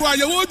mọ́ ètò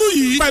àyẹ̀wò ojú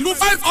yìí pẹ̀lú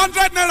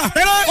 $500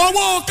 péré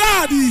owó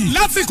káàdì.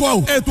 Lásìkò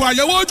ètò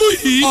àyẹ̀wò ojú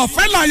yìí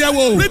ọ̀fẹ́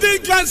làyẹ̀wò reading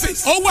glasses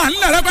ó wà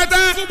nílẹ̀ rẹpẹtẹ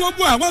fún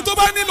gbogbo àwọn tó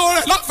bá nílò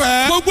rẹ̀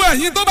lọ́fẹ̀ẹ́. Gbogbo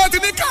ẹ̀yin tó bá ti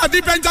ní káàdì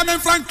Benjamin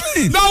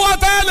Franklin lọ́wọ́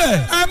tẹ́lẹ̀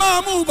ẹ máa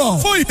mú bọ̀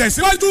fún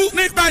ìtẹ̀síwájú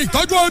nípa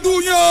ìtọ́jú ojú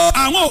yín o.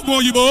 Àwọn oògùn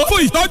òyìnbó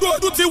fún ìtọ́jú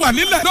ojú ti wà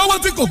nílẹ̀ lọ́wọ́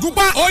tí kò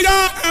gúnpá. Ó yá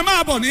ẹ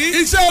máa bọ̀ ní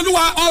Iṣẹ́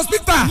Olúwa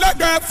hospital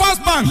lẹ́gbẹ̀ẹ́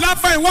First Bank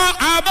Láfẹ̀wá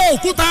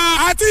Abẹ́òkúta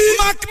àti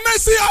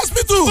Macmessy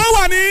hospital tó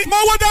wà ní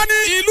Mọ́wódání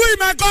ìlú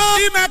Ìmẹ̀kọ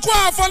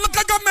àfọ̀n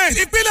local government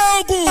ìpínlẹ̀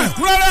Ògùn.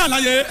 Ẹ̀kúnrẹ́rẹ́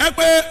àlàyé ẹ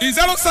pè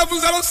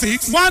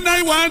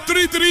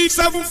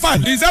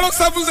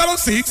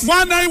 0706-191-3375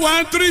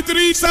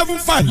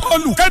 0706-191-3375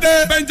 olùkéde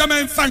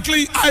Benjamin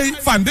Franklin Eye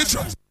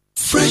Foundation.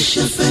 Fresh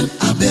FM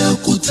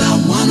Abẹ́òkúta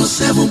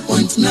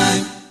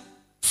 107.9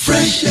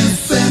 Fresh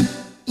FM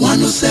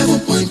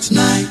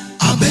 107.9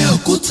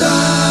 Abẹ́òkúta.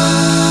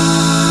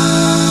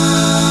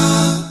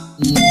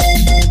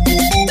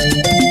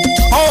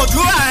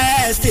 Oòduà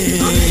Estate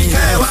lóní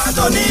kẹwàá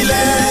tó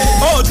nílé.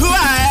 Oòduà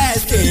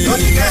Estate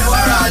lóní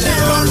kẹwàá rà lẹ̀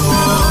lọ́rùn.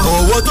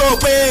 Owó tó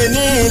pé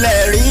ní ilẹ̀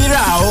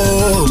rírà o.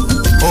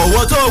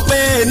 Owó tó pé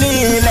ní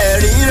ilẹ̀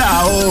rírà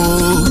o.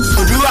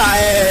 Oòduà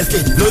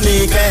Estate lóní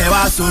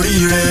kẹwàá sórí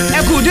rẹ̀. Ẹ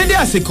kú dédé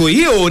àsìkò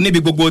yìí o níbi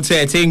gbogbo tẹ́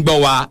ẹ ti ń gbọ́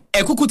wa.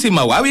 Ẹ kúkú ti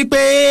mọ̀ wá wípé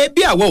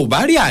bí àwa ò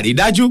bá rí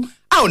àrídájú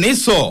a ò ní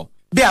sọ.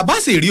 Bí a bá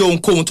sì rí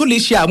ohunkóhun tó lè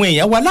ṣe àwọn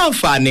èèyàn wa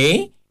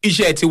láǹfààní,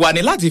 iṣẹ́ tiwa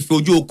ni láti fi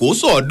ojú okòó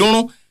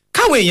sọ̀ọ́dúnrún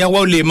káwọn èèyàn wa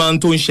ó lè mọ ohun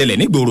tó ń ṣẹlẹ̀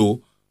nígboro.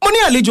 Mo ní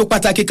àlejò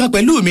pàtàkì kan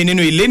pẹ̀lú mi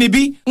nínú ilé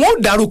níbí. Wọ́n ó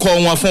dárúkọ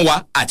wọn fún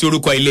wa àti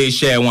orúkọ ilé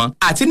iṣẹ́ wọn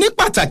àti ní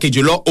pàtàkì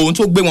jùlọ ohun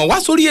tó gbé wọn wá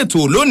sórí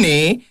ètò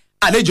lónìí.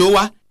 Àlejò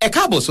wa ẹ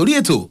káàbọ̀ sórí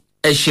ètò.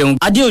 Ẹ ṣeun.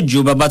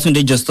 Adéòjò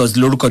Babátúndé Justus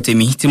lórúkọ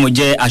tèmi tí mo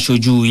jẹ́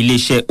aṣojú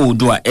iléeṣẹ́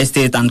Oòduà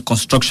Estate and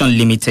Construction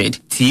Limited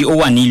tí ó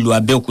wà ní ìlú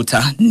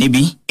Abẹ́òkúta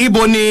níbí.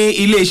 Ibo ni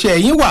iléeṣẹ́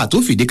yín wà tó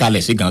fìdí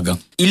kalẹ̀ sí gangan?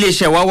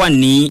 Iléeṣẹ́ wa wà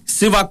ní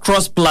Silver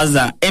Cross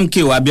Plaza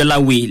MKO Abiola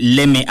Way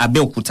Lẹ́mẹ̀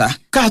Abẹ́òkúta.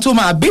 Ká tó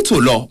máa bẹ́tò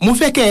lọ, mo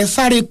fẹ́ kẹ́ ẹ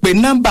sáré pe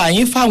nọ́mbà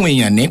yín fáwọn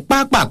èèyàn ní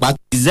pápápá.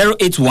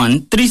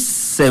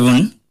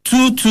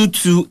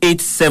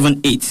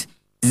 08137222878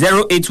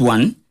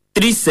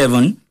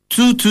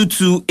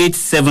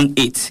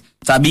 08137222878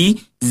 tàbí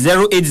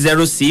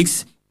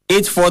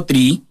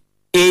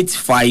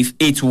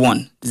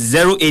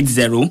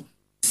 0806-843-8581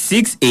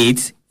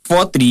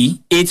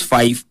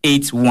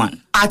 0806843-8581.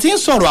 Àti ń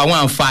sọ̀rọ̀ àwọn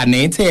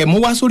àǹfààní tẹ́ ẹ mú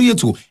wá sórí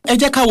ètò, ẹ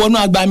jẹ́ ká wọnú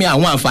agbami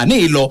àwọn àǹfààní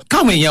yìí lọ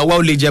káwọn èèyàn wa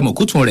ó lè jẹ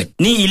mọ̀kútùn rẹ̀.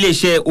 Ní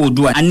iléeṣẹ́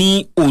Oòduà a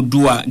ní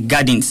Oòduà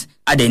Gardens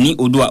a dẹ̀ ní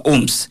Oòduà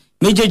Homes.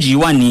 Méjèèjì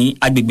wà ní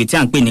agbègbè tí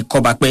à ń pè ní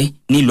Kọ́bápẹ́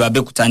nílùú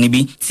Abẹ́òkúta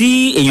níbí.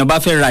 Tí èèyàn bá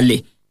fẹ́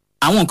ralẹ̀,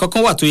 àwọn nǹkan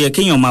kan wà tó yẹ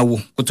kéèyàn máa wò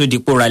kó tó di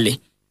pò ralẹ̀.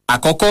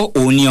 Àkọ́kọ́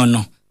òun ni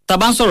ọ̀nà. Tá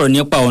bá ń sọ̀rọ̀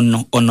nípa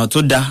ọ̀nà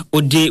tó dáa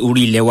ó dé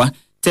orí ilẹ̀ wa.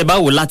 Tẹ́ bá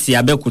wò láti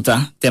Abẹ́òkúta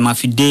tẹ́ máa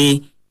fi dé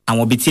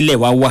àwọn ibi tílẹ̀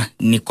wa wà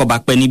ní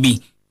Kọ́bápẹ́ níbí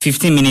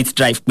 15 minute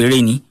drive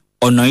péré ni.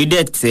 Ọ̀nà yìí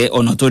dẹ̀ tẹ́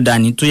ọ̀nà tó dáa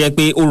ni tó yẹ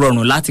pé ó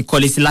rọrùn láti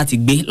kọ́lé sí láti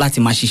gbé láti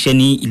máa ṣiṣẹ́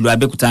ní ìlú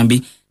Abẹ́òkúta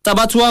níbí. Tá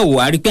bá tún wá wò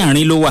á rí pé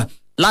àárín ló wà.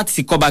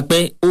 Láti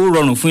Kọ́bápẹ́ ó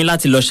rọrùn fún yín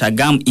láti lọ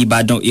Ṣàgámù,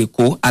 Ìbàdàn,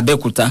 Èkó,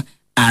 Abẹ́òkúta.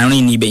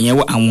 Àárín ni ibẹ̀ yẹn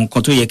wà àwọn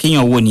nǹkan tó yẹ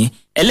kéèyàn wò nìyẹn.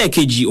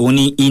 Ẹlẹ́ẹ̀kejì òun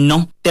ni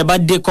iná. Tẹ́ bá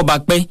dé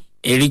Kọ́bápẹ́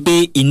ẹ rí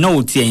pé iná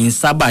ò tiẹ̀ ń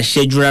sábà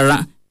ṣẹ́jú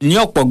rárá. Ní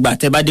ọ̀pọ̀ gbà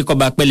tẹ́ bá dé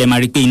Kọ́bápẹ́ lẹ máa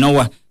rí pé iná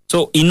wà.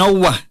 So iná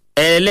wà.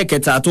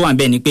 Ẹlẹ́ẹ̀kẹta tó wà ń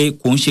bẹ̀ ni pé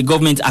kò ń ṣe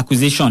government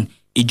acquisition.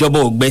 Ìjọba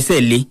ò gbẹ́sẹ̀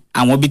lé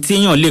àwọn ibi tí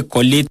èèyàn lè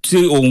kọ́lé tí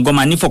òun gan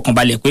máa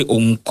nífọ̀kànbalẹ̀ pé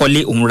òun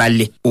kọ́lé òun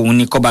ralẹ̀ òun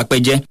ni Kọ́bápẹ́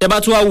jẹ́. Tẹ́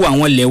bá tún wá wo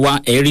àwọn ilẹ̀ wa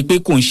ẹ rí pé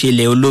kò ń ṣe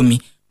ilẹ̀ olómi.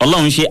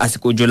 Ọlọ́run ṣe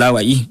àsìkò òjò la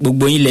wà yìí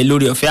gbogbo yín lẹ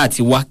lórí ọ̀fẹ́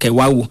àti wá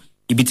kẹwàá wò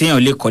ibi tí èèyàn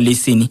lè kọ́lé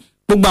sí ni.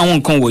 Gbogbo àwọn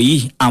nǹkan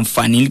wọ̀nyí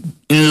àǹfààní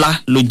ńlá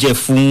ló jẹ́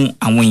fún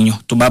àwọn èèyàn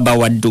tó bá bá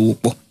wa dòwò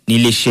pọ̀ ní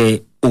iléeṣẹ́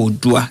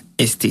Oòduà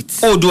Estate.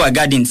 Oòduà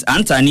Gardens à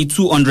ń tà ní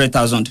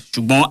 200,000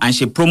 ṣùgbọ́n à ń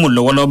ṣe promo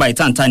lọ́wọ́lọ́wọ́ báyìí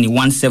tá à ń tà ní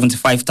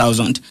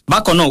 175,000.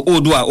 Bákan náà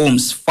Oòduà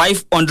Homes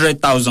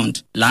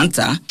 500,000 là ń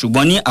tà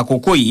ṣùgbọ́n ní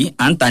àkókò yìí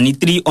à ń tà ní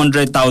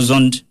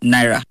 300,000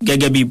 naira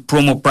gẹ́gẹ́ bí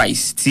promo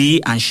price tí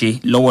à ń ṣe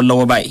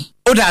lọ́wọ́lọ́wọ́ báyìí.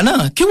 Ó dà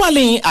náà kí wá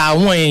lè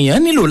àwọn èèyàn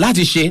nílò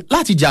láti ṣe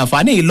láti jẹ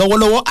àǹfààní yìí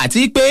lọ́wọ́lọ́wọ́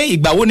àti pé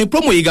ìgbà wo ni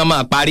promo yìí gan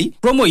máa parí?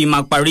 Promo yìí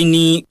máa parí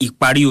ní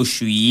ìparí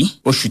oṣù yìí,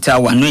 oṣù tí a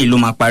wà náà ló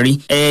máa parí.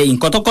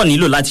 Nǹkan tó kàn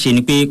nílò láti ṣe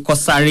ni pé kó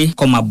sáré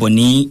kó máa bọ̀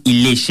ní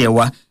iléeṣẹ́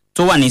wa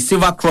tó wà ní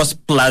Silver Cross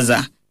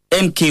Plaza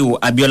MKO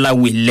Abiola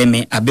Way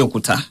Lẹ́mẹ̀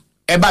Abẹ́òkúta.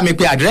 Ẹ bá mi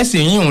pe àdírẹ́sì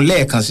yín un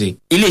lẹ́ẹ̀kan sí.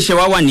 Iléeṣẹ́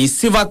wa wà ní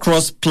Silver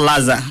Cross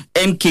Plaza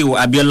MKO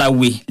Abiola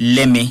Way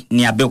Lẹ́mẹ̀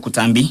ní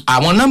Abẹ́òkúta ń bí.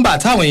 Àwọn nọ́mbà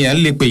táwọn èèyàn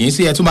lè pè yín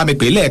sí ẹ tún bá mi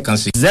pè lẹ́ẹ̀kan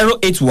sí.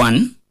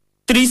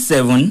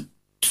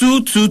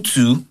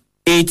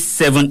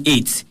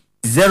 081-37-222-878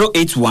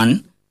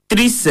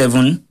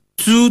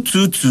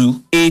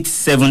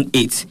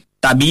 08137222878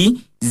 tàbí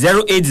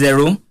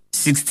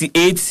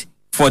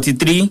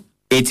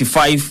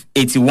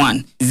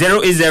 08068438581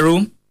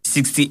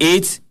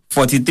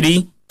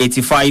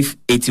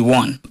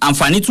 08068438581.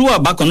 àǹfààní tún wà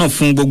bákan náà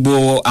fún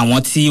gbogbo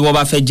àwọn tí wọ́n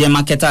bá fẹ́ jẹ́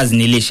marketers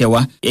ní iléeṣẹ́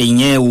wa.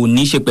 ìyẹn ò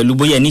ní ṣe pẹ̀lú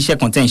bóyá níṣẹ́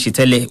kan tẹ̀ ń ṣe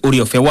tẹ́lẹ̀, orí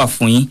ọ̀fẹ́ wà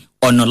fún yín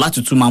ọ̀nà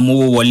láti tún máa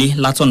mówó wọlé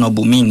látọ̀nà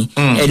bòmíì ni.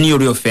 ẹ ní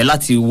orí ọ̀fẹ́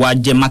láti wá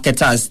jẹ́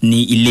marketers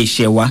ní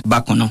iléeṣẹ́ wa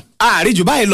bákan náà. àríjù báyìí lọ.